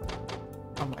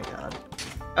 Oh my god.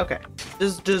 Okay.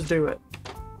 Just do it.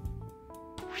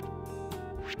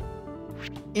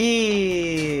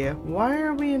 Why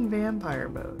are we in vampire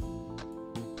mode?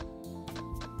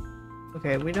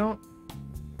 Okay, we don't...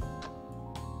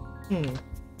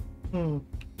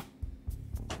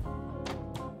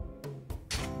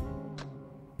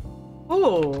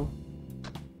 Oh.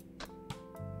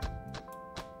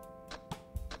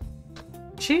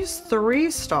 She's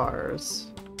 3 stars.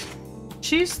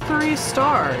 She's 3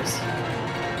 stars.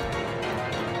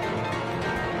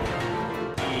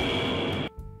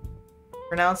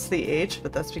 Pronounce the H,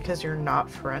 but that's because you're not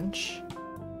French.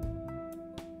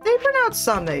 They pronounce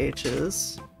some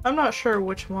H's. I'm not sure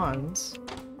which ones.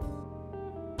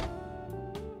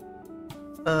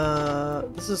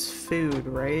 This is food,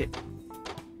 right?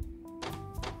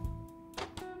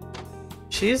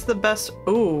 She's the best.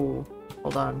 Ooh.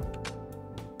 Hold on.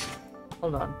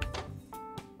 Hold on.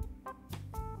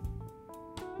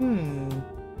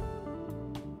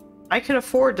 I can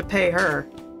afford to pay her.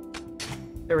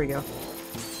 There we go.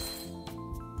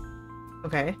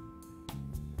 Okay.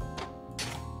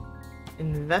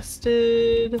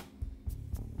 Invested.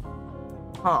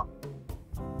 Huh.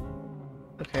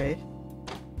 Okay.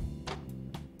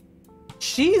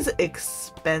 She's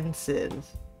expensive.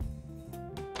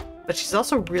 But she's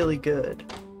also really good.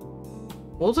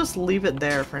 We'll just leave it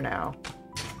there for now.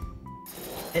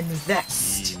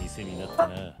 Invest.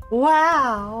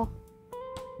 Wow.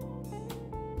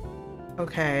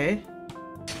 Okay.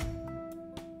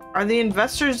 Are the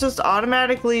investors just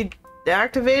automatically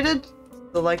deactivated?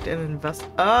 Select and invest.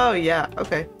 Oh, yeah.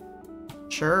 Okay.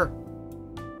 Sure.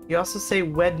 You also say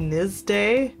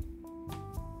Wednesday?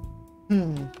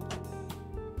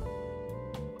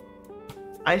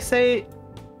 I say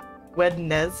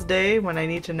Wednesday when I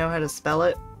need to know how to spell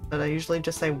it, but I usually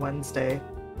just say Wednesday.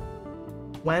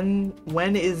 When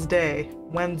is day?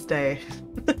 Wednesday.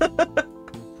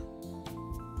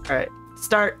 Alright.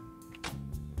 Start.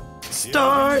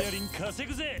 Start!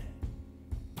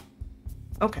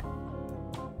 Okay.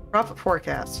 Profit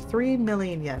forecast. 3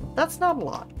 million yen. That's not a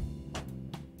lot.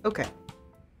 Okay.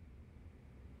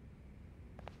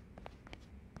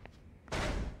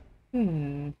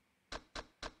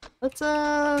 Let's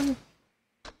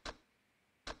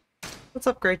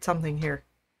upgrade something here.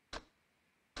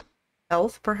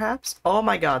 Health, perhaps? Oh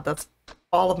my god, that's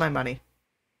all of my money.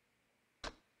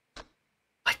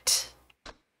 What?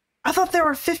 I thought there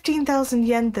were 15,000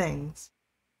 yen things.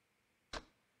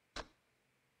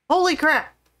 Holy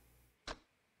crap!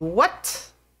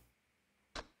 What?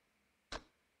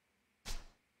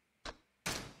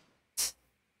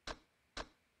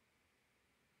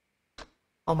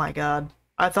 Oh my god.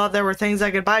 I thought there were things I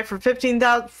could buy for 15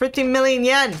 million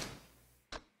yen!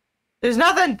 There's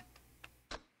nothing!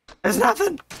 There's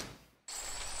nothing!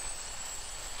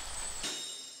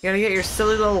 You gotta get your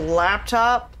silly little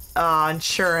laptop? Ah,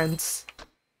 insurance.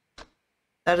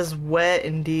 That is wet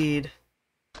indeed.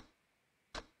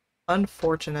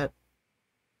 Unfortunate.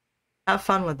 Have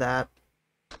fun with that.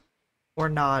 Or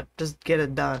not. Just get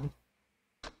it done.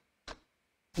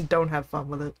 Don't have fun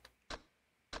with it.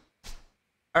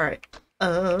 Alright.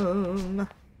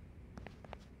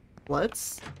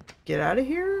 Let's get out of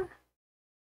here.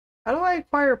 How do I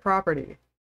acquire property?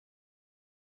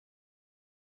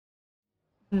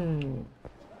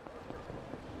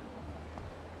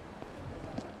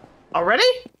 Already?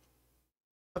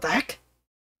 What the heck?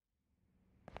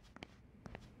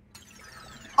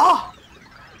 Oh!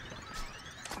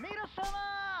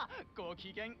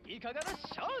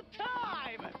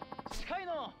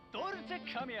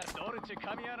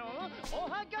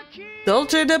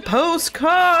 Dolce the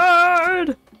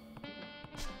postcard!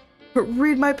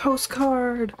 Read my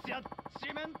postcard!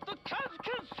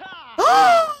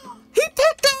 Oh! He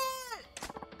picked it!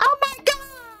 Oh my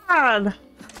god!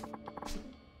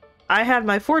 I had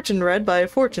my fortune read by a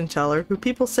fortune teller who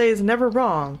people say is never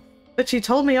wrong, but she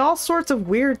told me all sorts of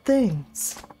weird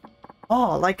things.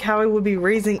 Oh, like how I would be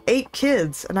raising 8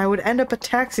 kids and I would end up a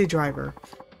taxi driver.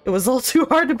 It was all too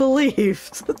hard to believe.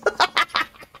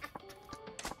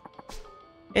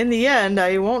 In the end,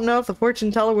 I won't know if the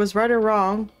fortune teller was right or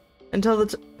wrong.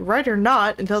 Right or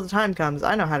not, until the time comes.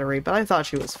 I know how to read, but I thought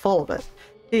she was full of it.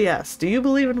 P.S. Do you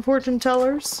believe in fortune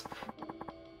tellers?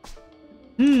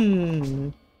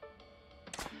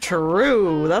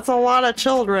 True. That's a lot of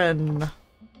children.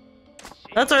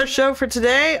 That's our show for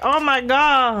today. Oh my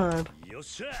god.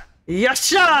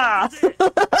 Yasha!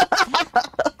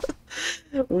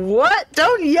 What?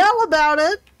 Don't yell about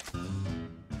it.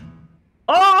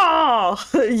 Oh!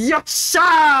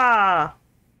 Yasha!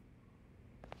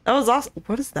 That was awesome.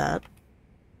 What is that?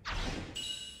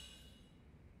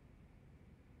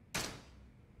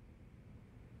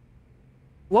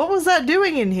 What was that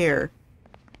doing in here?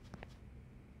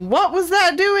 What was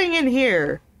that doing in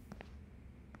here?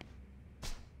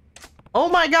 Oh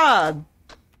my god.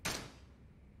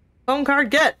 Phone card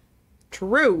get.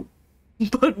 True.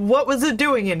 But what was it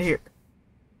doing in here?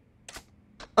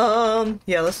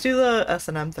 Yeah, let's do the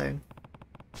S&M thing.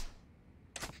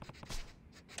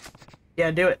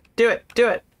 Yeah, do it. Do it. Do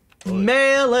it.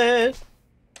 Mail it.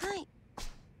 Hi.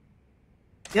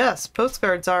 Yes,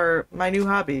 postcards are my new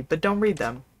hobby, but don't read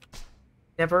them.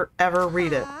 Never ever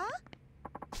read it.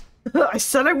 I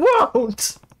said I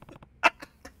won't!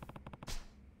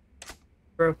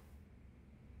 Bro.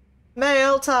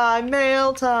 Mail time,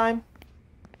 mail time.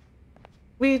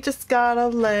 We just got a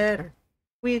letter.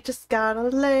 We just got a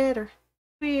letter.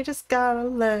 We just got a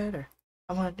letter.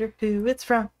 I wonder who it's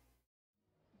from.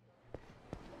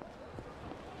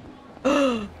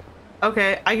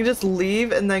 Okay, I can just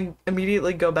leave and then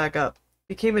immediately go back up.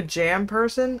 Became a jam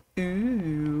person?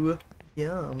 Ooh,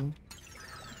 yum.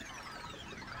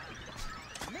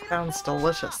 Sounds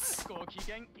delicious.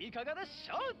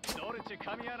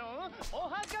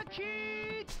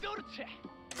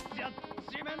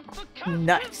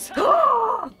 Nice.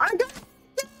 I got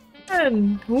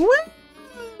it!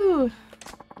 Woo!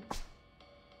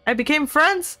 I became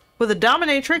friends with a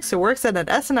dominatrix who works at an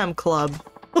S&M club.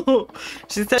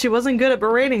 She said she wasn't good at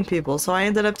berating people, so I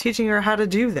ended up teaching her how to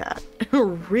do that.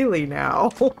 Really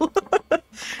now?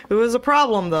 It was a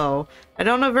problem though. I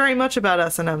don't know very much about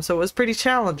S&M, so it was pretty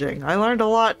challenging. I learned a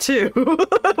lot too.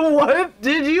 What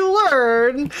did you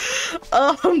learn?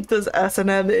 Does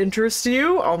S&M interest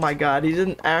you? Oh my god, he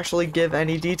didn't actually give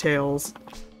any details.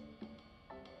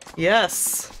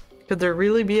 Yes. Could there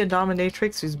really be a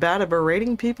dominatrix who's bad at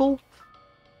berating people?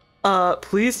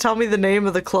 Please tell me the name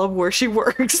of the club where she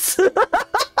works.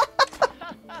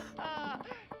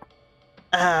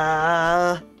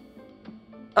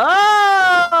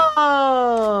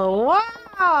 Oh,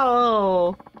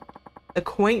 wow.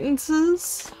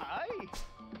 Acquaintances? Hi.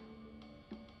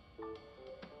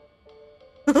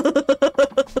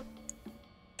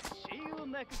 See you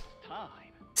next time.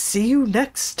 See you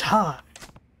next time.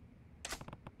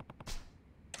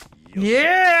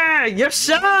 Yeah!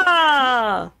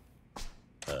 Yasha!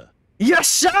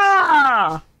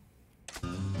 Yasha!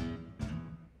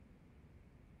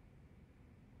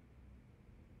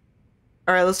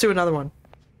 Alright, let's do another one.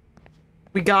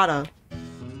 We gotta.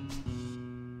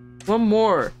 One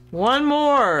more. One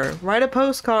more! Write a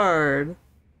postcard.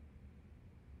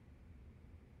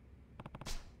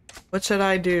 What should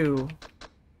I do?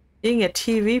 Being a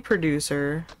TV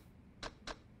producer.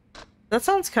 That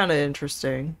sounds kind of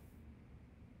interesting.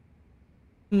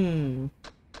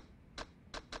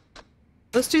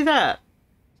 Let's do that.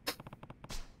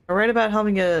 I write about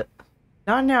helping a...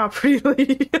 Not now, pretty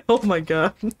lady. Oh my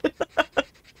god.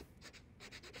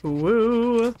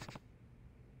 Woo.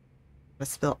 I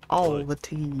spill all the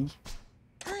tea.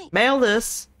 Mail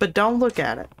this, but don't look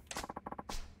at it.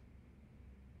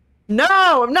 No,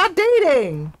 I'm not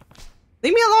dating!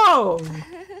 Leave me alone!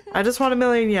 I just want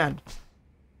 1,000,000 yen.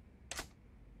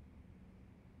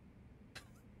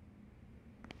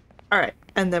 Alright,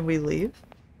 and then we leave.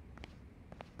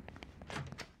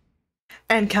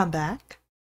 And come back.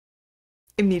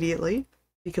 Immediately.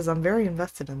 Because I'm very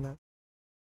invested in this.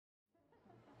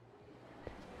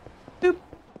 Boop.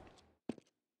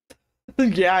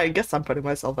 Yeah, I guess I'm putting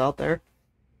myself out there.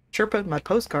 Sure putting my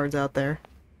postcards out there.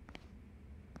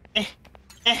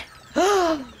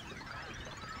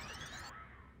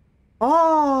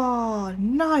 Oh,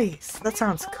 nice. That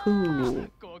sounds cool.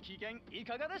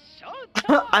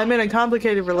 I'm in a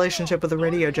complicated relationship with a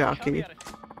radio jockey.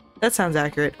 That sounds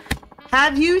accurate.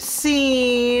 Have you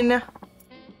seen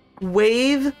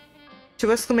Wave?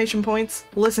 2 exclamation points.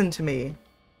 Listen to me.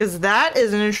 Because that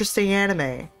is an interesting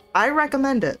anime. I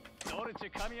recommend it.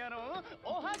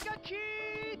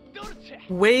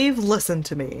 Wave, listen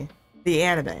to me. The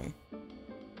anime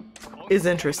is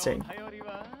interesting.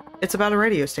 It's about a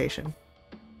radio station.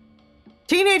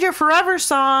 Teenager Forever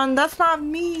song! That's not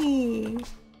me!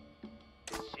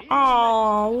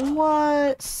 Oh,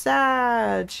 what?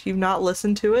 Sad. You've not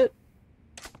listened to it?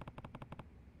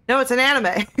 No, it's an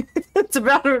anime. It's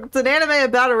an anime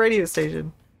about a radio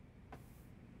station.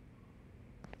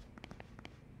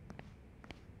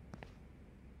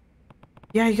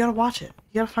 Yeah, you gotta watch it.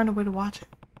 You gotta find a way to watch it.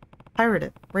 Pirate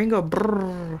it. Ringo,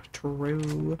 brrr,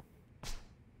 true.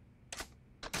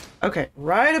 Okay,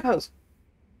 write a post.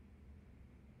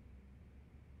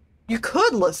 You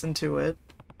could listen to it.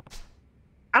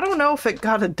 I don't know if it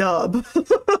got a dub.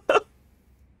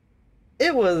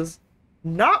 it was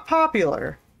not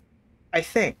popular, I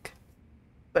think.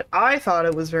 But I thought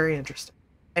it was very interesting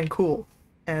and cool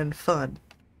and fun.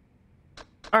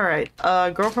 Alright,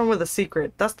 girlfriend with a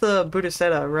secret. That's the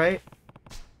Buduseta, right?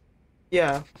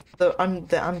 Yeah, the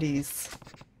undies.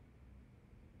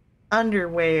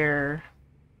 Underwear.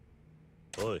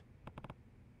 Oi.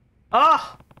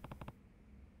 Ah!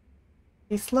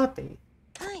 He's sleepy.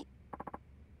 Hi.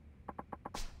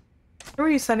 Who are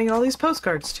you sending all these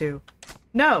postcards to?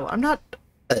 No, I'm not...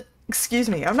 excuse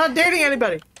me, I'm not dating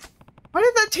anybody. Why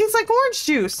did that taste like orange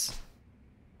juice?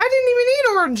 I didn't even eat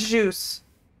orange juice.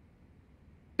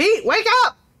 Pete, wake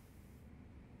up!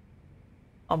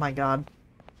 Oh my god.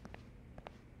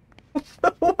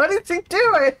 What is he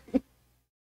doing?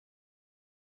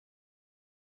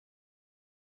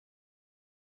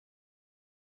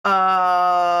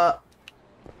 I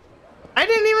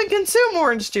didn't even consume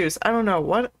orange juice. I don't know.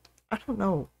 What? I don't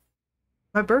know.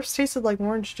 My burps tasted like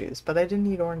orange juice, but I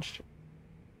didn't eat orange juice.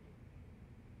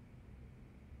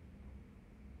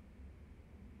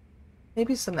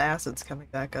 Maybe some acid's coming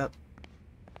back up.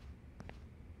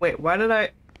 Wait, why did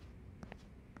I...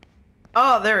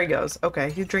 Oh, there he goes. Okay,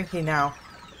 he's drinking now.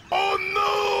 Oh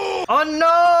no! Oh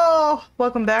no!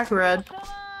 Welcome back, Red.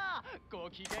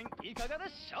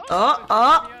 Oh,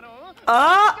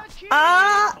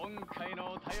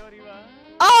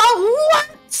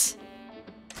 what?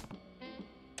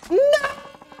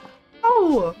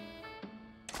 No!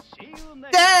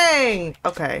 Dang!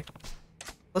 Okay.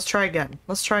 Let's try again.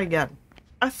 Let's try again.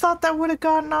 I thought that would have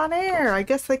gotten on air. I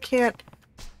guess they can't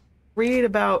read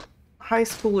about high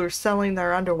schoolers selling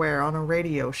their underwear on a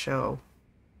radio show.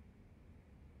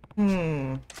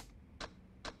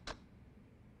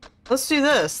 Let's do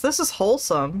this. This is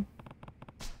wholesome.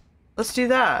 Let's do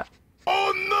that.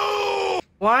 Oh no!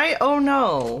 Why? Oh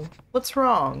no. What's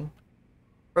wrong?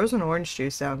 Frozen orange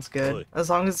juice sounds good. Really? As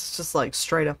long as it's just like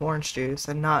straight up orange juice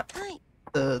and not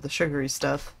the sugary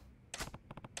stuff.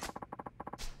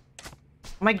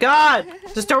 Oh my god!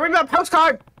 Just don't read my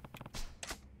postcard!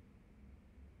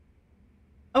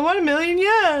 I want 1,000,000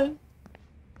 yen!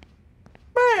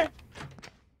 Meh.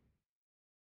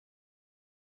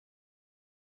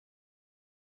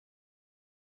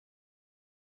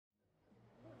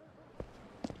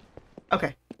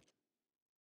 Okay.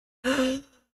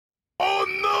 Oh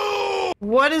no!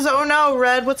 What is oh no,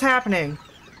 Red? What's happening?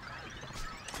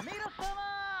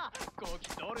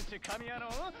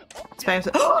 Spam.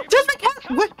 Oh, just my cat!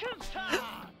 What? Just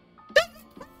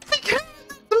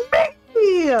my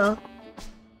me!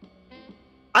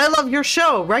 I love your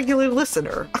show, regular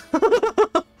listener.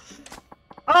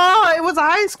 Oh, it was a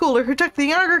high schooler who took the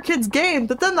younger kid's game,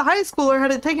 but then the high schooler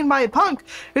had it taken by a punk,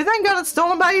 who then got it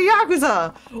stolen by a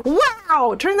Yakuza.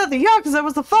 Wow! It turned out the Yakuza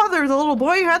was the father of the little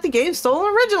boy who had the game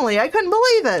stolen originally. I couldn't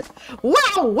believe it.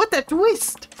 Wow! What a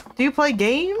twist! Do you play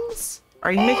games?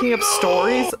 Are you making up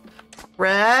stories?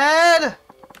 Red!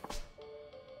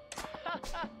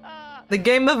 The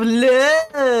game of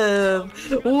love!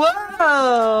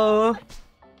 Whoa!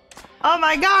 Oh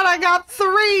my god, I got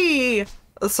 3!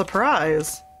 A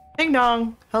surprise. Ding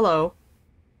dong. Hello.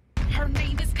 Her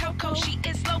name is Coco. She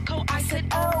is loco. I said,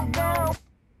 oh no.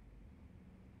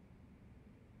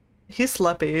 He's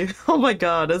sleepy. Oh my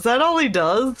god, is that all he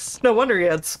does? No wonder he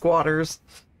had squatters.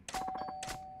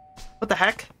 What the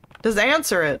heck? Just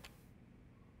answer it.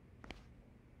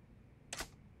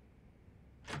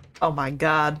 Oh my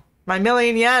god. My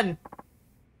 1,000,000 yen!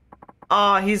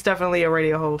 Aw, he's definitely a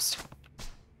radio host.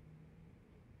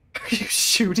 Are you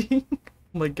shooting?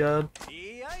 Oh my god.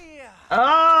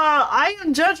 Ah, I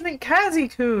am Judgment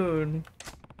Kazi-kun!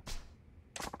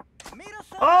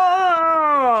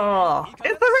 Oh!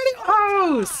 It's the radio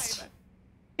host!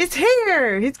 He's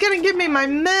here! He's gonna give me my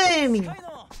money!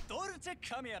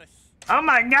 Oh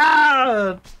my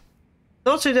god!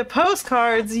 Dolce de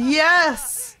postcards,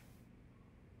 yes!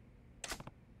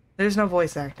 There's no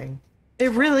voice acting.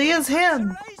 It really is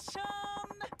him!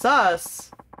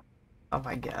 Sus! Oh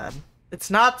my god. It's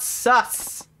not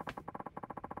sus!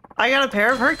 I got a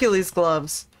pair of Hercules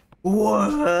gloves.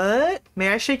 What? May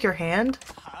I shake your hand?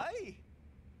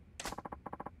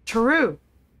 True.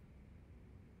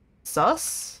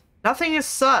 Sus? Nothing is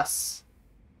sus.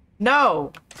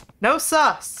 No. No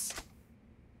sus.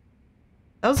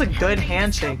 That was a good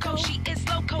handshake. She is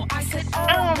loco. I said,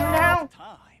 Oh no!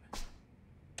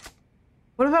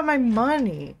 What about my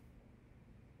money?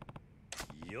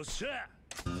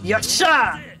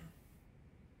 Yasha!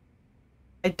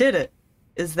 I did it.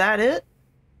 Is that it?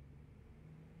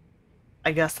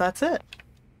 I guess that's it.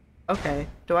 Okay.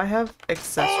 Do I have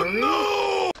accessories?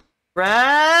 Oh, no!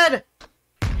 Red!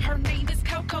 her name is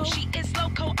Coco. She is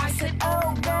loco. I said,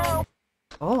 oh no.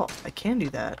 Oh, I can do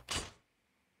that.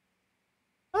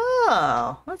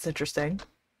 Oh, that's interesting.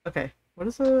 Okay, what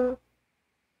is a...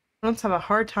 Opponents have a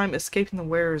hard time escaping the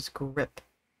wearer's grip.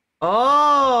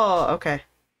 Oh, okay.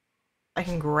 I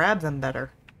can grab them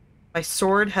better. My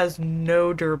sword has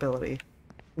no durability.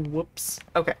 Whoops.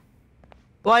 Okay.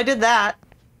 Well, I did that.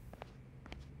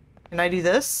 Can I do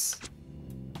this?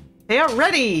 Hey, out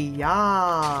ready!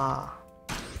 Yeah.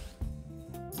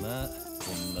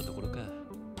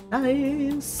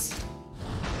 Nice.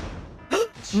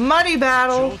 Muddy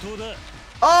battle.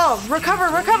 Oh, recover,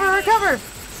 recover, recover!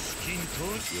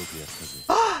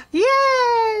 Oh,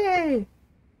 yay!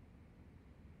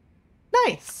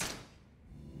 Nice.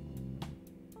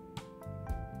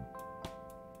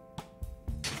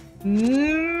 Money.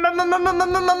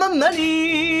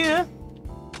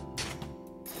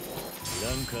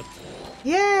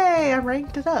 Yay! I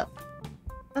ranked it up.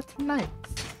 That's nice.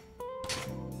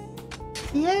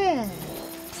 Yeah.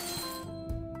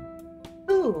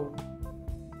 Ooh.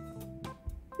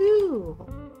 Ooh.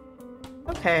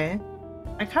 Okay.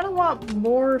 I kind of want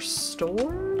more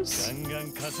stores.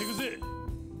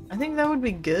 I think that would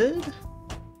be good.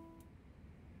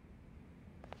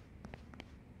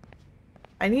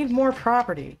 I need more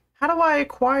property. How do I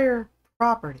acquire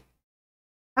property?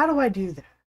 How do I do that?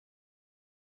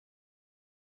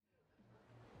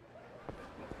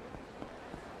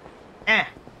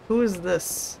 Who is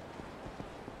this?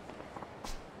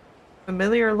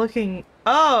 Familiar looking...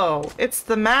 Oh, it's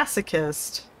the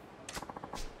masochist.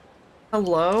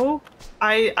 Hello?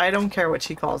 I don't care what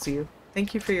she calls you.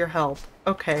 Thank you for your help.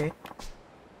 Okay.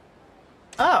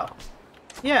 Oh.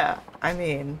 Yeah, I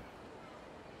mean...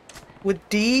 With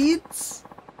deeds?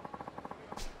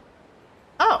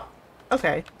 Oh,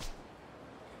 okay.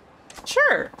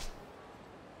 Sure.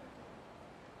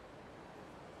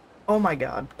 Oh my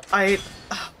god.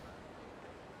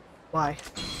 Why?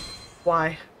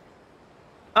 Why?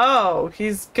 Oh,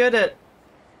 he's good at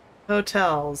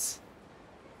hotels.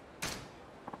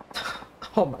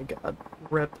 Oh my god.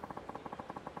 Rip.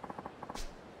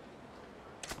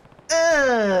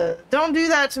 Don't do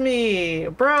that to me!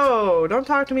 Bro, don't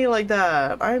talk to me like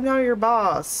that. I am now your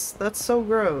boss. That's so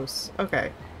gross.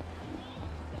 Okay.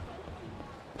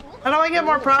 How do I get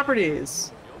more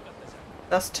properties?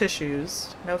 That's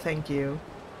tissues. No thank you.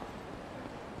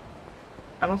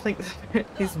 I don't think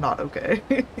he's not okay.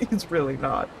 He's really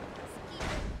not.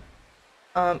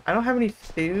 I don't have any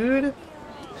food.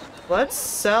 Let's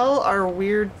sell our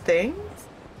weird things.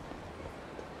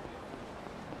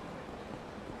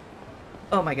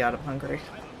 Oh my god, I'm hungry.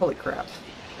 Holy crap.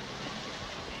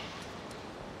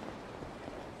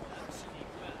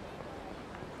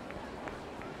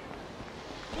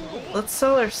 Let's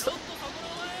sell our stuff.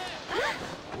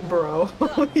 Bro.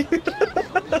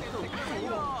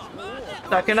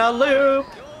 Stuck in a loop.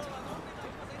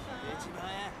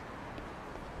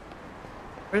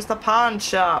 Where's the pawn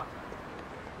shop?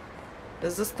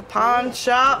 Is this the pawn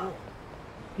shop?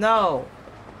 No.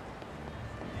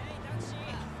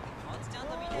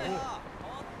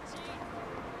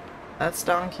 That's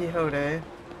Don Quixote.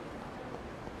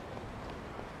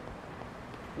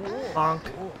 Bonk.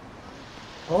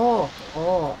 Oh,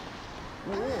 oh.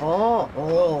 Oh,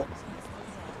 oh.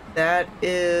 That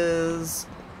is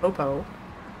Popo.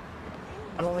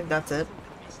 I don't think that's it.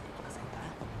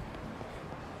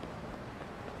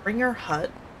 Ringer Hut?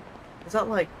 Is that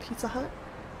like Pizza Hut?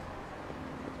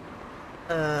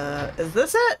 Is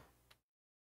this it?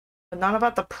 But not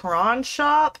about the prawn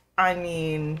shop? I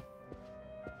mean...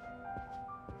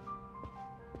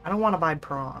 I don't want to buy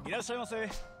prawn.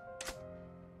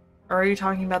 Or are you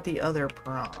talking about the other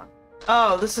prawn?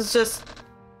 Oh, this is just...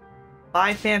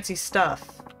 Buy fancy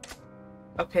stuff.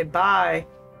 Okay, bye.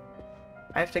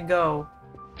 I have to go.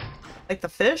 Like the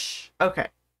fish? Okay.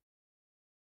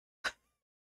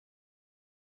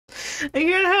 I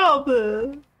can't help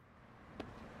it.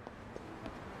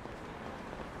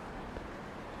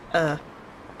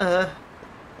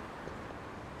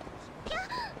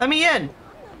 Let me in!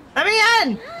 Let me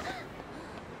in!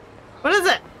 What is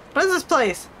it? What is this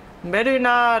place?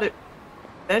 Merunaru.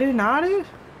 Merunaru?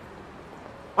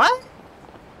 What?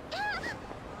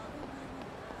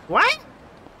 What?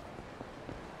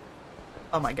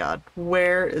 Oh my god.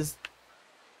 Where is...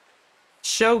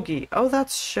 Shogi. Oh,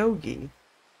 that's Shogi.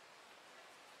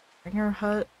 Ringer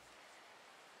Hut.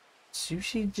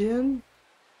 Sushi Gin?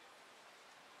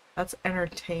 That's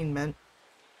entertainment.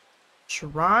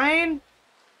 Shrine?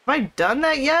 Have I done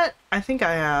that yet? I think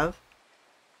I have.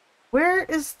 Where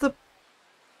is the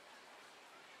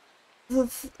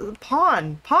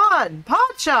pawn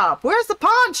shop? Where's the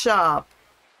pawn shop?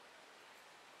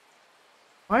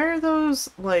 Why are those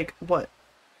like what?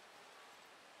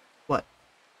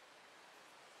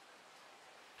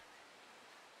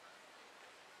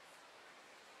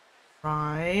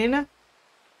 Fine.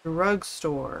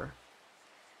 Drugstore.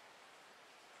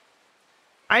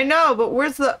 I know, but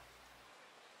where's the...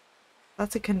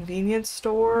 That's a convenience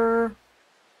store.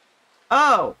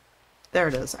 Oh! There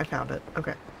it is. I found it.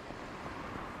 Okay.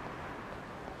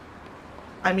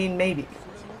 I mean, maybe.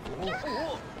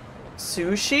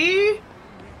 Sushi?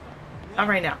 Not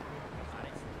right now.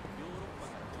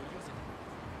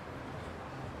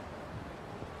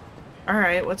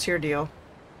 Alright, what's your deal?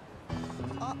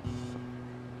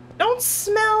 Don't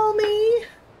smell me!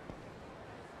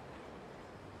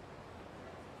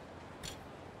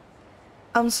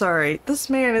 I'm sorry, this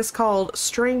man is called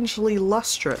Strangely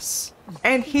Lustrous,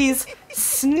 and he's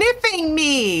sniffing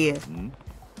me!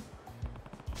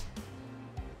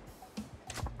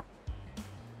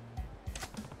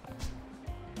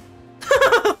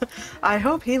 I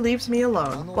hope he leaves me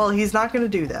alone. Well, he's not gonna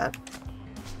do that.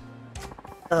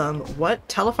 What?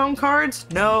 Telephone cards?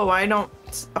 No, I don't.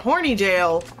 Horny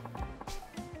jail.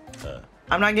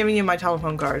 I'm not giving you my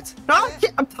telephone cards. No!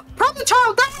 Problem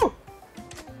child, no!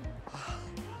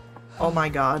 Oh my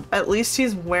god. At least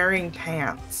he's wearing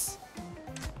pants.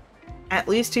 At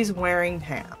least he's wearing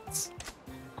pants.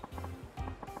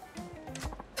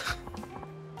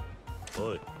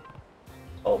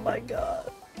 Oh my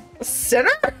god. Sinner?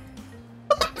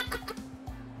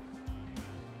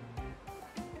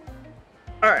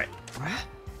 Alright.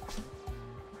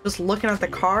 Just looking at the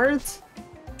cards?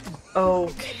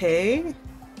 Okay.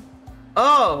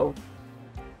 Oh.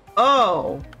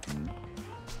 Oh.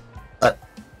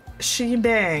 She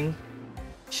bang.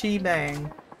 She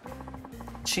bang.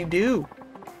 She do.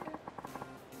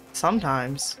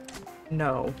 Sometimes.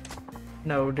 No.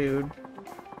 No, dude.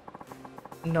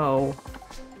 No.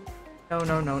 No,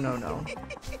 no, no, no, no.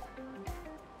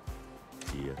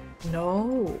 Yeah.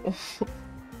 No.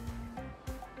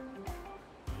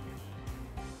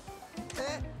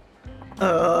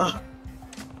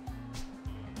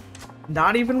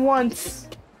 Not even once.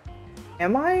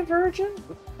 Am I a virgin?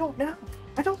 I don't know.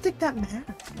 I don't think that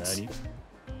matters.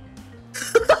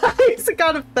 He's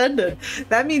got offended.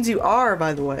 That means you are,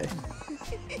 by the way.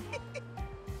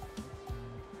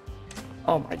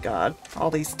 Oh my god.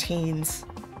 All these teens.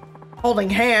 Holding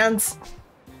hands.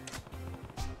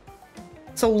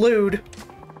 So lewd.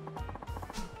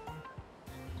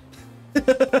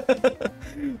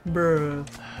 Bruh.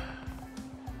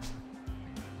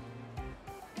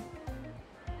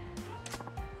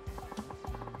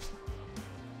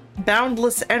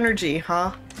 Boundless energy,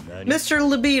 huh? Mr.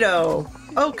 Libido.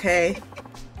 Okay.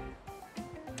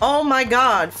 Oh my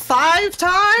god. 5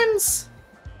 times?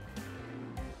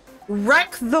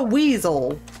 Wreck the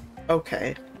weasel.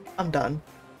 Okay. I'm done.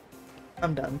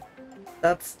 I'm done.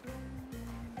 That's...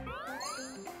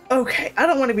 Okay, I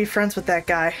don't want to be friends with that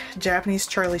guy. Japanese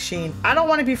Charlie Sheen. I don't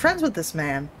want to be friends with this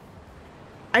man.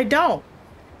 I don't.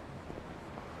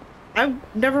 I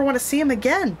never want to see him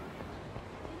again.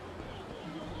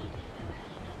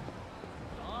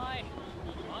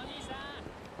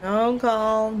 Don't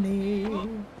call me.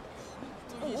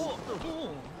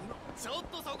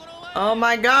 Oh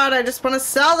my god, I just want to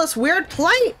sell this weird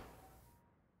plate!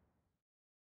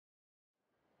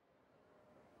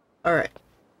 Alright.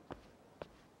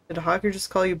 Did Hawker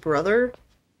just call you brother?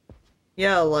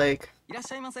 Yeah, like...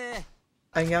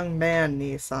 a young man,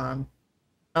 Nissan.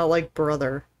 Not like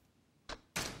brother.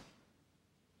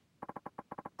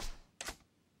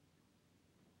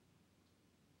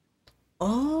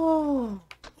 Oh!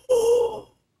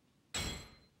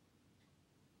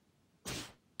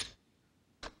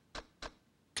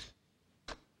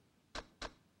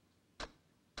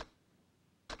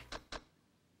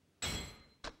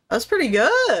 That's pretty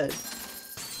good.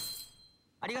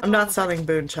 I'm not selling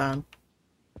Boon-chan.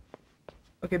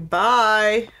 Okay,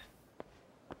 bye.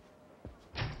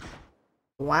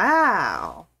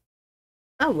 Wow.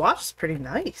 That watch is pretty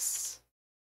nice.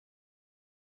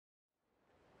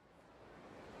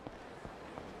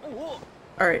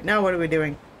 Alright, now what are we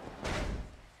doing?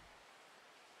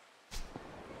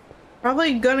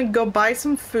 Probably gonna go buy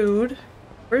some food.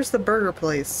 Where's the burger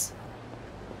place?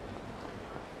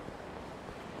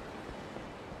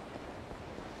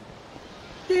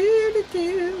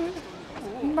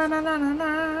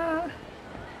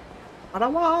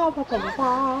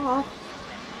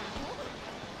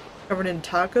 Covered in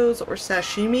tacos or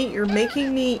sashimi? You're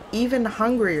making me even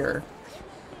hungrier.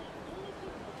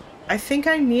 I think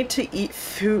I need to eat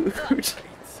food.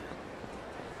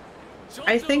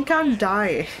 I think I'm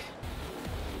dying.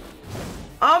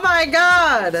 Oh my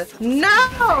god!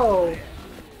 No!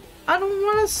 I don't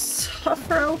want to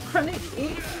suffer. I want to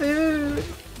eat food.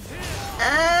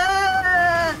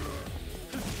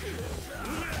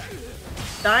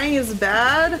 Dying is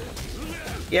bad?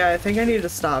 Yeah, I think I need to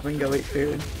stop and go eat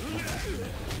food.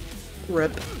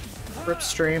 Rip. Rip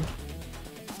stream.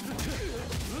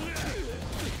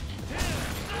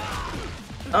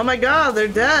 Oh my god, they're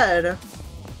dead!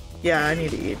 Yeah, I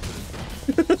need to eat.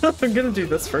 I'm gonna do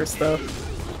this first, though.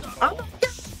 Oh my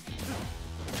god!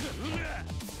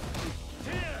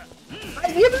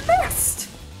 You missed!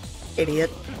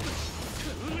 Idiot.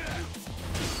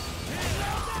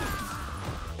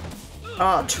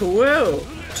 Oh, true!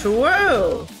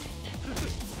 True!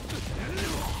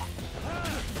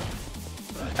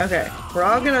 Okay, we're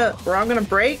all gonna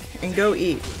break and go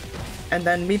eat. And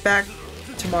then meet back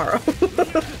tomorrow.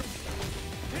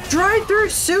 Drive-through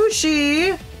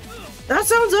sushi! That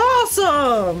sounds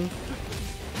awesome!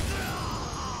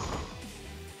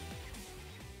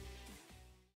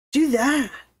 Do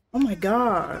that! Oh my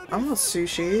god, I want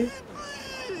sushi.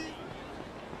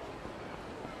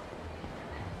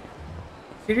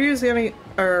 Kiryu's gonna,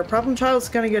 or Problem Child's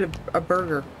gonna get a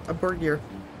burger. A burger.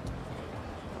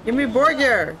 Give me a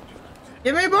burger!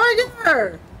 Give me a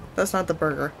burger! That's not the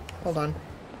burger. Hold on.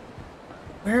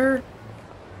 Where?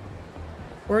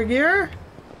 Burger?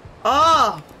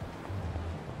 Oh!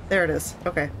 There it is.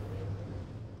 Okay.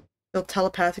 They'll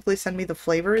telepathically send me the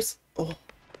flavors? Oh.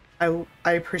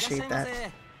 I appreciate that.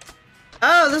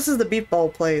 Oh, this is the beef bowl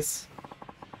place.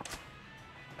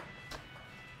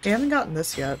 I haven't gotten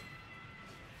this yet.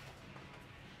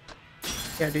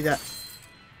 Yeah, do that.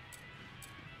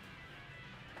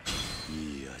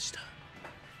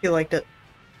 He liked it.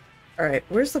 Alright,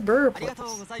 where's the burger place?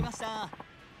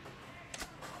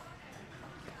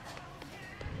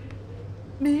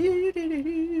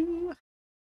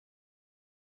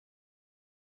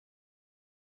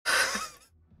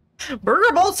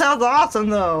 Burger bowl sounds awesome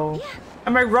though.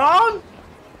 Am I wrong?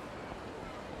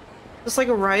 Just like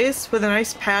a rice with a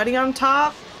nice patty on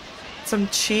top. Some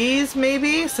cheese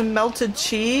maybe? Some melted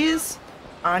cheese?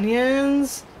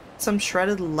 Onions? Some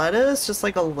shredded lettuce? Just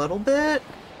like a little bit?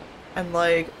 And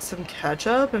like some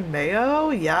ketchup and mayo?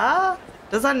 Yeah?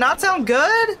 Does that not sound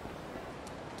good?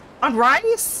 On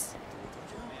rice?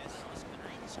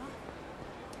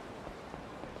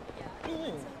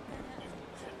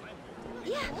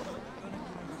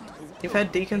 You've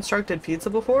had deconstructed pizza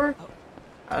before?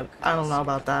 I don't know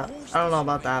about that. I don't know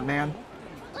about that, man.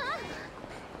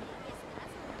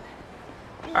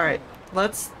 Alright,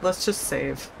 let's just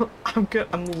save.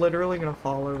 I'm literally gonna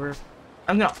fall over.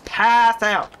 I'm gonna pass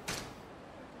out.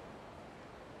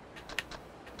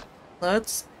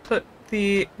 Let's put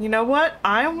the... You know what?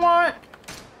 I want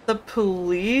the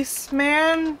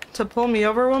policeman to pull me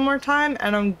over one more time,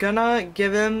 and I'm gonna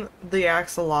give him the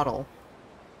axolotl.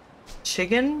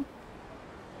 Chicken?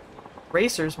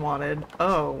 Racers wanted.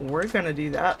 Oh, we're gonna do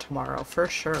that tomorrow for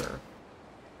sure.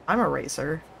 I'm a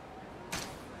racer.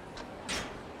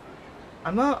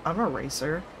 I'm a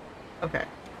racer. Okay.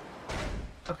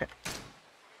 Okay.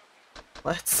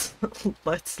 Let's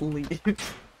leave.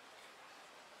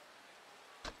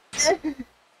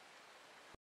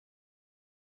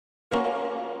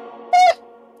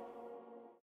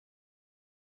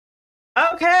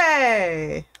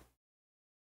 Okay.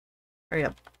 Hurry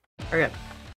up. Hurry up.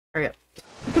 Hurry up.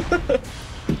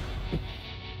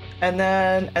 and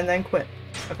then quit.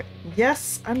 Okay.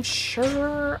 Yes, I'm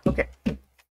sure. Okay.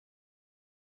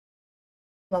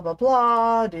 Blah blah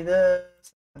blah. Do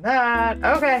this and that.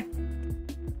 Okay.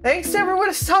 Thanks to everyone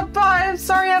who stopped by. I'm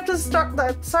sorry I have to start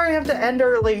that. Sorry I have to end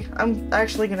early. I'm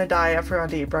actually gonna die. I forgot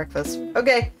to eat breakfast.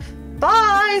 Okay.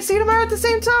 Bye. See you tomorrow at the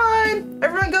same time.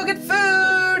 Everyone go get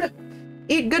food.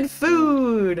 Eat good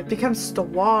food. Become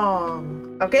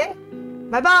strong. Okay?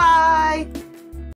 Bye-bye!